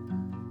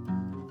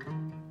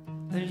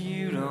 that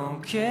you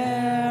don't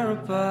care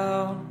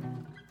about.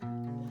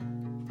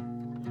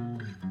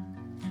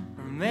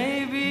 Or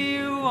maybe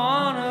you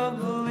wanna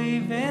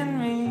believe in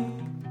me,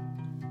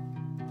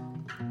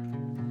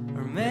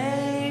 or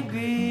maybe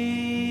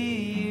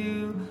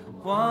you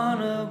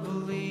wanna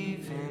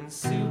believe in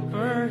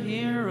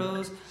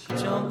superheroes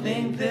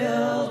jumping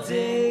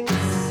buildings.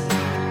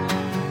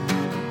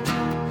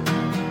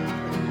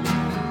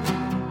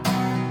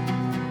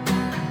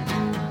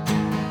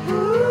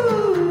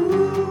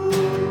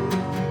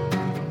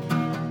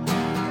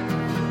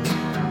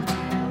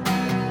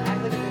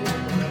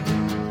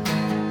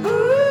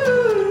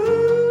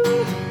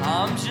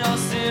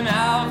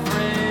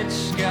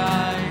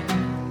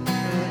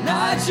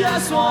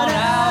 Just want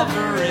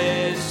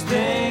average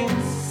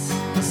things.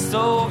 A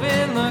stove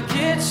in the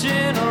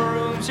kitchen, a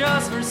room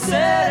just for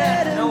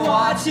sitting and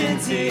watching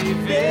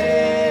TV.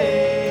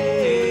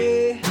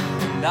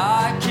 And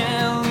I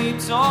can't leap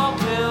tall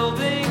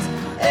buildings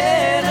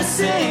in a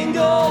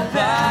single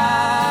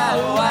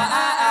bout,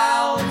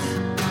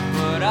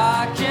 but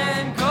I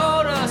can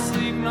go to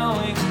sleep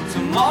knowing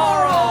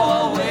tomorrow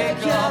I'll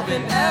wake up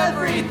and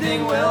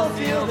everything will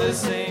feel the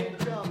same.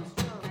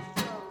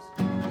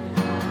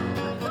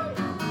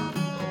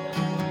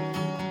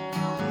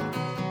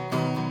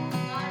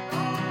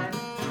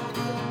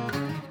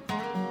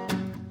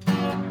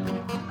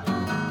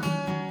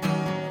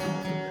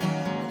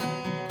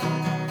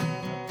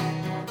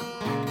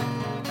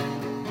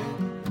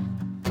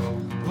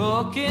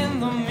 Look in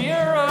the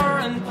mirror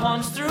and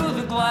punch through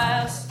the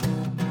glass.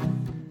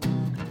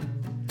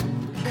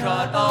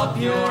 Cut up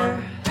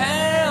your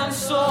hands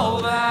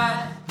so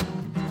that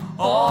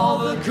all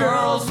the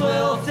girls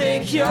will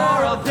think you're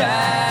a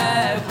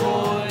bad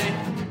boy.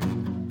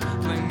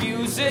 Play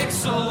music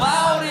so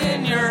loud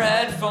in your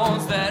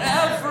headphones that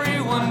every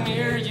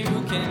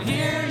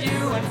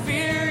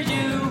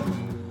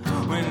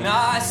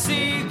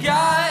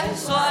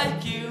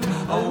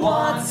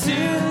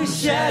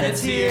a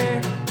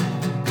tear.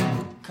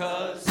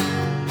 'Cause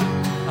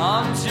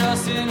I'm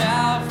just an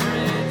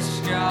average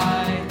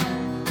guy,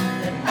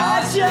 and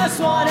I just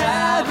want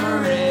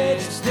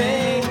average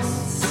things.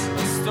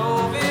 A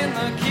stove in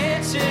the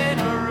kitchen,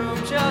 a room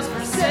just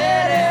for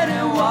sitting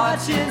and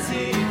watching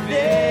TV.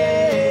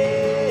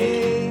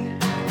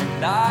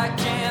 And I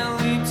can't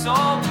leap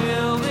tall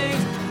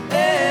buildings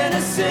in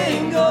a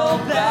single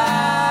bow.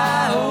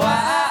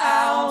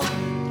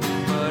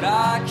 But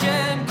I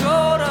can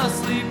go to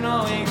sleep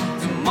knowing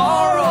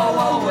tomorrow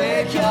I'll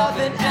wake up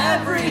and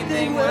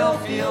everything will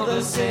feel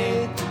the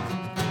same.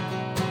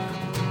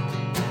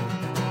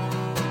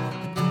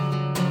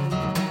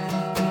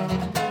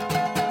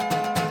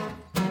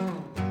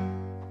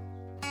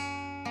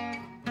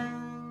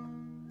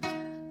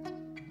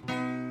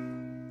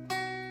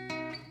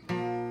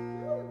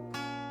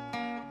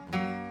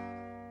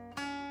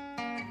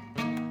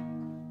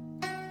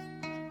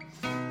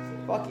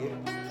 Fuck you.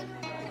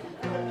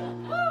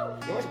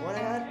 You always want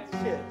to add?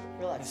 Shit,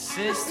 relax. The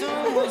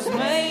system was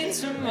made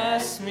to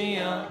mess me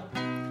up.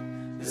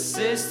 The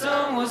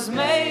system was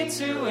made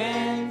to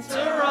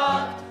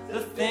interrupt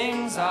the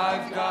things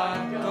I've got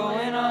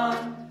going on,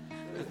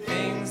 the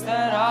things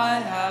that I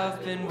have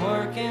been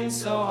working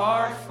so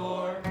hard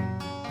for.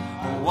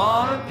 I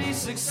wanna be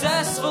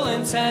successful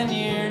in 10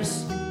 years.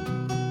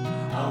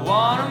 I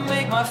wanna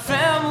make my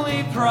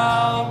family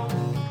proud.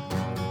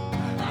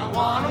 I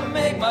wanna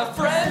make my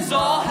friends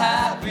all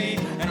happy,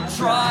 and I'm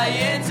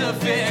trying to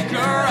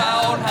figure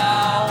out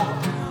how.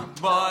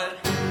 But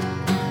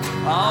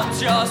I'm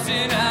just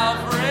an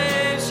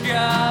average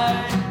guy,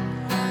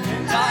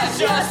 and I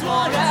just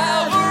want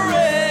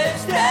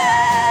average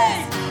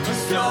days. A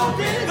stove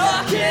in the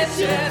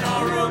kitchen, a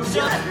room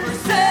just for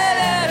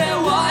sitting and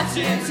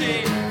watching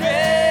TV.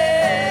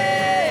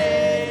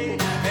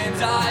 And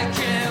I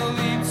can't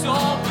leap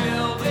tall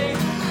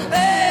buildings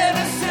in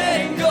a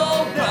single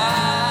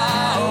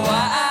bow.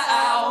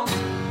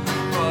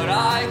 But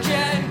I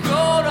can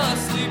go to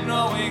sleep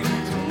knowing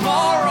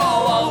tomorrow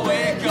I'll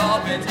wake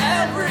up and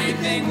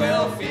everything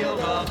will feel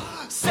the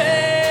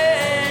same.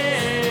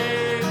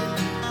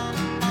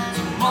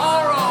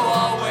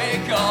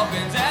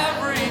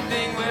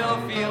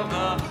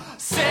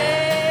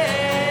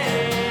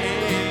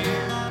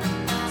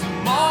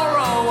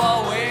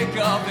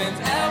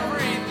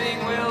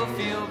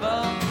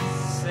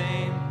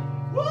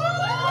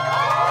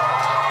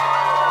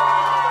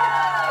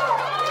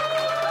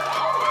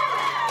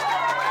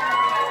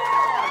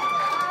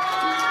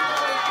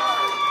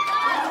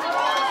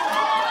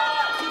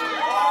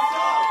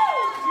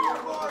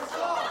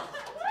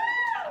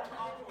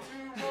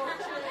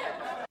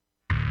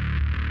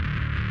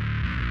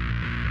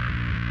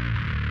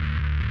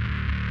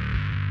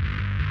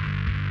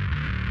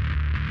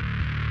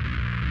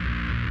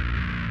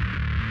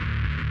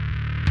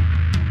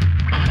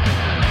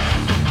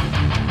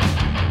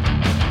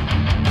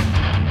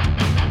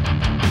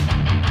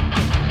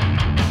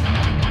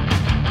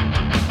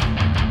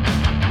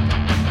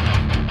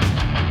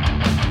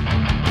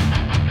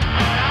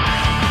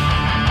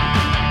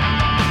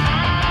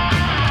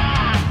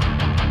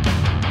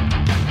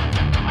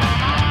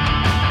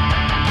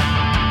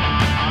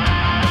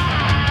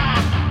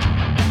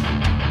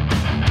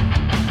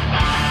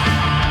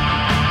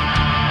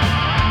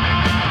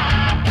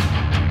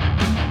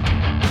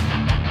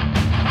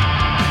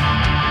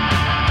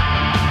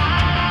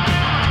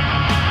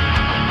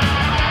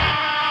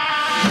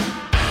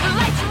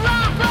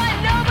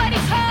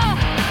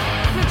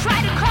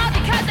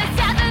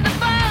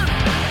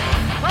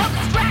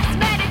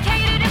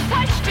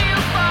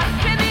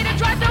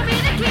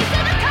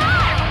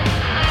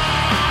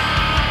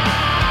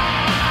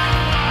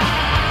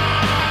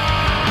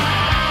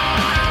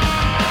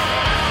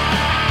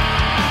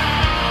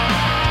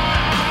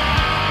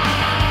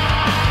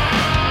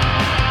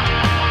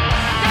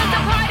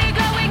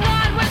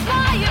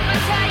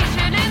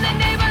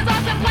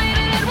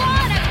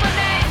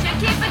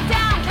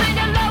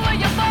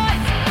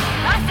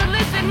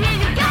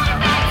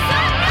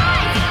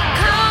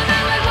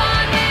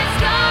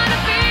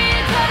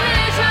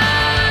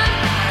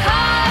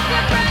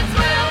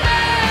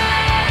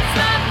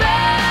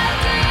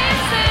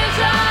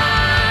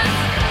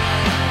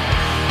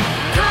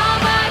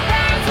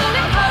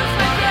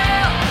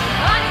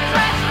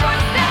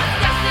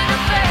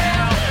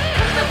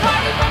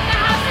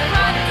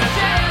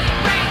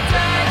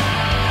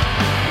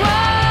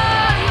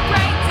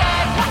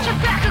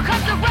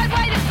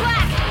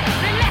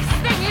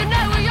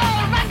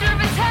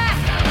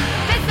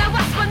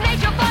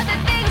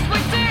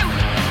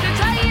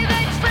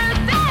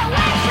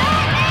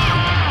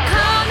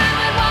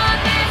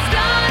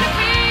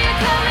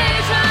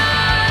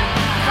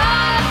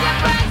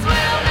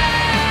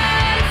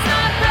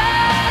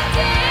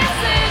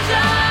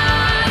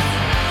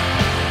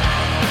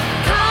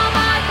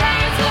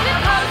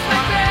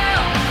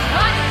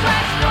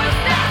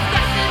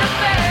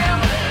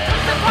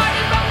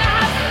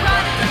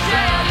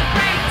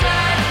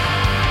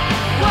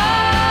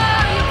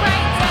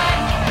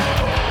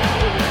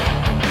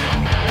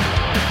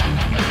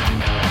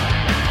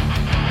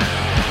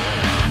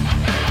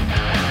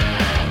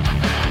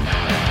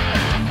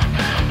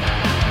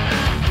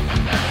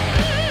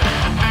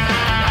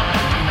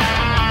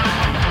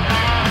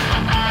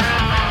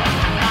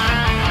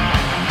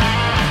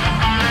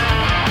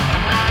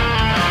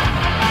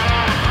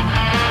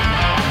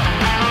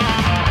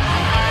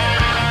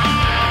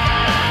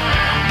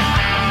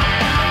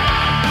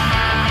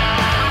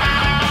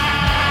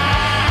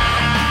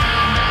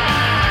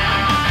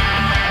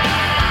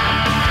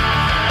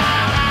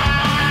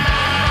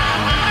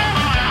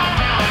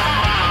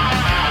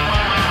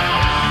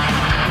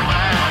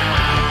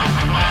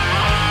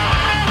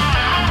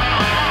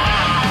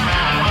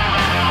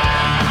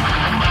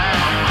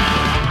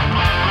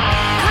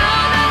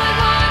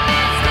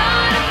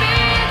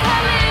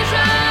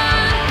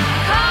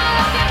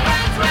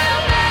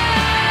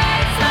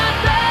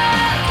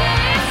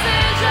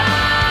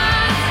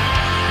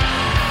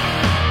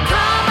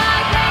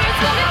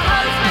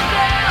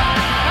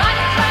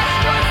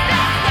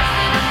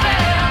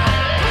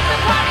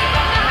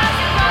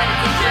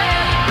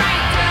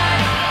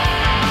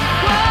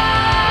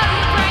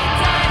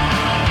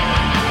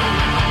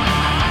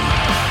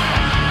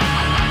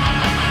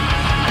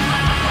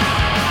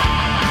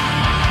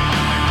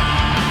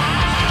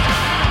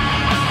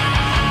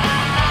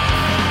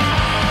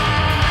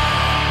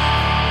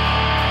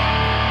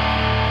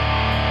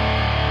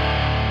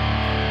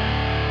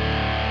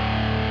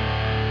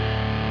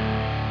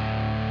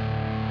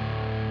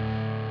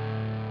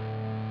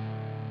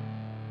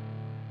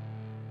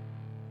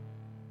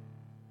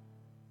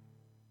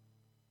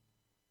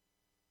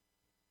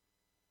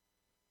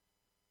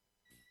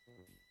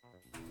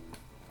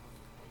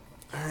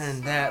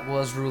 And that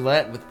was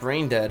Roulette with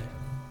Brain Dead.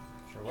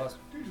 Sure was.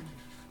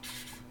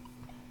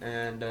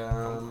 And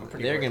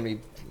pretty they're worried.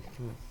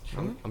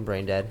 gonna be. I'm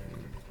brain dead.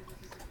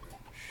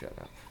 Shut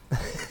up.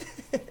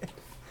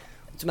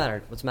 What's the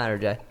matter? What's the matter,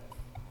 Jay?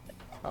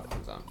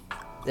 Popcorn's on.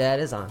 Yeah,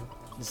 it is on.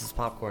 This is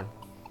popcorn.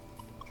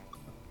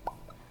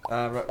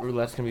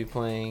 Roulette's gonna be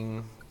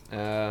playing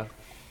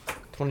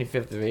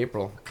 25th of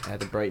April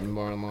at the Brighton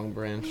Bar in Long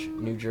Branch,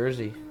 New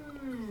Jersey.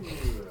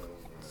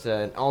 It's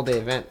an all-day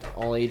event,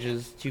 all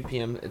ages, 2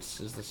 p.m. It's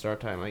the start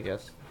time, I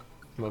guess.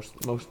 Most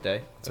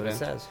day. That's what it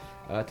says.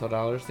 $12.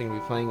 They're gonna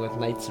be playing with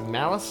Knights of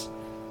Malice,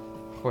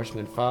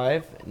 Horseman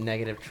 5,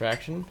 Negative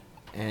Traction,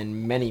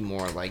 and many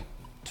more, like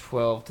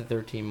 12 to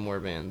 13 more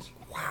bands.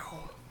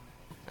 Wow.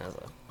 That's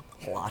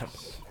a lot of.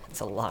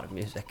 It's a lot of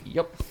music.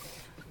 Yep.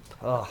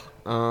 Oh.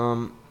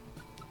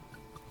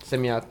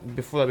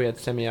 Before that we had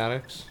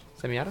Semiotics.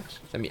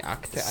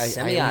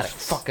 I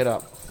fuck it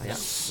up. I Yeah.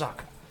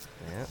 suck.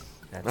 Yeah.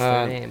 That's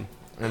their name.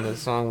 And the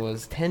song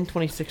was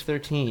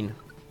 10:26:13.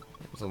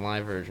 It was a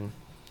live version.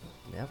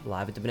 Yep.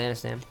 Live at the banana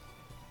stand.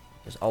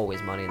 There's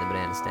always money in the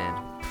banana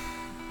stand.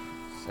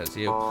 Says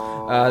you.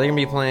 They're gonna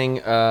be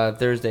playing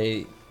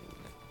Thursday,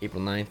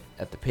 April 9th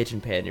at the Pitch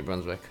and Pad, New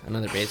Brunswick.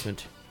 Another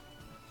basement.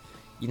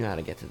 You know how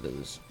to get to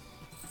those.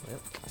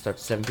 Yep.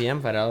 Starts at 7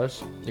 p.m.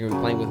 $5. They're gonna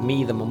be playing with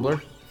me, the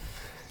Mumbler,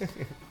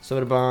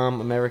 Soda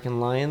Bomb, American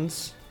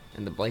Lions,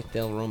 and the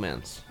Blythedale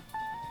Romance.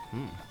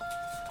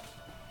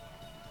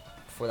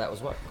 Before that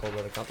was what? Cold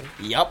Weather Company?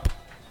 Yup.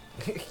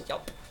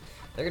 Yup.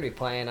 They're going to be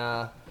playing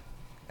at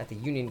the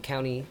Union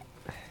County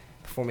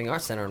Performing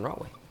Arts Center in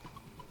Rahway.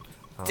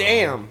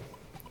 Damn.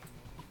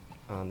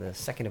 On the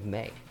 2nd of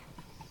May.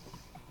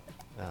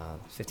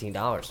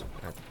 $15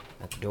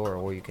 at the door,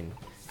 or you can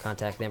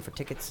contact them for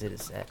tickets. It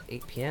is at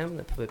 8 p.m.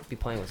 They'll be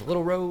playing with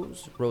Little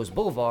Rose, Rose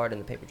Boulevard, and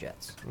the Paper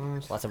Jets.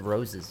 Lots of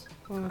roses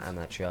on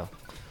that show.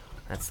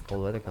 That's the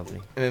Cold Weather Company.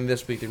 And then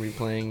this week they're going to be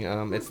playing,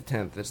 it's the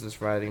 10th, this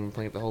Friday, they're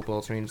playing at the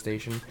Hopewell train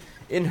station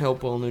in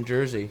Hopewell, New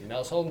Jersey.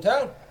 Mel's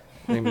hometown.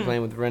 They're going to be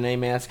playing with Renee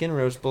Maskin,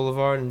 Rose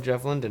Boulevard, and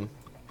Jeff Linden,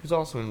 who's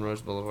also in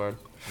Rose Boulevard.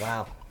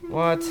 Wow.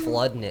 What?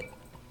 Flooding it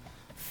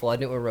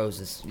with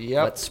roses.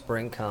 Yep. Let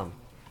spring come.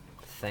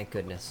 Thank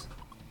goodness.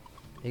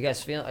 Are you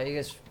guys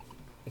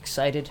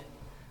excited?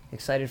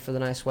 Excited for the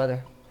nice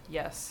weather?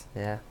 Yes.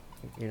 Yeah.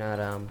 You're not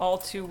All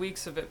 2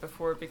 weeks of it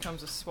before it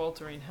becomes a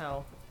sweltering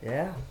hell.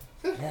 Yeah.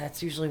 Yeah,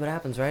 that's usually what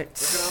happens, right?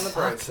 Looking on the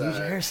bright Fuck, New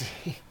side.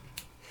 Jersey.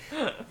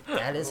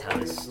 That is how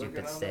this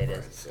stupid state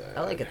is.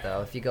 I like it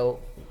though. If you go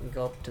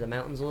up to the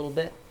mountains a little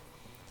bit,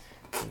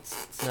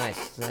 it's nice.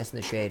 It's nice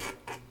in the shade.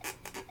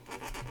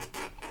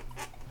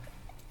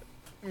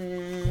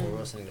 We're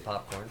listening to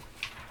Popcorn.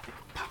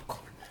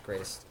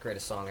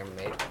 Greatest song ever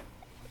made.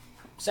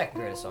 Second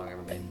greatest song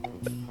ever made.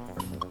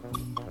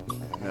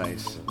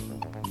 Nice.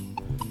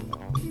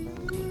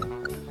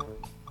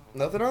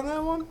 Nothing on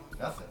that one?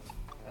 Nothing.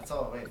 That's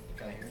all. Wait,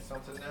 can I hear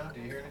something now? Do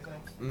you hear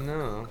anything?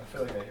 No. I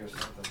feel like I hear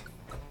something.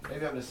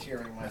 Maybe I'm just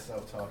hearing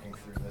myself talking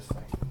through this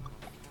thing.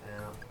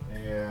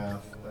 Yeah,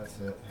 that's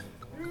it.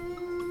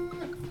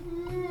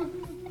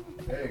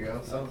 There you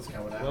go. Something's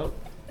coming out. Well.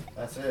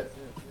 That's it.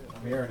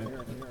 I'm hearing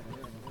it.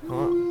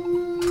 Huh?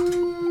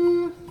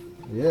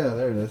 Yeah,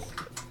 there it is.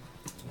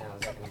 Now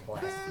it's up in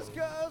blast.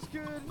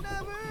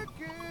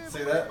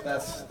 See that?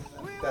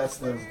 That's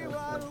the.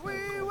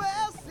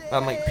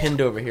 I'm like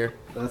pinned over here.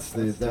 That's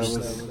the. That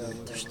was.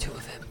 There's two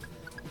of them.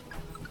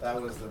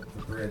 That was the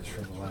bridge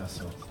from the last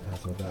song.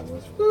 That's what that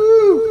was.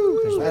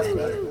 There's That's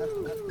many,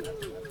 better.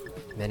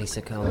 many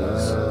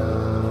sickones.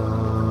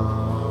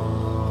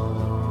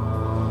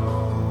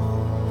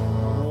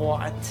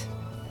 What?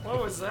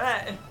 What was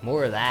that?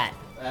 More of that.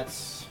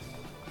 That's.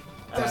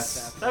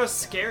 That was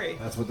scary.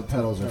 That's what the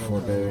pedals are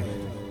for, baby.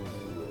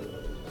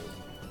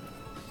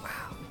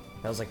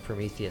 That was like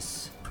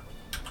Prometheus.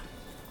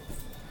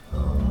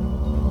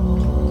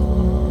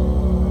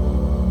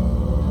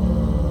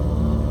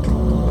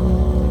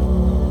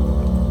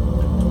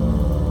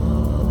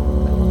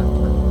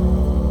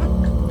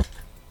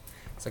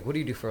 It's like, what do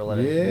you do for a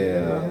living?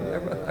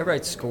 Yeah. I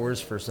write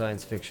scores for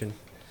science fiction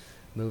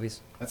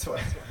movies. That's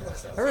why.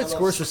 I write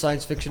scores for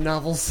science fiction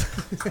novels.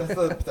 That's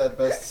that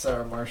best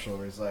Sarah Marshall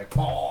where he's like,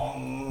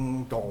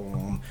 boom,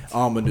 boom,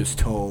 ominous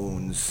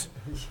tones.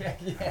 Yeah.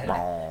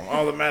 Boom,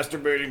 all the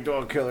masturbating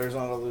dog killers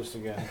on the loose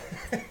again.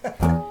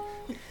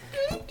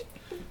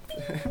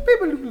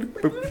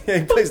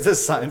 He plays the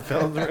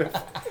Seinfeld riff.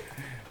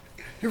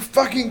 You're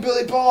fucking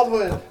Billy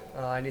Baldwin.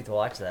 Oh, I need to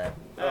watch that.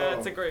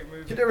 It's a great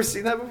movie. You never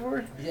seen that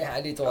before? Yeah,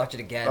 I need to watch it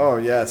again. Oh,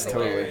 yes, Again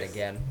totally. and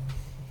again.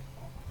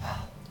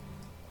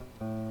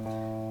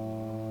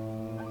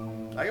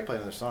 I can play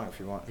another song if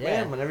you want.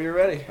 Yeah. Man, whenever you're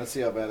ready. Let's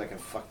see how bad I can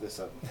fuck this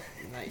up.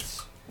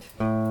 Nice.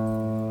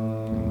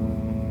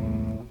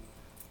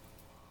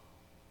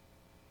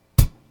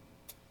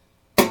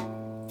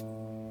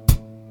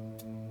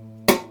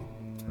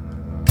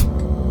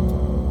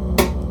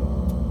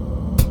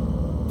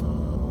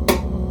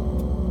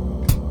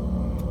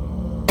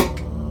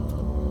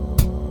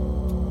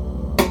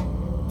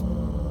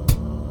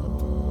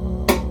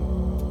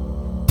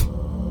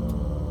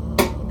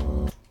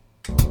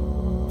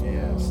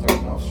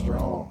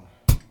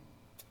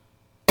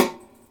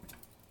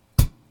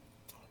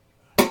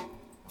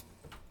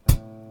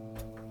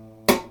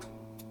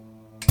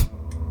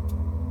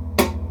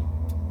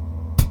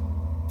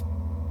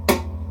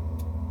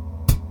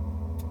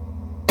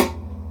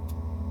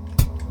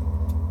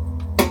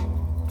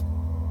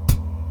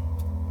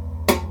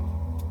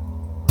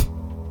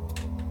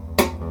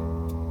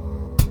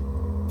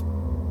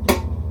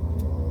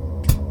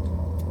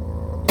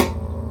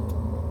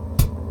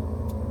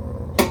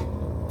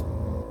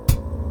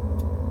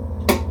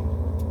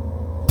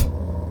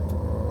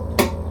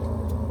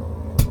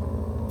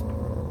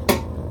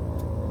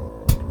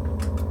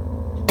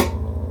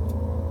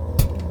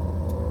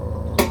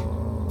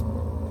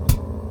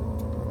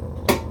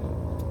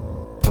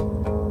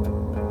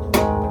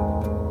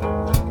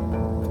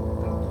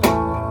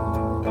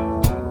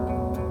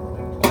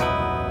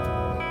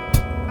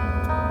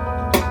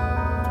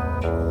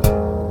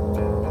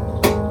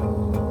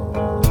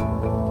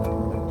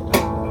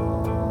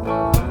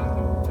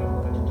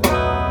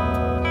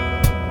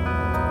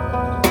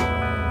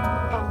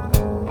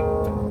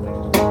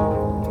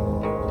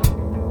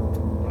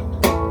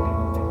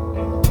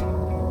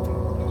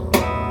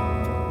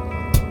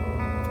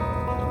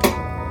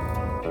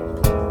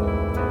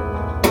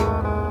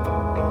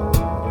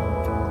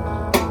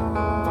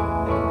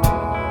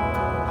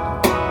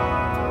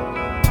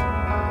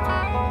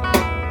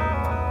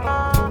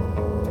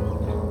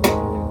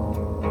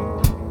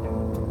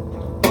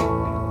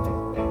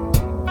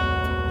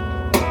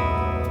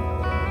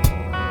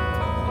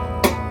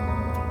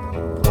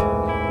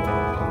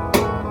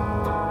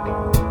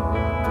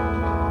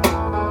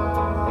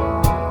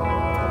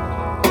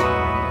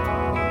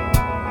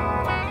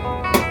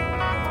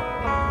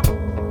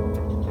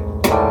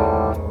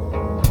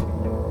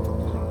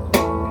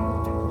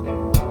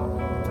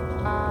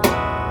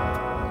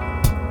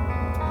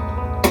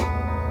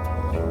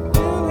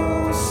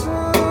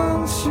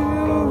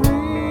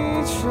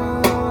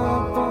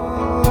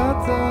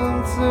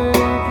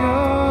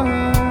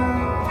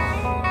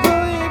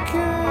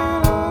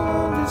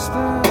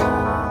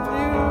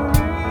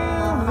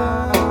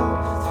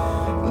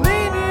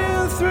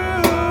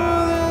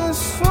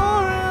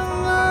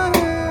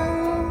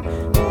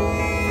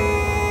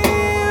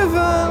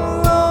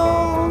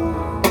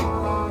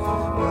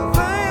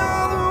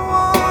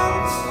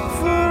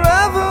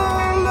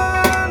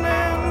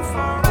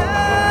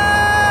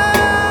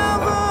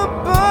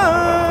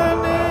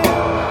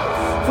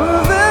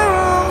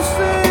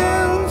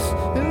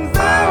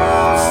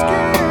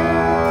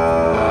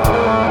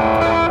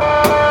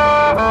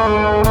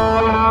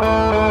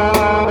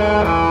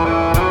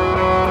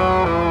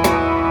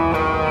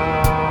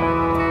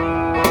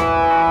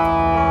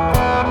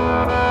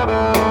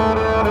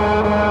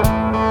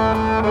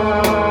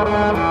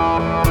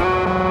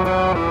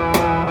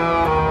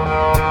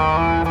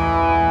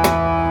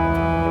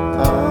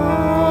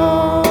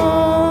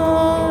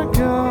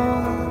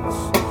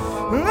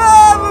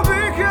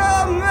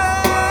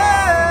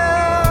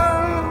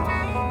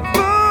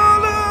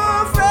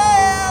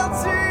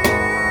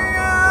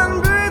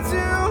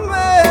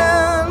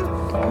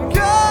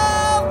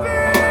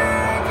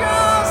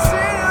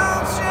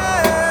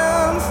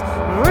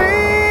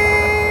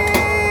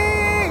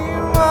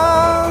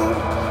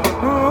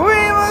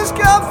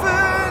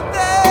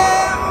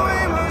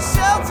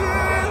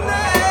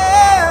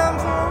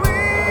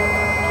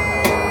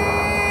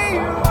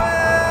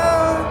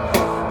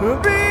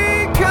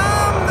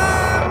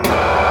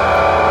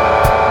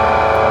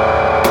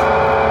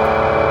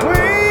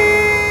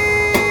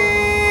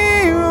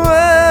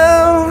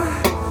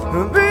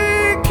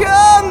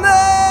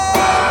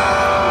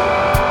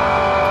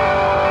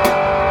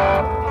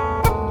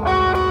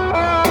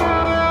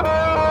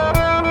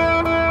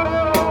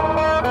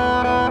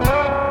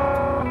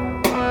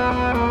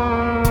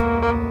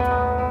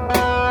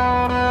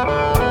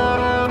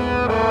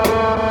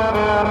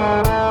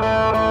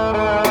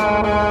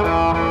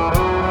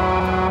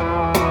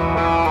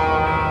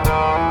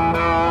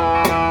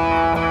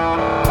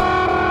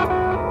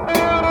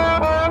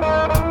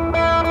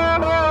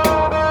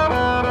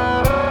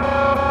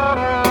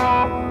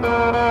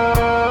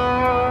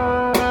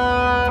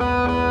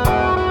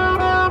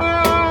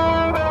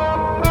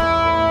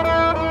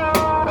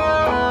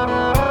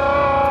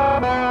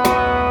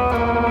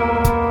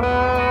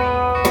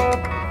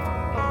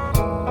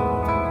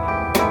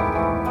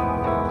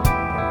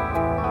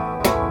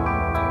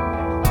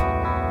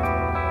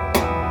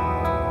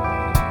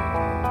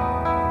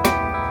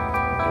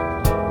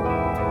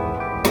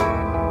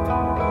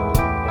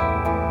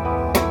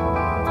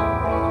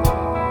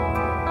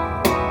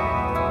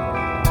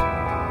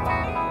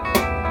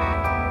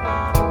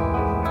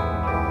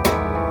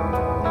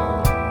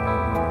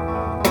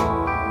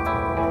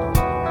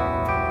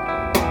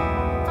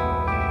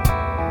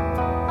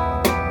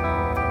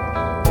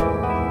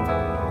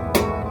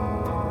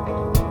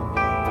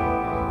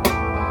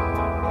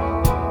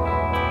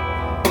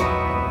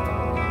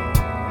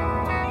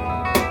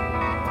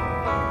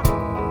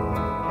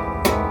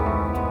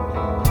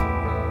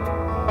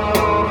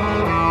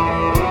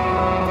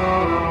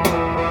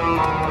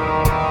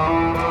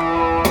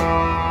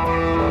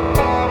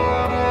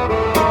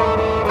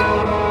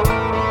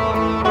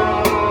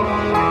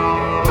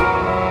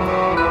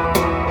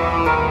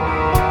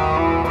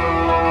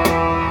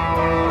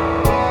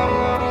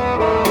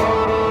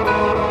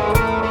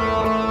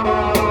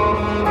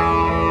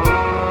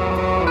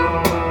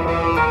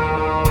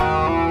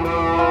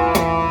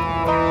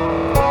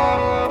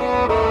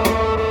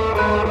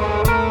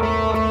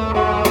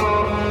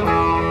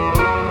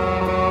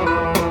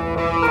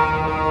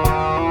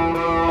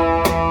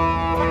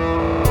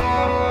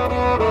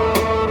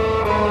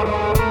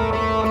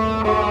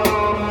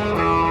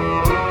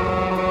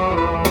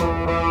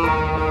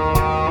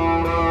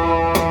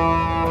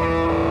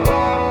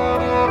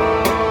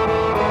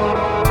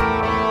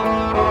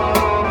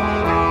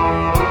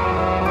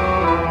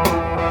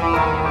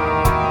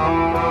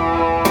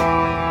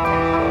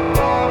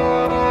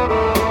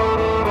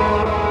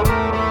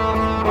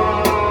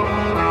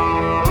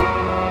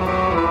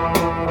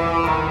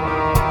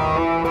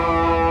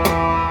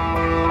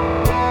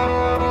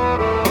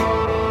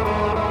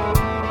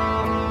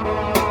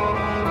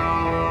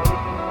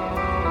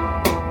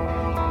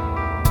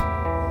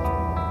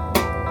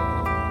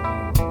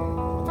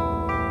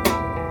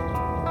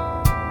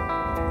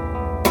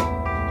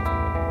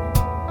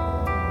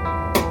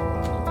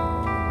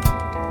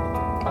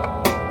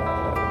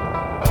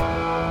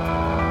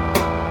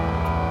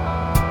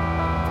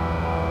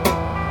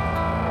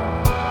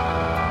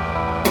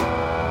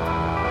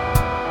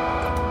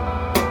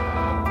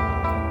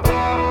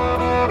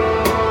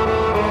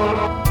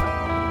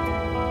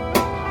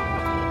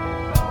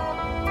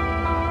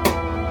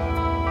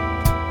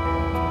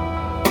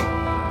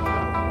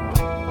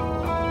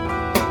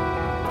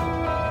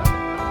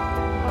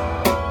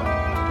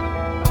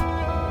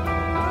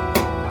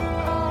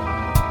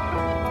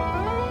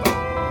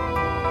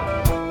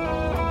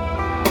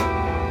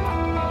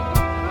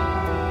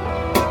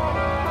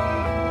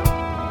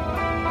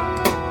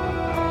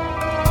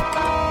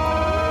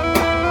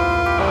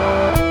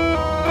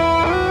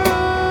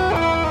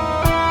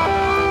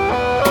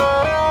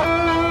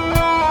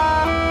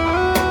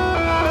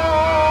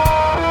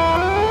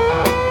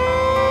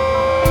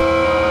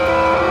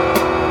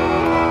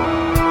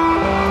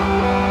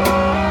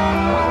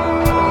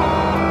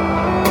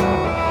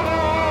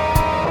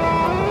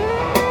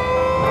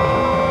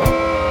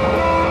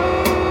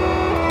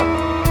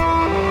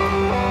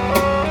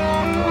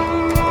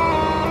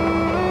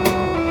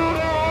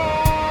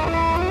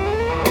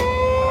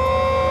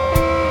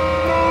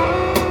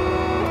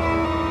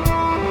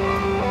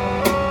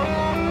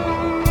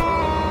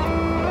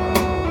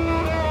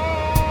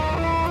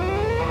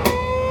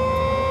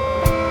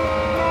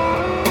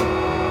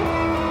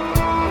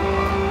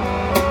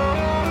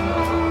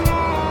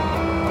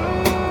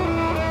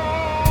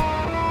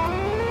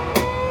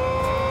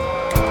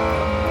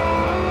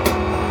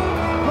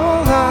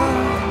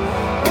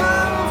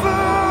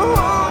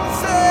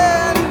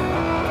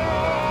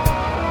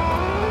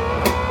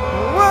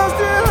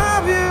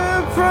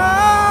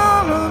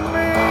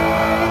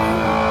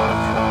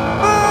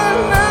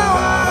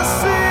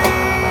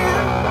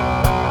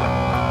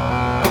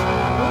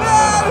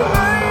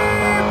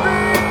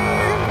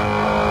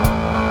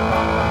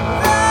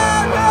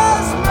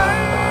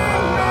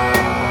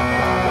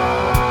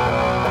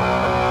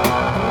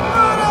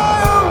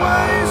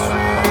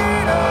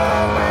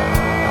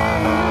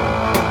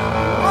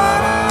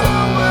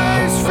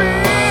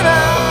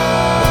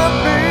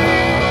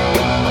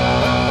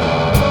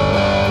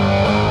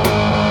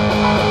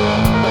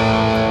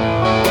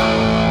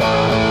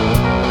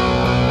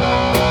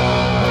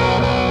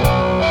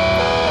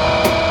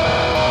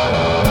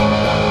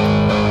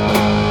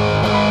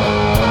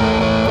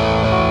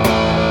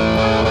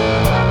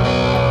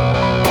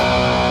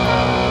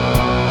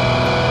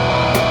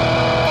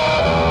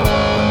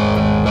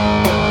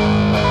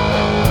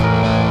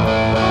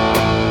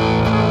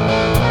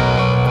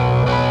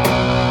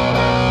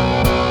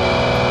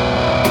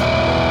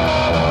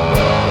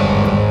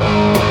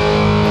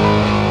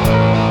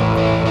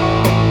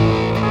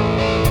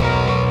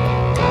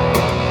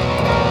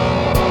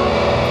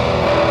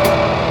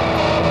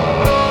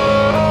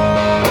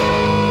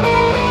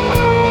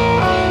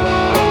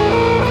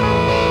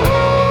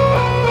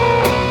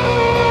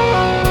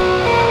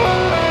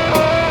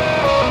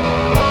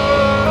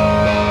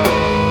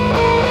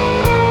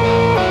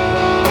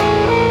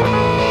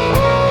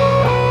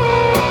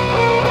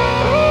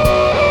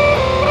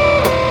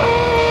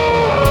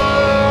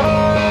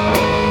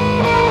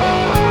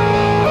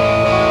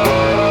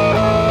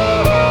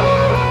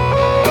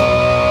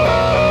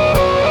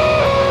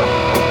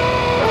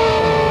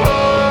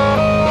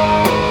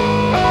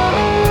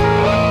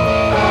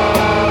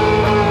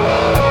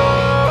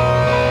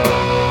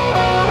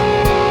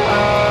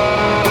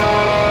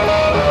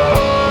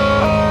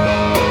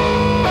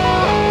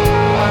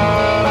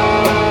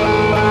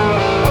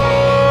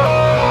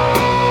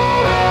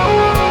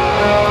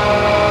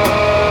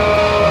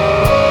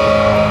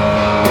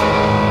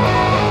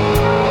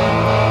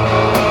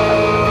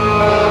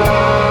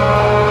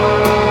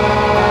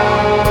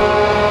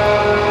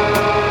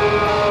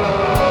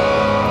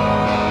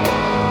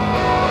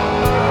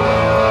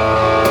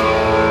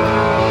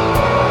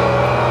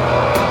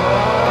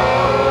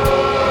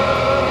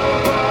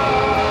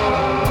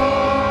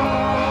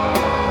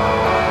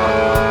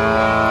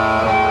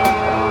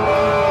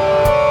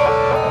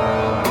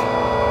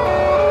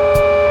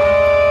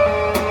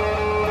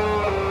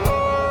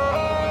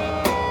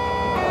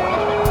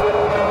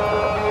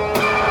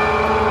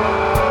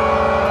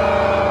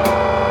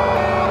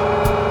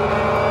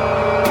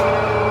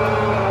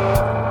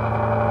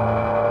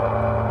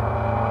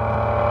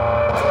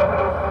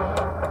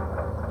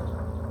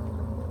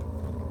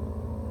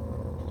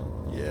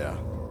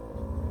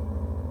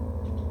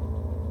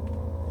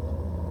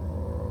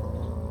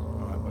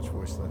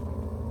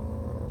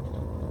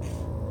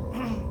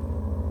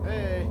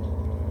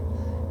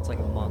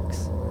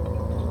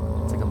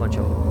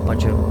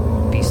 bunch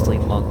of beastly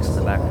monks in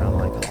the background.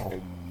 Like,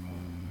 oh,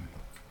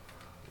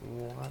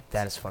 What?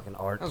 that is fucking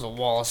art. That was a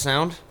wall of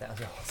sound. That was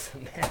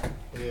awesome, man.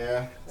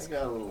 Yeah, I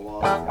got a little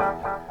lost.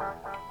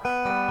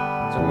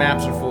 That's what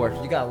maps are for.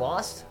 You got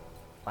lost?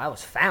 Well, I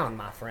was found,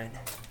 my friend.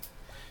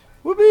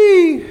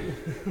 Whoopee!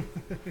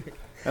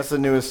 That's the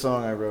newest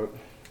song I wrote.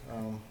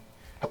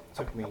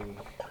 Took me, I don't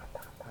know,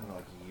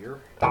 like a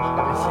year?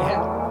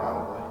 Yeah.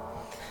 Probably.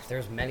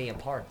 There's many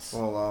parts.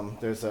 Well,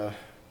 there's the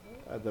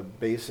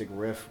basic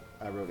riff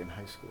I wrote in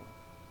high school.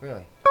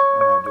 Really?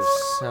 And I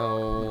just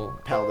So,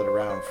 palled it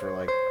around for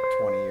like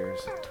 20 years.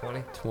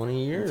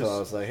 20 years. Until I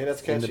was like, hey,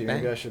 that's In the catchy.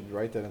 Maybe bank. I should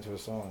write that into a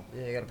song.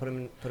 Yeah, you gotta put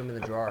them in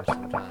the drawer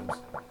sometimes.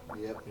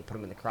 Yep. You put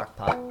them in the crock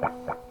pot.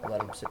 Let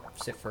them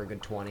sit for a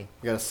good 20. You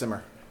gotta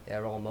simmer. Yeah,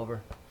 roll them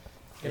over.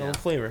 Get a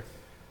little flavor.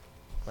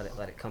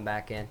 Let it come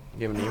back in.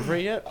 You have a name for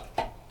it yet?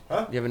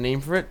 Huh? You have a name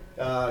for it?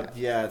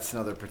 Yeah, it's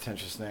another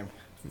pretentious name.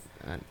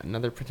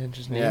 Another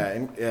pretentious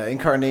name? Yeah,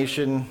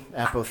 Incarnation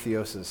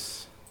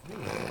Apotheosis.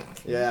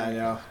 Yeah, I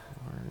know.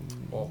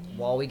 Well,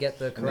 while we get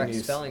the correct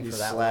spelling for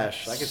that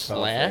slash. I can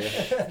spell it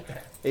Slash?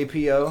 for you.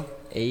 APO.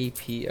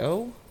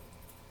 APO?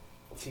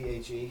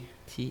 THE.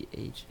 THE.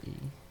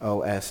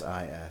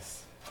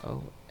 OSIS.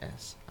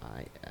 OSIS.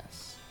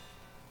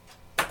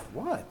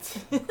 What?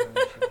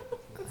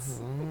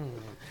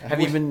 Have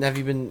you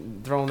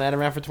been throwing that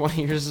around for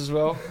 20 years as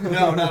well?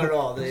 No, not at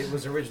all. It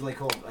was originally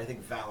called, I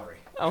think, Valerie.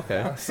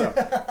 Okay. So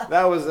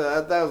that was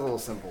a little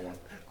simple one.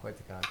 Quite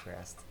the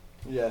contrast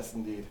Yes,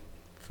 indeed.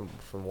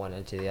 from one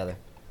end to the other.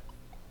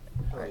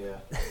 Oh yeah.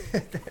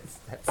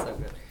 That's so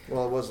good.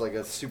 Well, it was like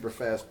a super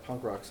fast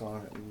punk rock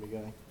song in the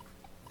beginning.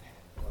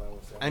 When I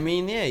was I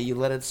mean, yeah, you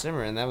let it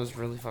simmer, and that was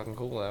really fucking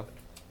cool, though.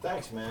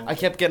 Thanks, man. I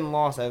kept getting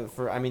lost.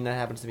 I mean, that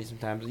happens to me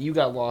sometimes. You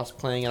got lost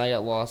playing, and I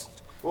got lost.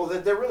 Well,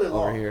 they're really Over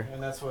long, here.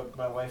 and that's what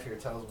my wife here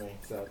tells me.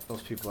 That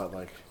most people at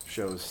like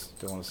shows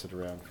don't want to sit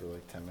around for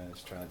like 10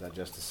 minutes trying to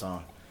digest a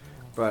song,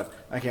 but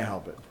I can't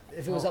help it.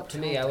 If it was up to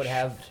me, I would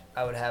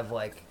have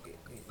like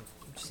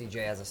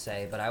CJ has a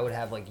say, but I would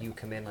have like you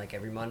come in like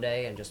every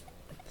Monday and just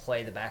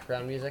play the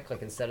background music,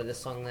 like instead of this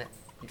song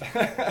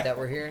that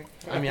we're hearing.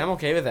 I mean, I'm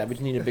okay with that. We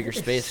just need a bigger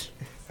space.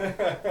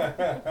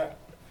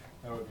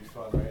 That would be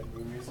fun, right?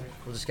 New music.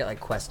 We'll just get like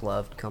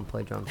Questlove to come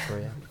play drums for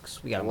you.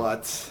 'Cause we got him.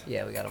 What?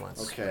 Yeah, we got him on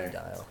Okay. speed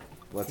dial.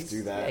 Let's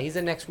do that. Yeah, he's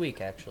in next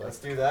week actually. Let's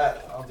do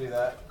that. I'll do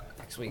that.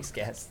 Next week's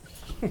guest.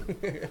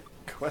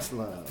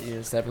 Questlove.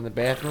 You step in the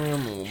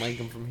bathroom, and we'll make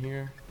them from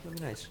here. That'd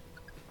be nice.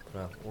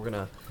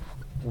 We'll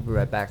be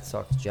right back to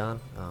talk to John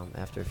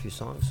after a few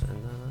songs,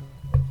 and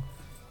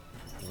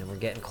then we're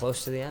getting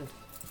close to the end.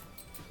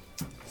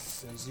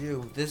 Says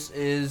you. This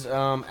is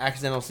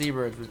Accidental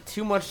Seabirds. With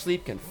too much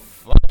sleep can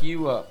fuck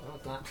you up. No,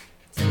 it's not.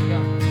 Here we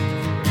go.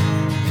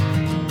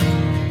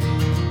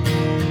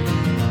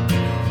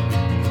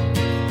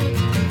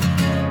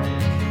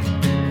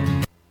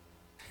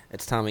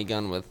 It's Tommy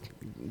Gunn with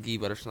Gee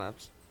Butter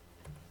Slaps.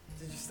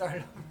 Did you start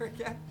it over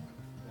again?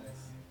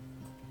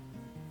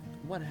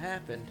 What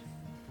happened?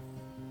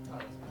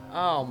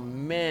 Oh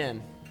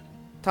man,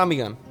 Tommy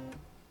Gunn.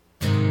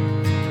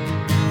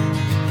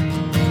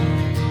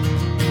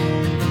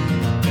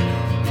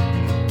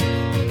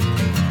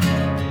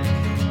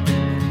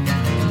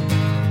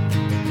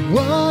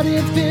 What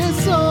if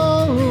this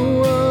all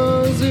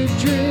was a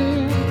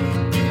dream?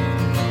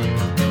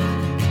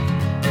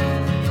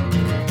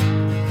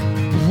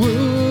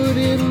 Would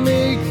it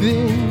make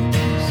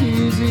things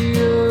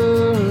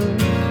easier?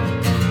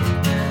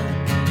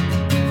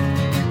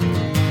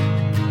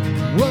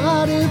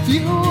 What if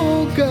you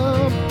woke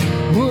up?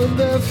 Would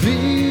the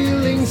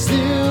feeling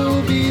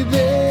still be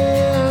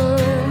there?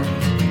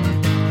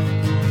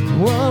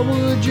 What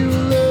would you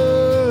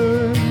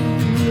learn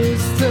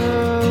this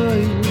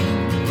time?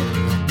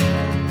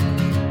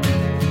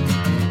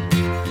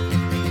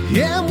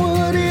 And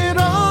would it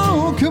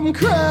all come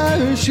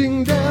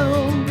crashing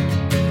down?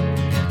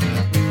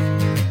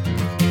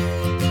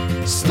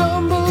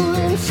 Stumble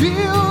and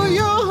feel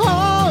your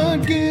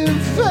heart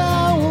give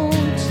out.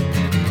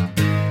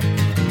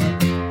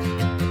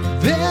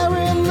 There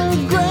in the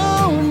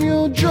ground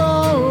you'll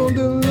draw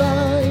the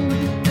line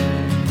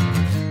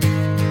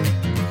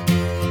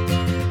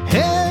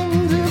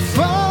and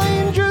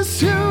define just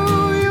who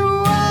you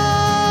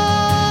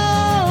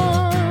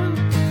are.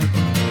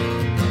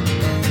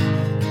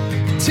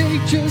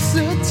 Take just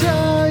the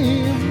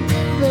time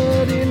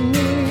that it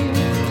needs.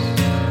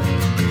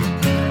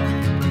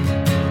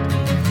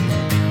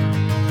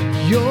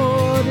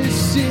 Your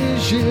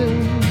decision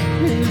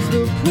is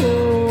the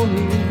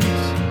point.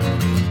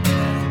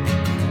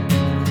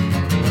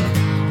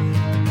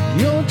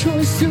 Your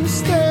choice to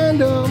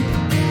stand up,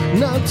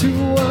 not to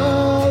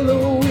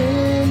wallow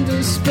in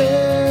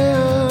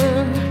despair.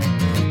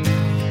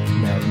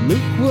 Now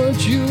look what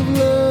you've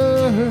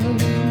learned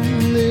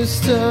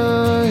this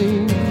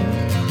time.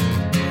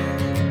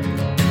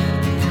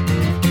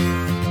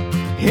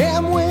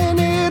 And when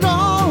it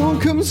all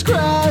comes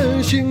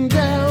crashing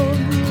down,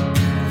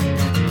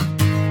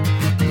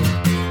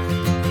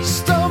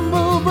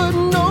 stumble but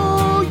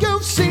know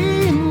you've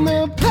seen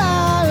the path.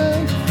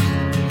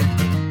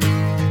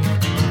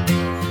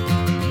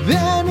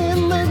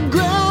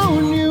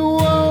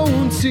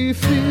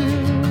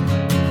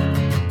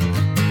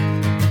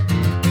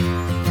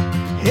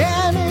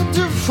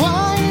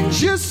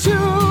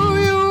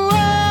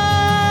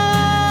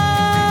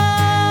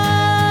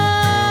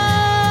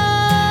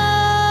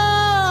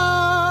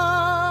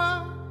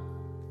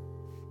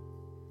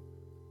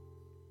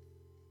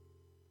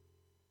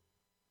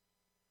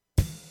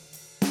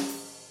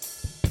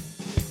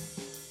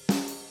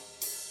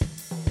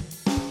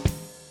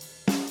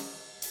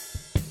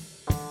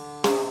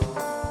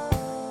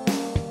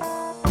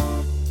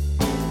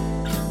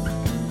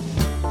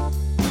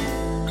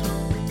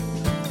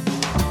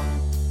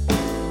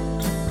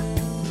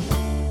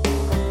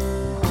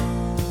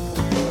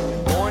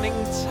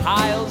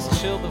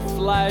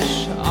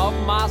 flesh of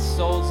my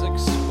soul's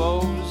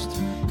exposed.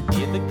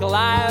 In the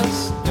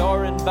glass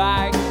door and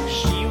bag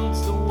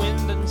shields the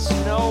wind and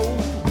snow.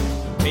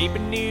 Paper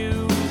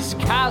news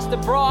cast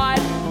abroad,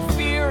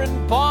 fear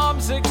and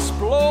bombs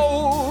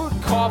explode.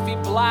 Coffee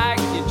black,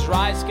 your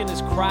dry skin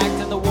is cracked,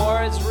 and the war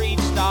has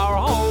reached our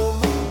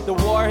home. The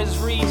war has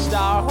reached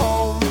our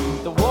home.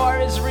 The war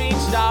has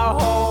reached our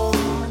home.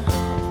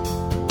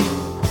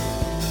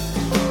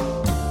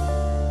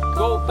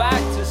 Go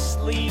back to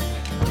sleep.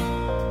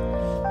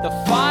 The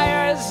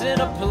fire's in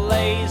a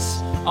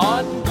place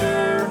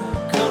under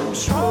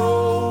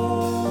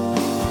control.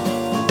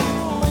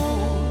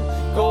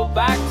 Go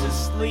back to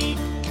sleep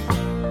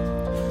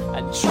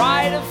and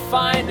try to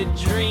find a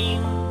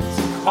dream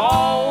to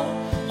call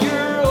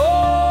your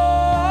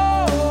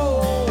own.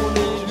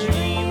 A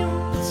dream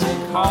to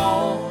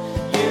call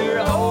your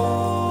own.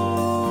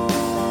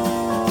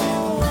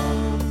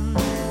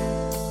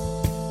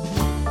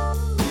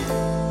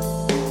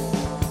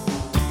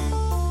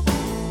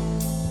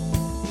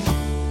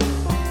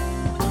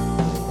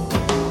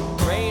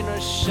 Rain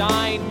or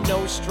shine,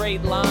 no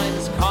straight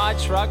lines, car,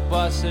 truck,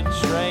 bus, or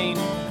train.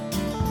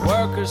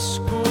 Work or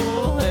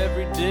school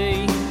every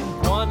day,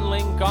 one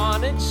link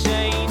on a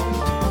chain.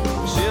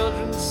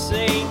 Children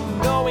sing,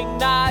 knowing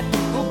not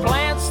who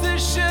plants the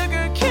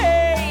sugar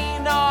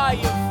cane. Ah,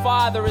 your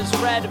father has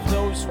read of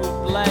those who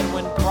have bled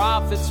when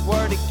profits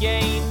were to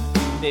gain.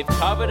 They've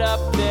covered up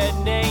their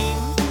name,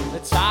 the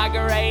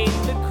tiger ate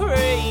the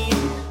crane.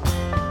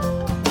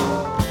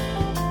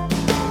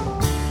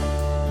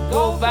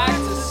 Go back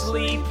to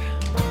sleep.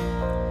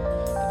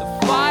 The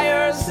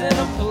fire's in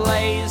a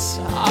place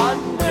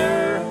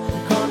under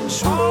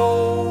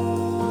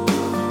control.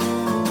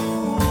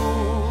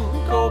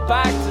 Go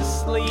back to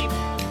sleep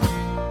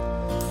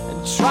and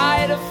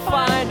try to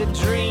find a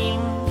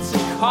dream to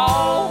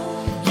call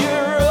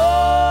your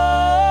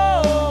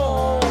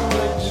own.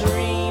 A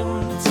dream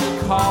to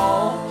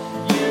call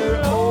your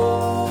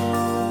own.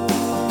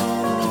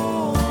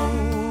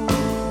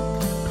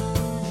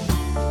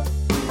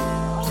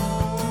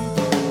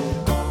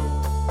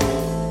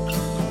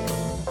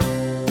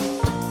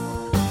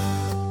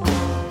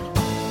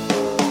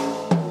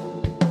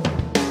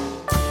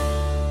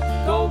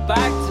 Go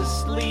back to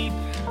sleep.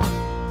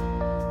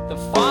 The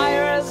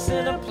fire's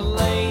in a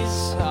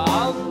place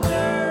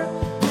under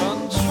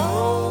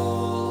control.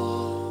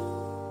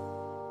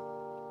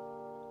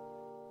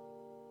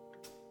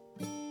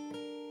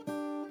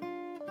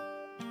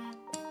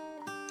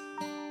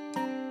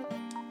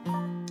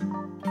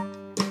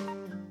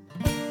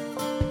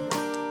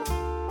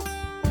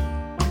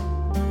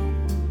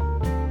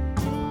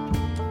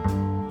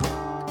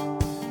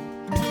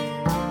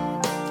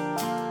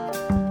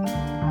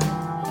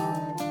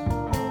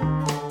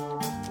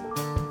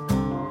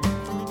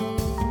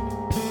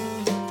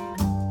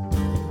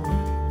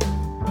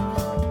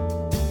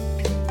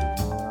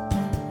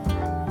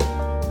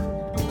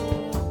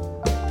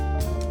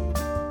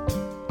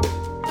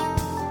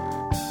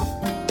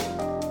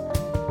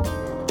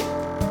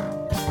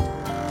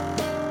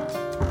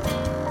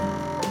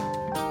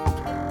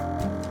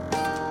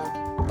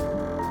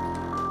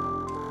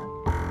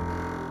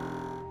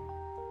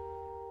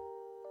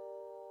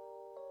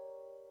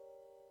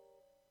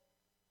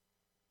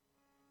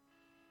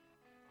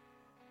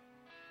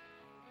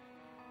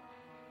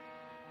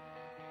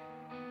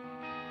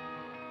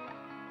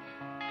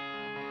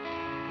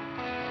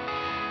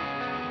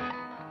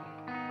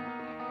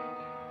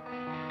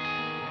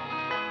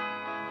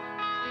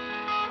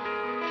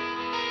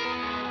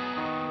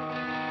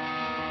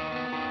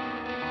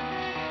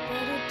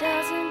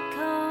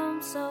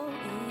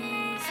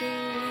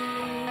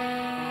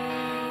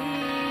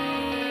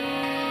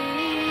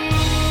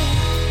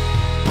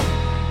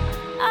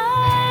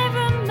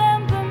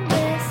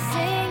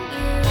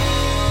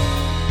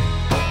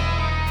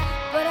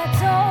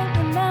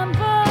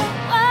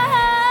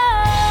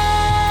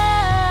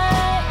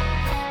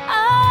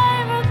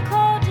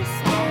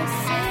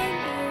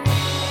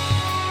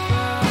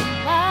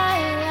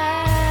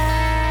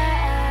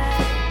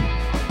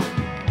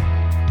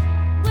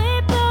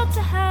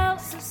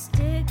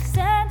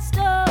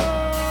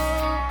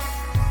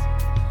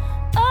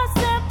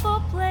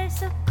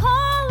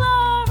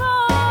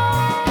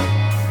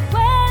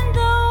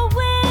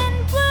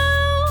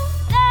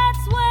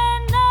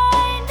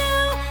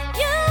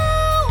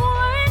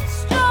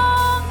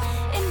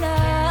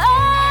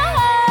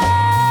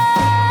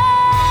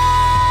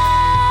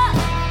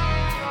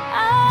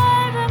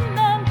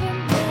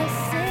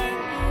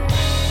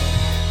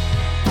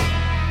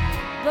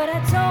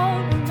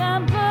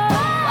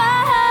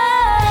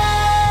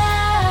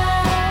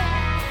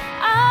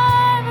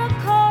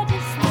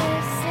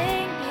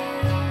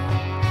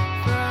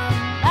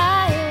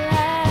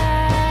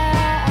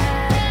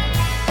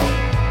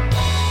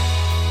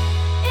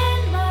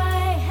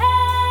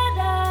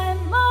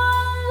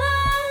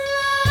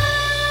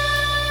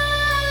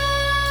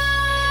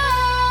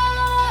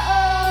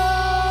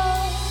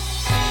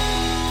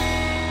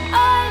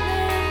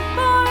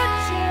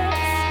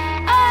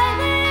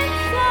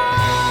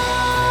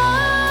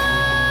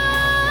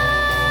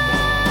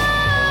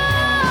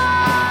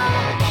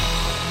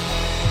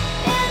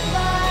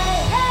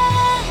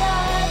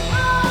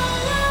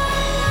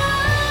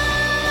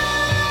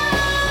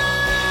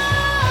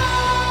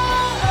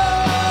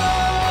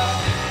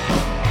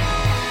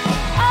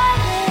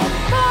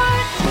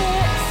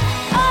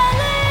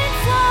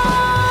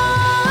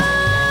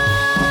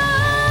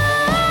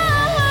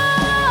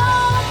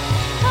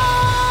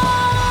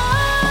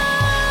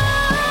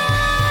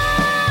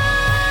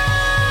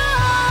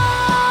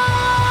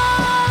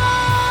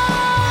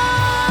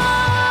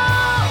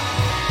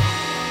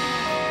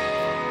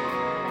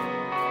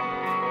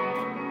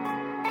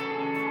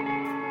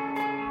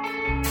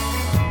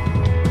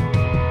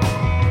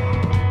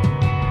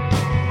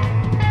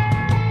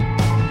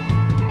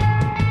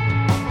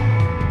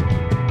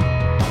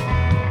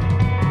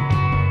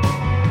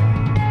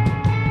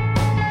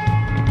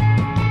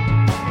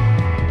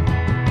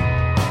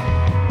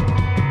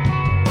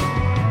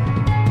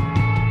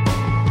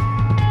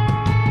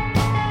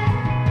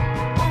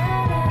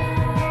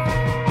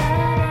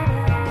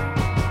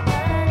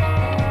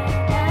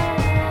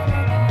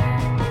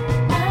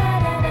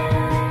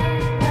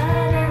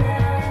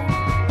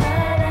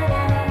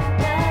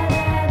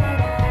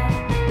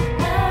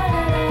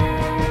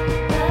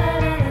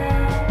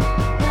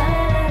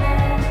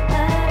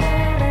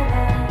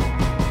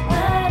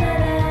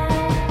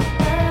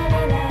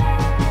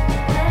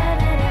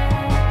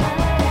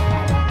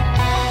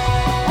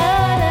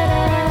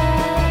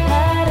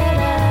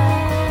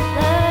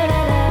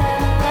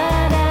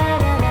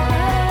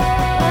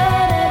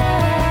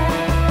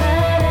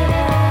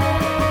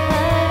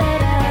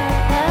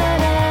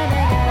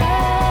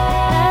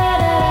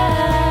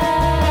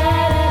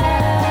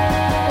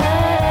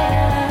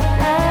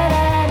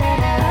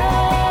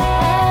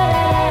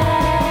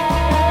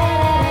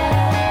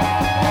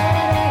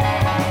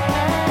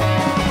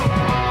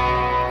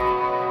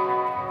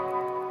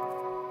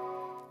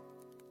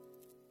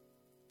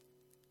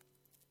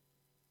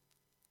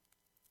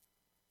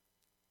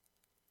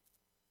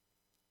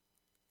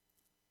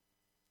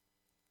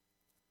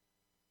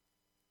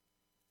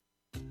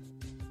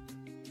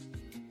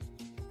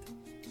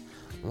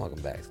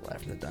 Welcome back to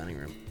Live from the Dining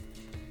Room.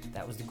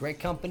 That was the Great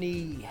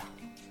Company.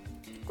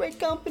 Great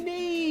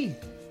Company!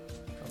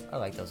 I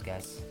like those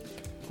guys.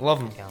 Love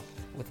them.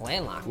 With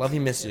Landlocked. Love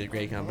you, miss you,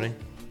 Great Company.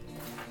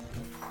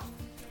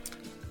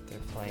 They're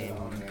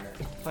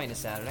playing this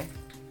Saturday.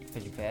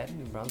 Pigeon Pad,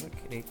 New Brunswick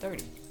at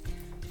 8:30.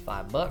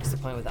 $5. They're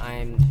playing with I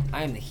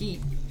Am the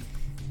Heat.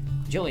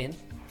 Jillian.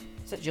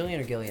 Is that Jillian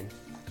or Gillian?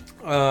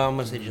 I'm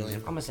gonna say Jillian.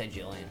 I'm gonna say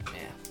Jillian.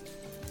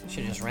 Yeah.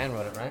 Should have just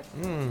wrote it, right?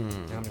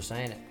 Now I'm just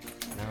saying it.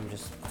 Now I'm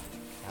just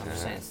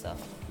saying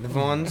stuff. The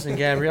Vaughns and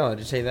Gabriella. Did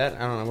you say that? I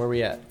don't know. Where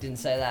we at? Didn't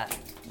say that.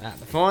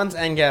 The Vaughns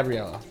and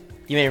Gabriella.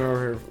 You may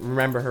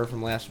remember her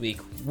from last week.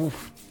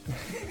 Woof.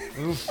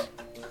 Oof.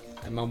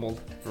 I mumbled.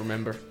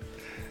 Remember.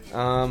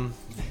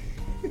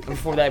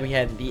 Before that, we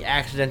had the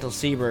Accidental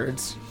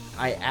Seabirds.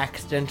 I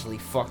accidentally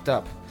fucked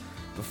up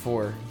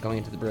before going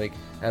into the break.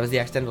 That was the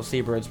Accidental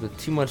Seabirds. With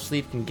too much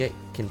sleep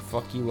can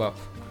fuck you up.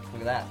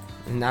 Look at that.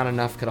 And not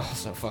enough could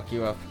also fuck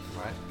you up.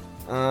 Right.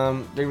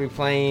 They're gonna be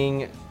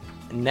playing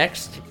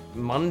next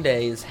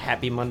Monday's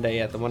Happy Monday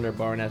at the Wonder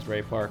Bar in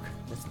Asbury Park.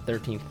 That's the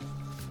 13th.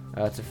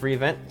 It's a free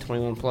event,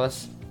 21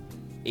 plus,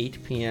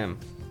 8 p.m.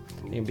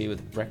 They're gonna be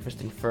with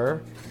Breakfast and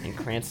Fur and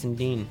Cranston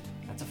Dean.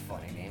 That's a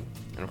funny name.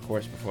 And of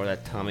course, before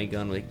that, Tommy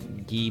Gunn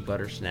with Ghee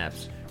Butter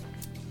Snaps.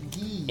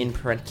 Ghee. In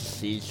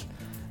parentheses,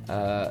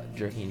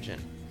 Jerky and Gin.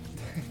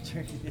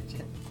 Jerky and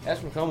Gin. That's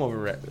from Comb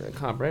Over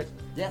Comp, right?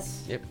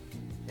 Yes. Yep.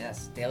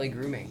 Yes. Daily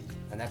Grooming,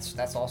 and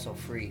that's also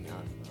free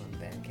on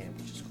Bandcamp,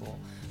 which is cool.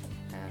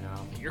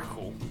 And you're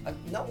cool.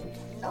 No.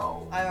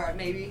 All right,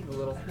 maybe a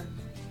little.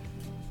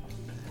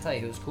 I'll tell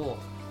you who's cool.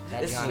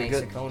 That This is Johnny a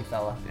good- Saccone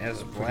fella. That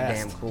was a Pretty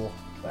blast. damn cool.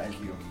 Thank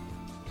you.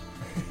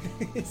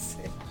 It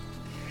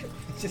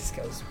just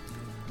goes.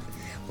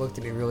 Looked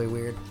at me really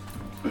weird.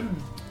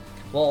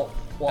 well,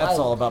 That's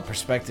all about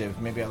perspective.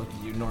 Maybe I look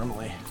at you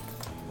normally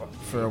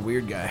for a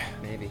weird guy.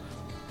 Maybe.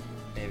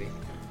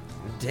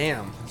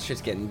 Damn, this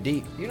shit's getting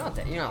deep. You're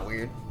not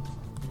weird.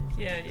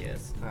 Yeah, he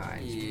is. All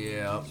right.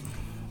 Yep.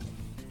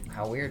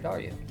 How weird are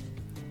you?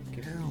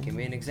 Give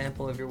me an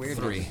example of your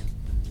weirdness.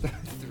 3.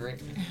 3.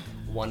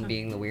 1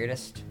 being the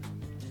weirdest.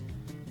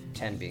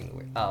 10 being the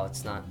weird. Oh,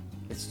 it's not.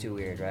 It's too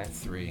weird, right?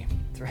 3.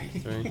 3.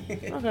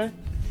 Okay.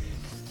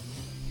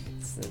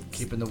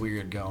 Keeping the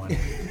weird going.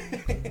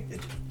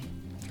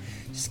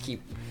 Just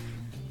keep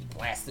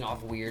blasting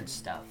off weird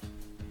stuff.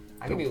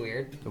 I can be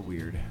weird. The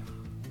weird.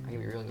 I can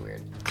be really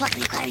weird.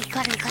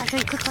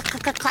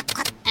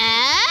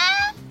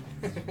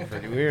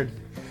 Pretty weird.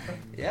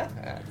 Yeah,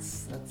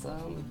 that's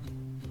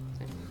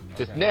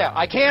Yeah,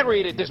 I can't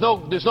read it. There's no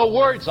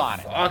words on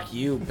it. Fuck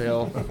you,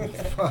 Bill.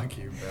 Fuck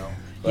you, Bill.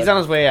 He's on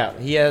his way out.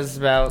 He has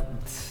about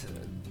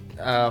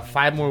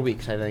 5 more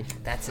weeks, I think.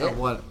 That's it.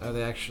 What are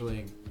they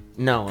actually?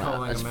 No,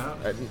 Calling him out?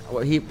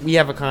 Well, we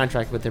have a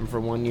contract with him for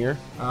 1 year,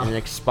 and it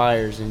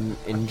expires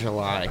in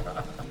July.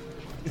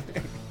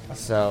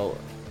 So,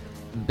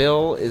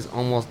 Bill is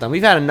almost done.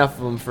 We've had enough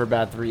of him for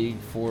about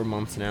 3-4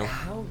 months now.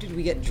 How did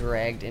we get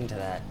dragged into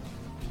that?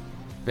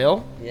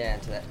 Bill? Yeah,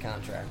 into that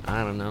contract.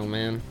 I don't know,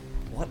 man.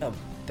 What a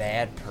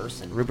bad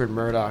person. Rupert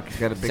Murdoch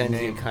got a big sends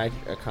name. you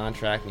a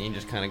contract, and you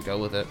just kind of go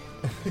with it.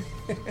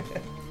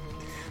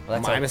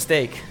 Well, My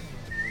mistake.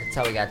 That's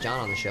how we got John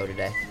on the show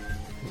today.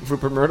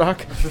 Rupert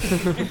Murdoch?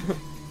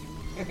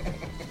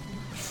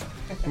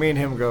 Me and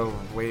him go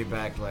way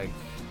back, like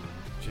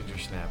Ginger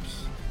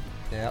Snaps.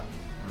 Yep.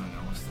 I don't know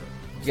what's the.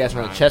 You guys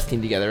were on a chess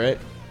team together, right?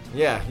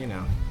 Yeah, you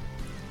know.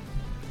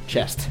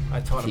 Chest. I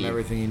taught him team.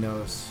 everything he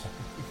knows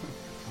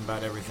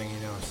about everything he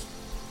knows.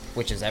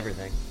 Which is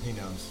everything. He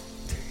knows.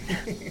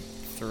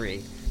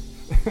 3.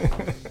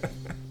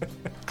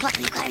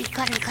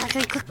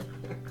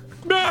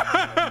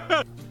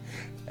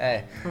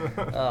 Hey.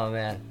 Oh,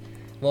 man.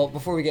 Well,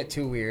 before we get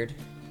too weird,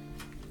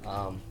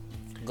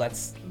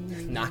 let's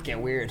not get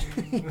weird.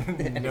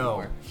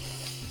 No.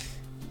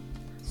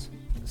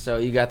 So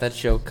you got that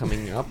show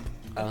coming up.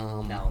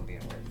 Now I'm being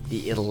weird.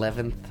 The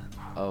 11th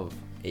of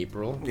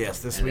April. Yes,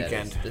 this and that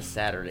weekend. is this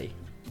Saturday.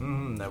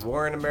 The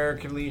Warren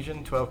American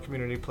Legion, 12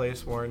 Community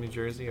Place, Warren, New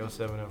Jersey,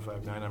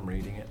 07059. I'm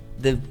reading it.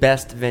 The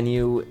best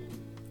venue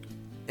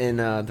in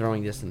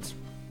throwing distance.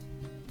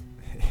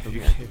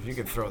 If you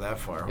could throw that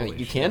far. You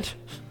holy can't?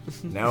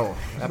 shit. No.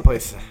 That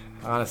place,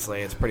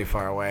 honestly, it's pretty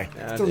far away.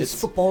 Throw this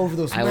football over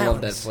those I mountains.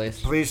 love that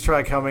place. Please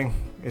try coming.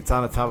 It's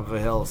on the top of a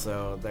hill,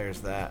 so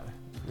there's that.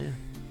 Yeah.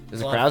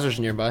 There's a Krausers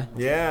nearby.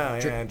 Yeah,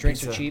 yeah.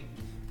 Drinks are pizza. cheap.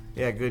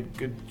 Yeah, good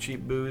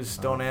cheap booze.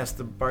 Don't ask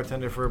the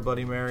bartender for a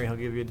Bloody Mary. He'll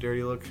give you a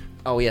dirty look.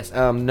 Oh, yes.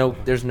 No,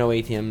 there's no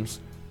ATMs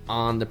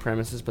on the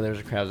premises, but there's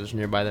a Krausers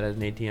nearby that has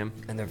an ATM.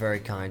 And they're very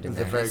kind. It's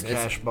a very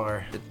cash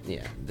bar.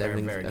 Yeah, Very,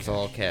 everything's- very that's cash.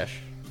 all cash.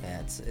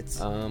 Yeah, it's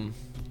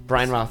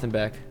Brian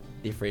Rothenbeck,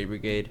 The Afraid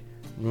Brigade,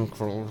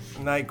 Nightcrawlers.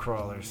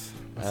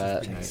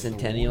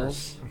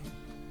 Centennials,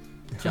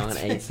 John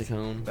A.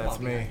 Saccone, That's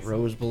me.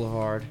 Rose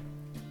Boulevard.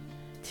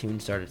 Tune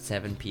start at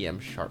 7 p.m.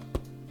 sharp.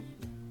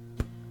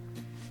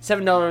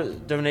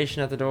 $7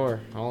 donation at the door.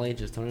 All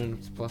ages,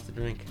 $20 plus the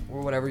drink.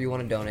 or whatever you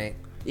want to donate.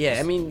 Yeah,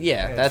 I mean,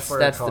 Yeah, it's that's for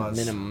a the cause.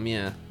 minimum.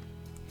 Yeah.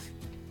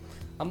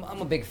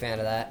 I'm a big fan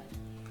of that.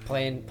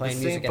 Playing The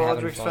music St. and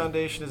having Baldrick's fun.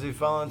 Foundation is a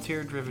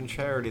volunteer-driven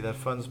charity that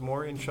funds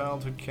more in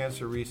childhood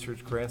cancer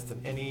research grants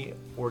than any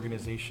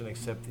organization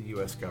except the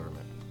U.S.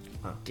 government.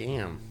 Huh.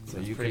 Damn. So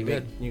That's you pretty can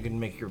good. you can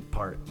make your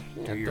part,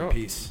 Yeah, do your throw-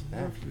 piece.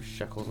 Yeah, a few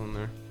shekels in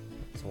there.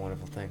 It's a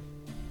wonderful thing.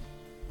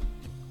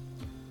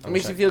 It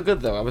makes you feel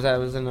good though. I was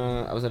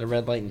at a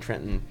red light in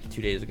Trenton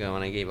 2 days ago,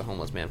 and I gave a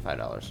homeless man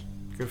 $5.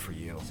 Good for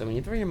you. So when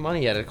you throw your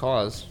money at a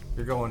cause,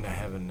 You're going to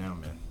heaven now,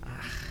 man.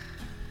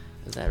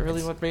 is that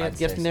really what brings I'd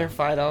gifting say there? so.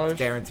 $5?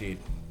 Guaranteed.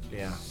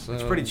 Yeah, So-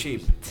 it's pretty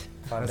cheap.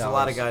 There's a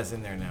lot of guys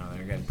in there now.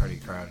 They're getting pretty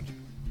crowded.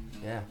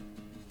 Yeah.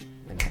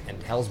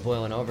 And hell's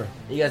boiling over.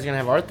 You guys gonna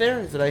have art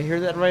there? Did I hear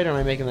that right, or am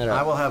I making that I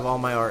up? will have all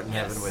my art in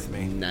Yes. heaven with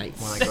me.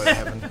 Nice. When I go to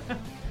heaven.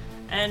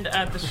 And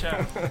at the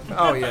show.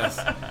 Oh yes,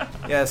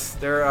 yes.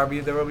 There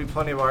will be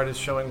plenty of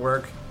artists showing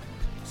work,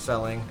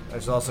 selling.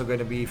 There's also going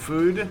to be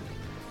food,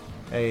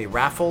 a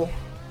raffle,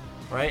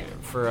 right,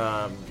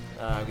 for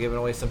giving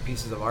away some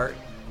pieces of art,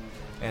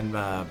 and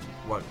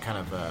what kind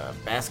of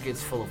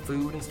baskets full of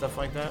food and stuff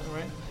like that,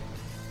 right?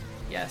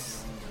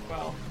 Yes.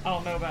 Well, I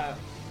don't know about.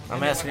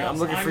 I'm anyone else.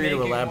 looking for you to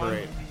making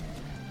elaborate. one.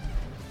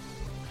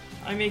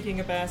 I'm making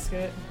a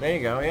basket. There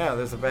you go. Yeah,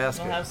 there's a I'll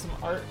basket. have some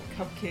art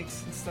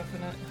cupcakes and stuff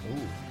in it.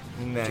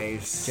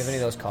 Nice. Do you have any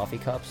of those coffee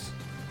cups?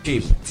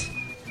 Cheap.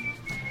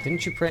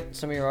 Didn't you print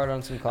some of your art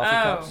on some coffee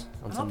Oh, cups?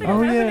 On I some don't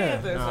think I have any yeah.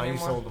 of those No, you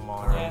anymore. sold them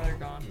all. Yeah, they're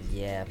gone.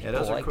 Yeah, Yeah,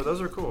 those are like, cool.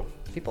 Those are cool.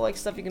 People like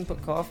stuff you can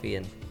put coffee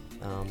in.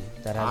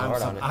 That has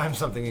art on it. I'm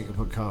something you can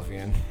put coffee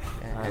in.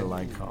 I And-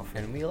 like coffee.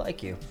 And we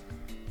like you.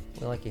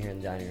 We like you here in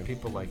the dining room.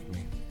 People like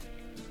me.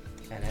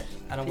 And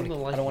I don't People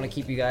want like to you.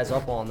 keep you guys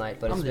up all night,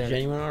 but That it's was a been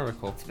genuine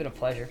article. it's been a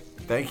pleasure.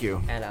 Thank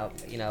you. And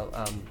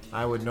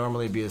I would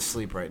normally be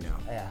asleep right now.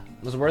 yeah.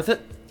 Was it worth it?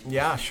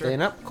 Yeah, sure.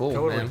 Staying up? Cool,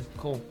 Totally. man.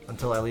 Cool.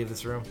 Until I leave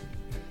this room.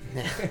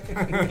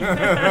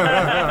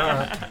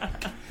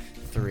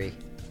 3.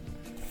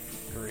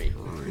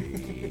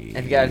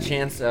 If you got a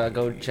chance,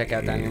 go check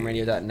out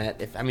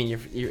diningroomradio.net.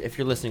 If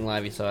you're listening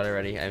live, you saw it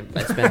already. I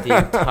spent the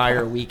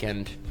entire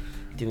weekend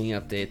doing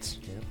updates,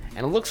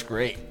 and it looks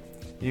great.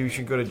 You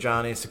should go to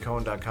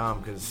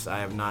johnasacone.com because I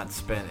have not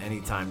spent any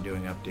time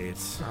doing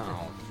updates.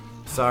 Oh.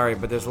 Sorry,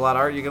 but there's a lot of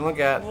art you can look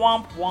at.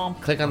 Womp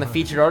womp. Click on the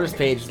featured artist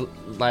page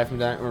live from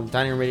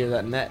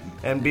diningroomradio.net.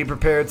 And be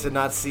prepared to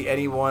not see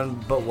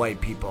anyone but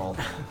white people.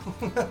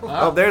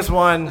 Oh, there's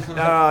one.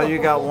 Oh, you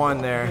got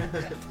one there.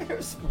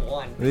 There's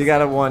one. You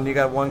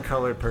got one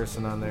colored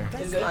person on there.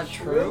 That's not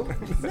true.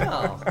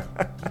 No.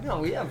 No,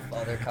 we have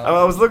other colors.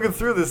 I was looking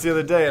through this the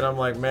other day, and I'm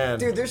like, man,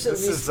 Dude, there's at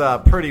this least-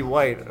 is pretty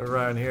white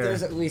around here.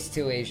 There's at least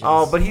 2 Asians.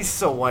 Oh, but he's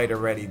so white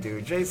already,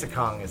 dude. Jay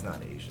Sakong is not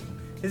Asian.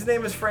 His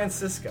name is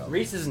Francisco.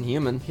 Reese isn't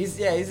human.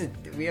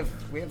 we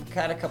have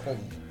kind of couple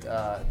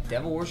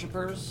devil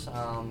worshippers.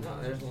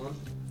 There's one.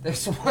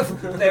 There's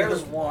one.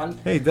 There's one.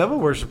 Hey, devil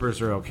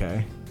worshippers are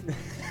okay.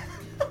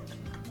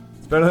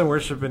 It's better than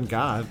worshiping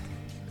God.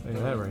 I tell you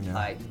that right now.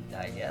 I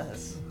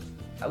guess.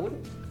 I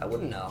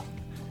wouldn't know.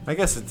 I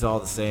guess it's all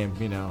the same,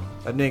 you know.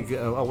 I think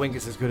a wink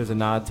is as good as a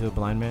nod to a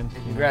blind man.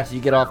 Congrats, you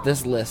get off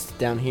this list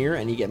down here,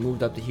 and you get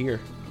moved up to here.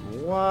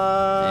 What?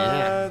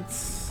 Yeah.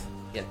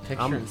 Get a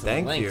picture and some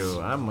Thank links. you.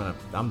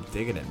 I'm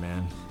digging it,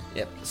 man.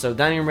 Yep. So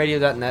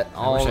diningroomradio.net,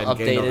 all I wish I'd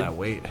gained all updated. that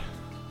weight.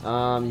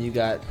 You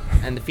got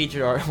and the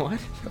featured art. What?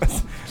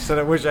 Said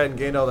I wish I hadn't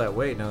gained all that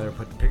weight. Now they're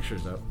putting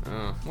pictures up.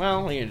 Oh,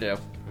 well, what are you gonna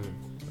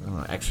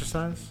do?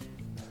 Exercise?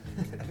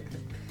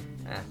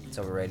 It's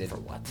overrated. For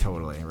what?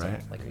 Totally,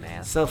 right? Like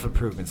math.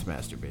 Self-improvement's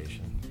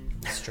masturbation.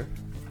 That's true.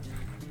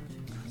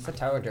 Is that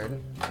Tyler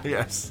Durden?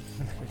 Yes.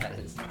 That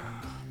is.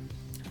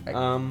 I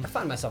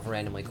find myself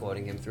randomly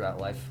quoting him throughout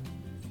life.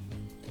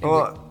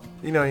 Well,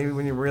 you know,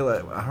 when you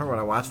realize, I heard when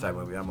I watched that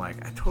movie, I'm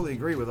like, I totally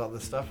agree with all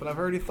this stuff, but I've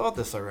already thought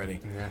this already.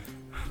 Yeah.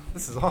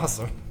 This is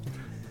awesome.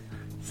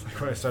 It's like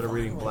when I started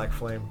reading Black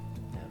Flame.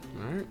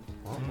 All right.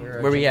 Well,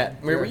 Where we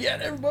at? Where we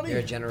at, everybody? We're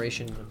a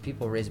generation of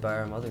people raised by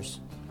our mothers.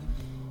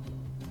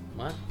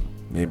 What?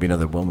 Maybe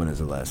another woman is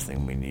the last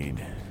thing we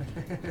need.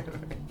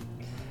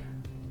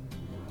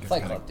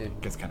 Fight Club, dude.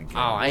 Gets kind of gay.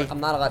 Oh, I'm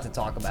not allowed to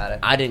talk about it.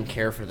 I didn't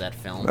care for that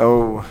film.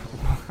 Oh,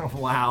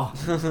 wow.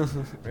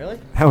 Really?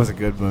 That was a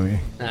good movie.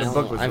 I The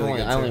book was really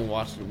good, I only too.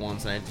 watched it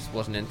once, and I just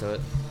wasn't into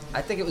it.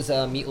 I think it was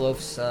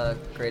Meatloaf's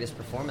greatest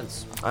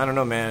performance. I don't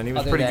know, man. He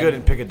was Other pretty than- good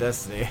in Pick of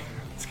Destiny. I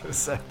was gonna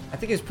say. I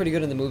think he was pretty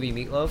good in the movie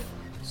Meatloaf,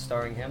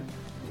 starring him.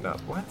 No,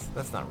 what?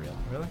 That's not real.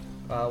 Really?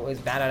 It was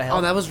Bad Out of Hell.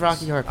 Oh, that was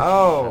Rocky Horror.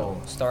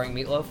 Oh, starring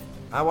Meatloaf.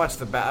 I watched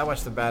the Bad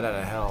Out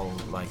of Hell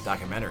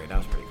documentary. That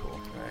was pretty cool.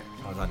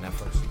 Right. That was on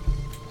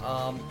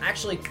Netflix.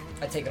 Actually,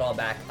 I take it all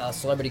back.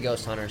 Celebrity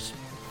Ghost Hunters.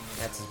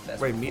 That's his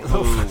best. Wait,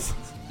 Meatloaf?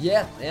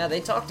 Yeah, they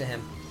talked to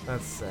him.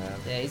 That's sad.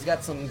 Yeah, he's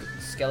got some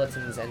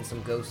skeletons and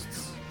some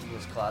ghosts in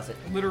his closet.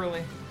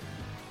 Literally.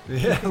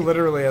 Yeah,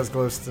 literally has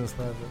ghosts in his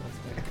closet.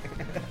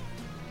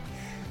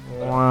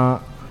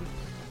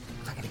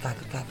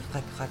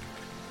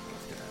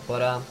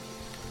 But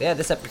Yeah,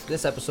 this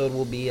episode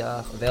will be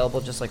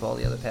available just like all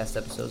the other past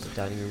episodes at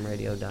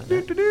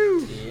diningroomradio.net.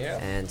 Yeah.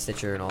 And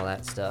Stitcher and all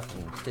that stuff.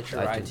 And Stitcher,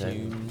 and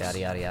iTunes. Yada,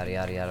 yada, yada,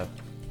 yada, yada.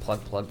 Plug.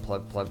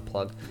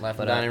 Live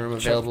from Dining Room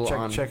available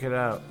on... Check it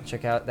out.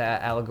 Check out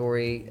that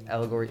Allegory,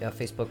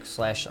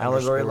 Facebook /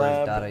 Allegory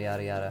Lab. Yada,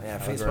 yada, yada. Yeah,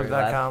 Allegory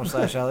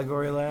Facebook.com /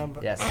 Allegory Lab.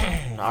 Yes.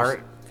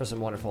 Art. For some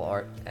wonderful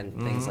art and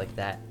things like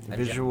that.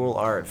 Visual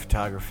art,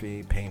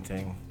 photography,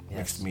 painting, Yes.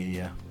 mixed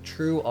media.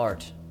 True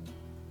art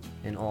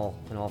in all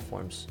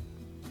forms.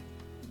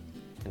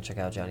 And check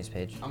out Johnny's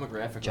page. I'm a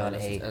graphic John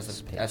artist A. as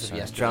of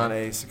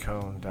yesterday.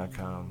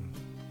 JohnASacone.com.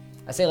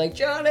 I say like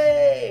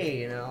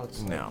Johnny, you know.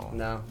 It's No. like,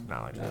 no,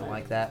 Not like I that. don't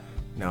like that.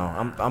 No,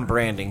 I'm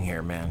branding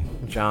here, man.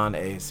 John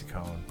A.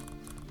 Saccone.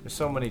 There's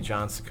so many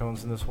John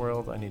Saccones in this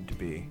world. I need to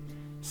be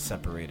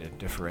separated,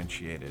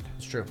 differentiated.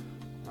 It's true.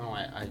 Oh,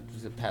 I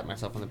just pat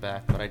myself on the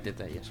back, but I did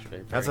that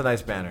yesterday. That's a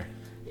nice banner.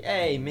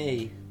 Yay,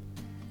 me.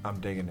 I'm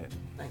digging it.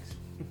 Thanks.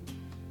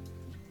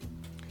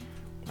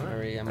 I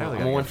really I'm gotta a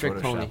get one-trick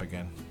Photoshop pony.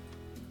 again.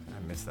 I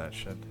miss that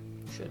shit.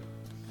 Should.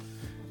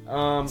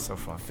 So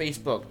fun.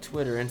 Facebook,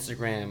 Twitter,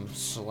 Instagram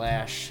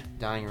 /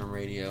 Dining Room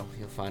Radio.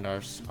 You'll find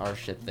our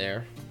shit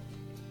there.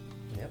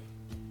 Yep.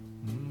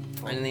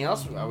 Anything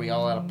else? Are we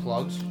all out of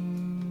plugs?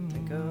 I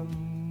think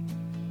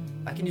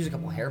I can use a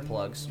couple hair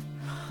plugs.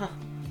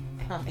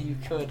 You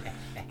could.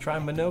 Try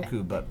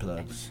Minoku butt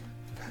plugs.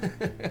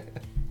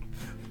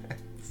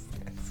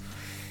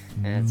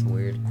 That's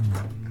weird.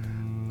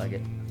 Like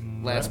it.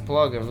 Last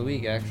plug of the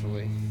week,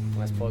 actually.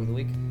 Last plug of the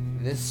week.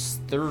 This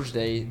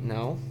Thursday,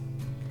 no.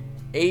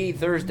 A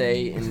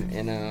Thursday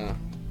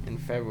in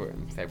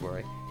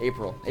February,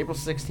 April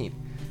 16th,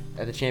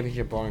 at the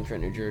Championship Bar in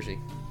Trenton, New Jersey.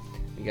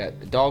 We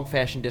got Dog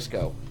Fashion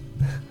Disco,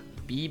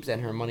 Beebs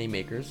and Her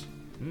Moneymakers,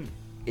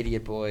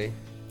 Idiot Boy,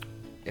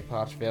 Hip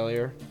Hop's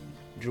Failure,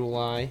 Jewel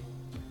Eye.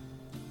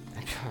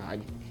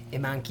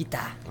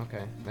 Imankita.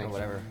 Okay, thanks. Or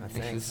whatever.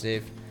 Thanks,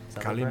 Steve.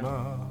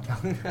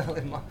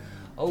 Kalima.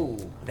 Oh,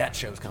 that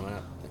show's coming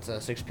up. It's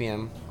 6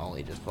 p.m. All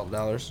ages,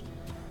 $12,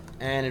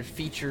 and it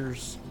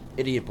features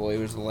Idiot Boy,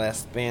 who's the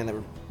last band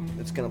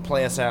that's gonna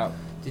play us out.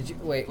 Did you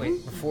wait?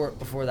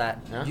 Before that,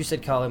 Huh? you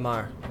said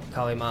Kalima.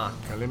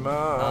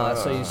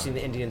 So you've seen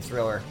the Indian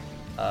Thriller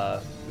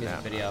music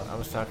video? I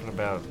was talking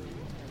about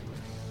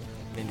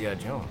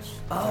Indiana Jones.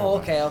 Oh,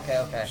 okay.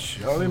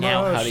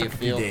 Now, how do you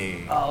feel?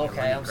 Oh,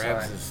 okay. I'm grabs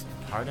sorry. his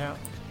heart out.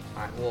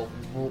 All right. Well,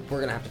 we're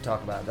gonna have to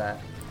talk about that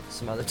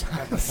some other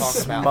time.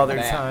 Some other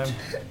time.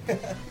 All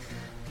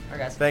right,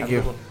 guys. Thank have a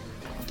you. good one.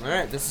 All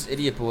right, this is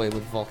Idiot Boy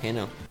with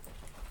Volcano.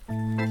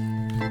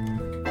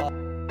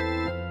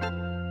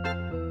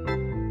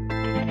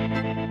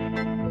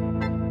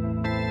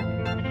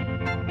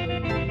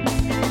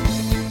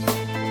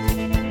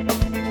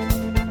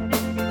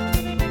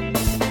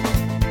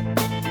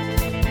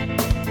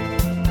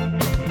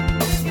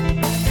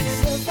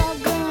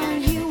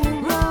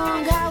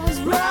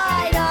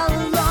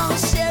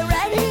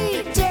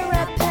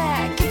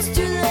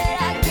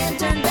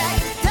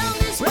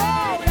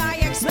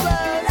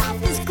 Explode off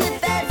this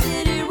cliff as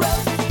it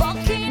erodes.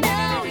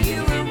 Volcano,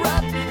 you were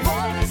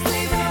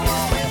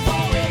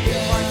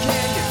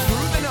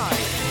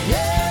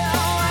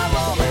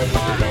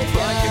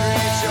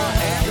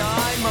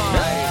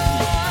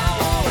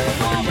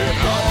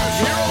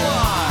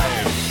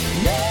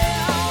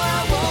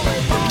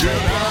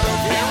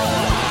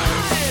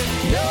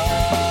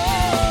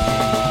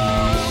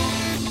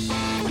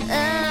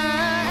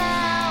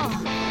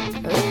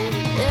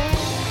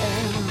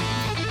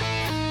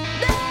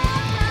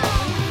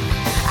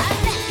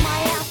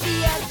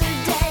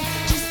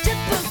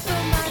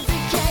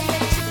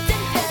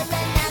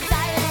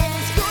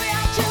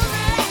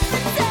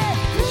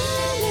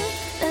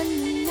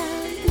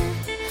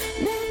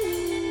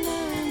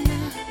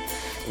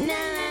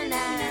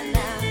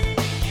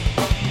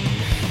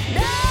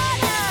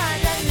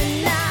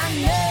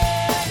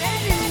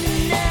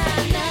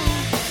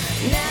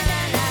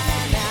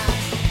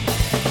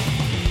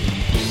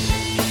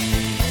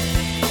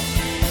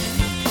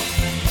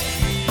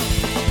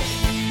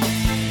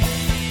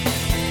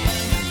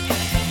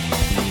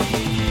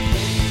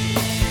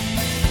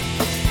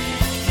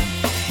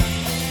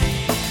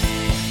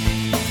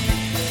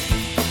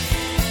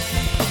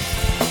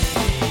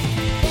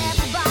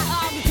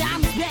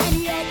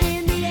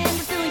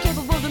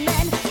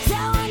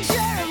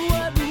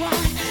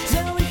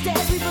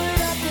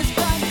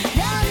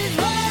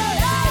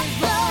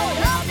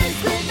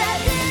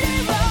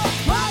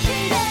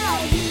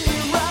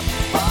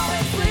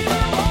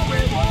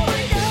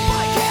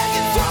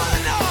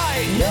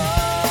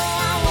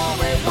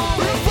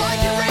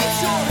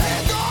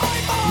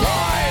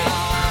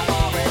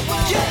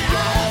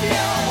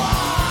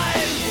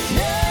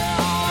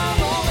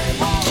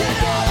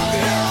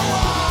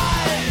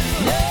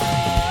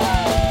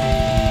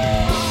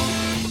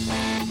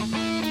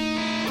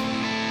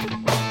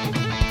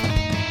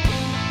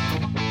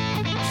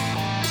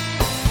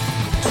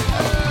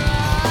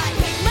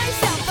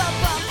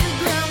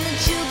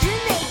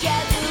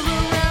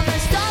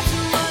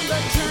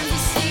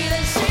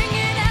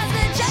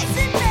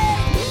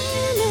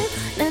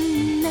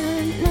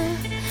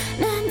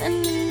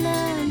and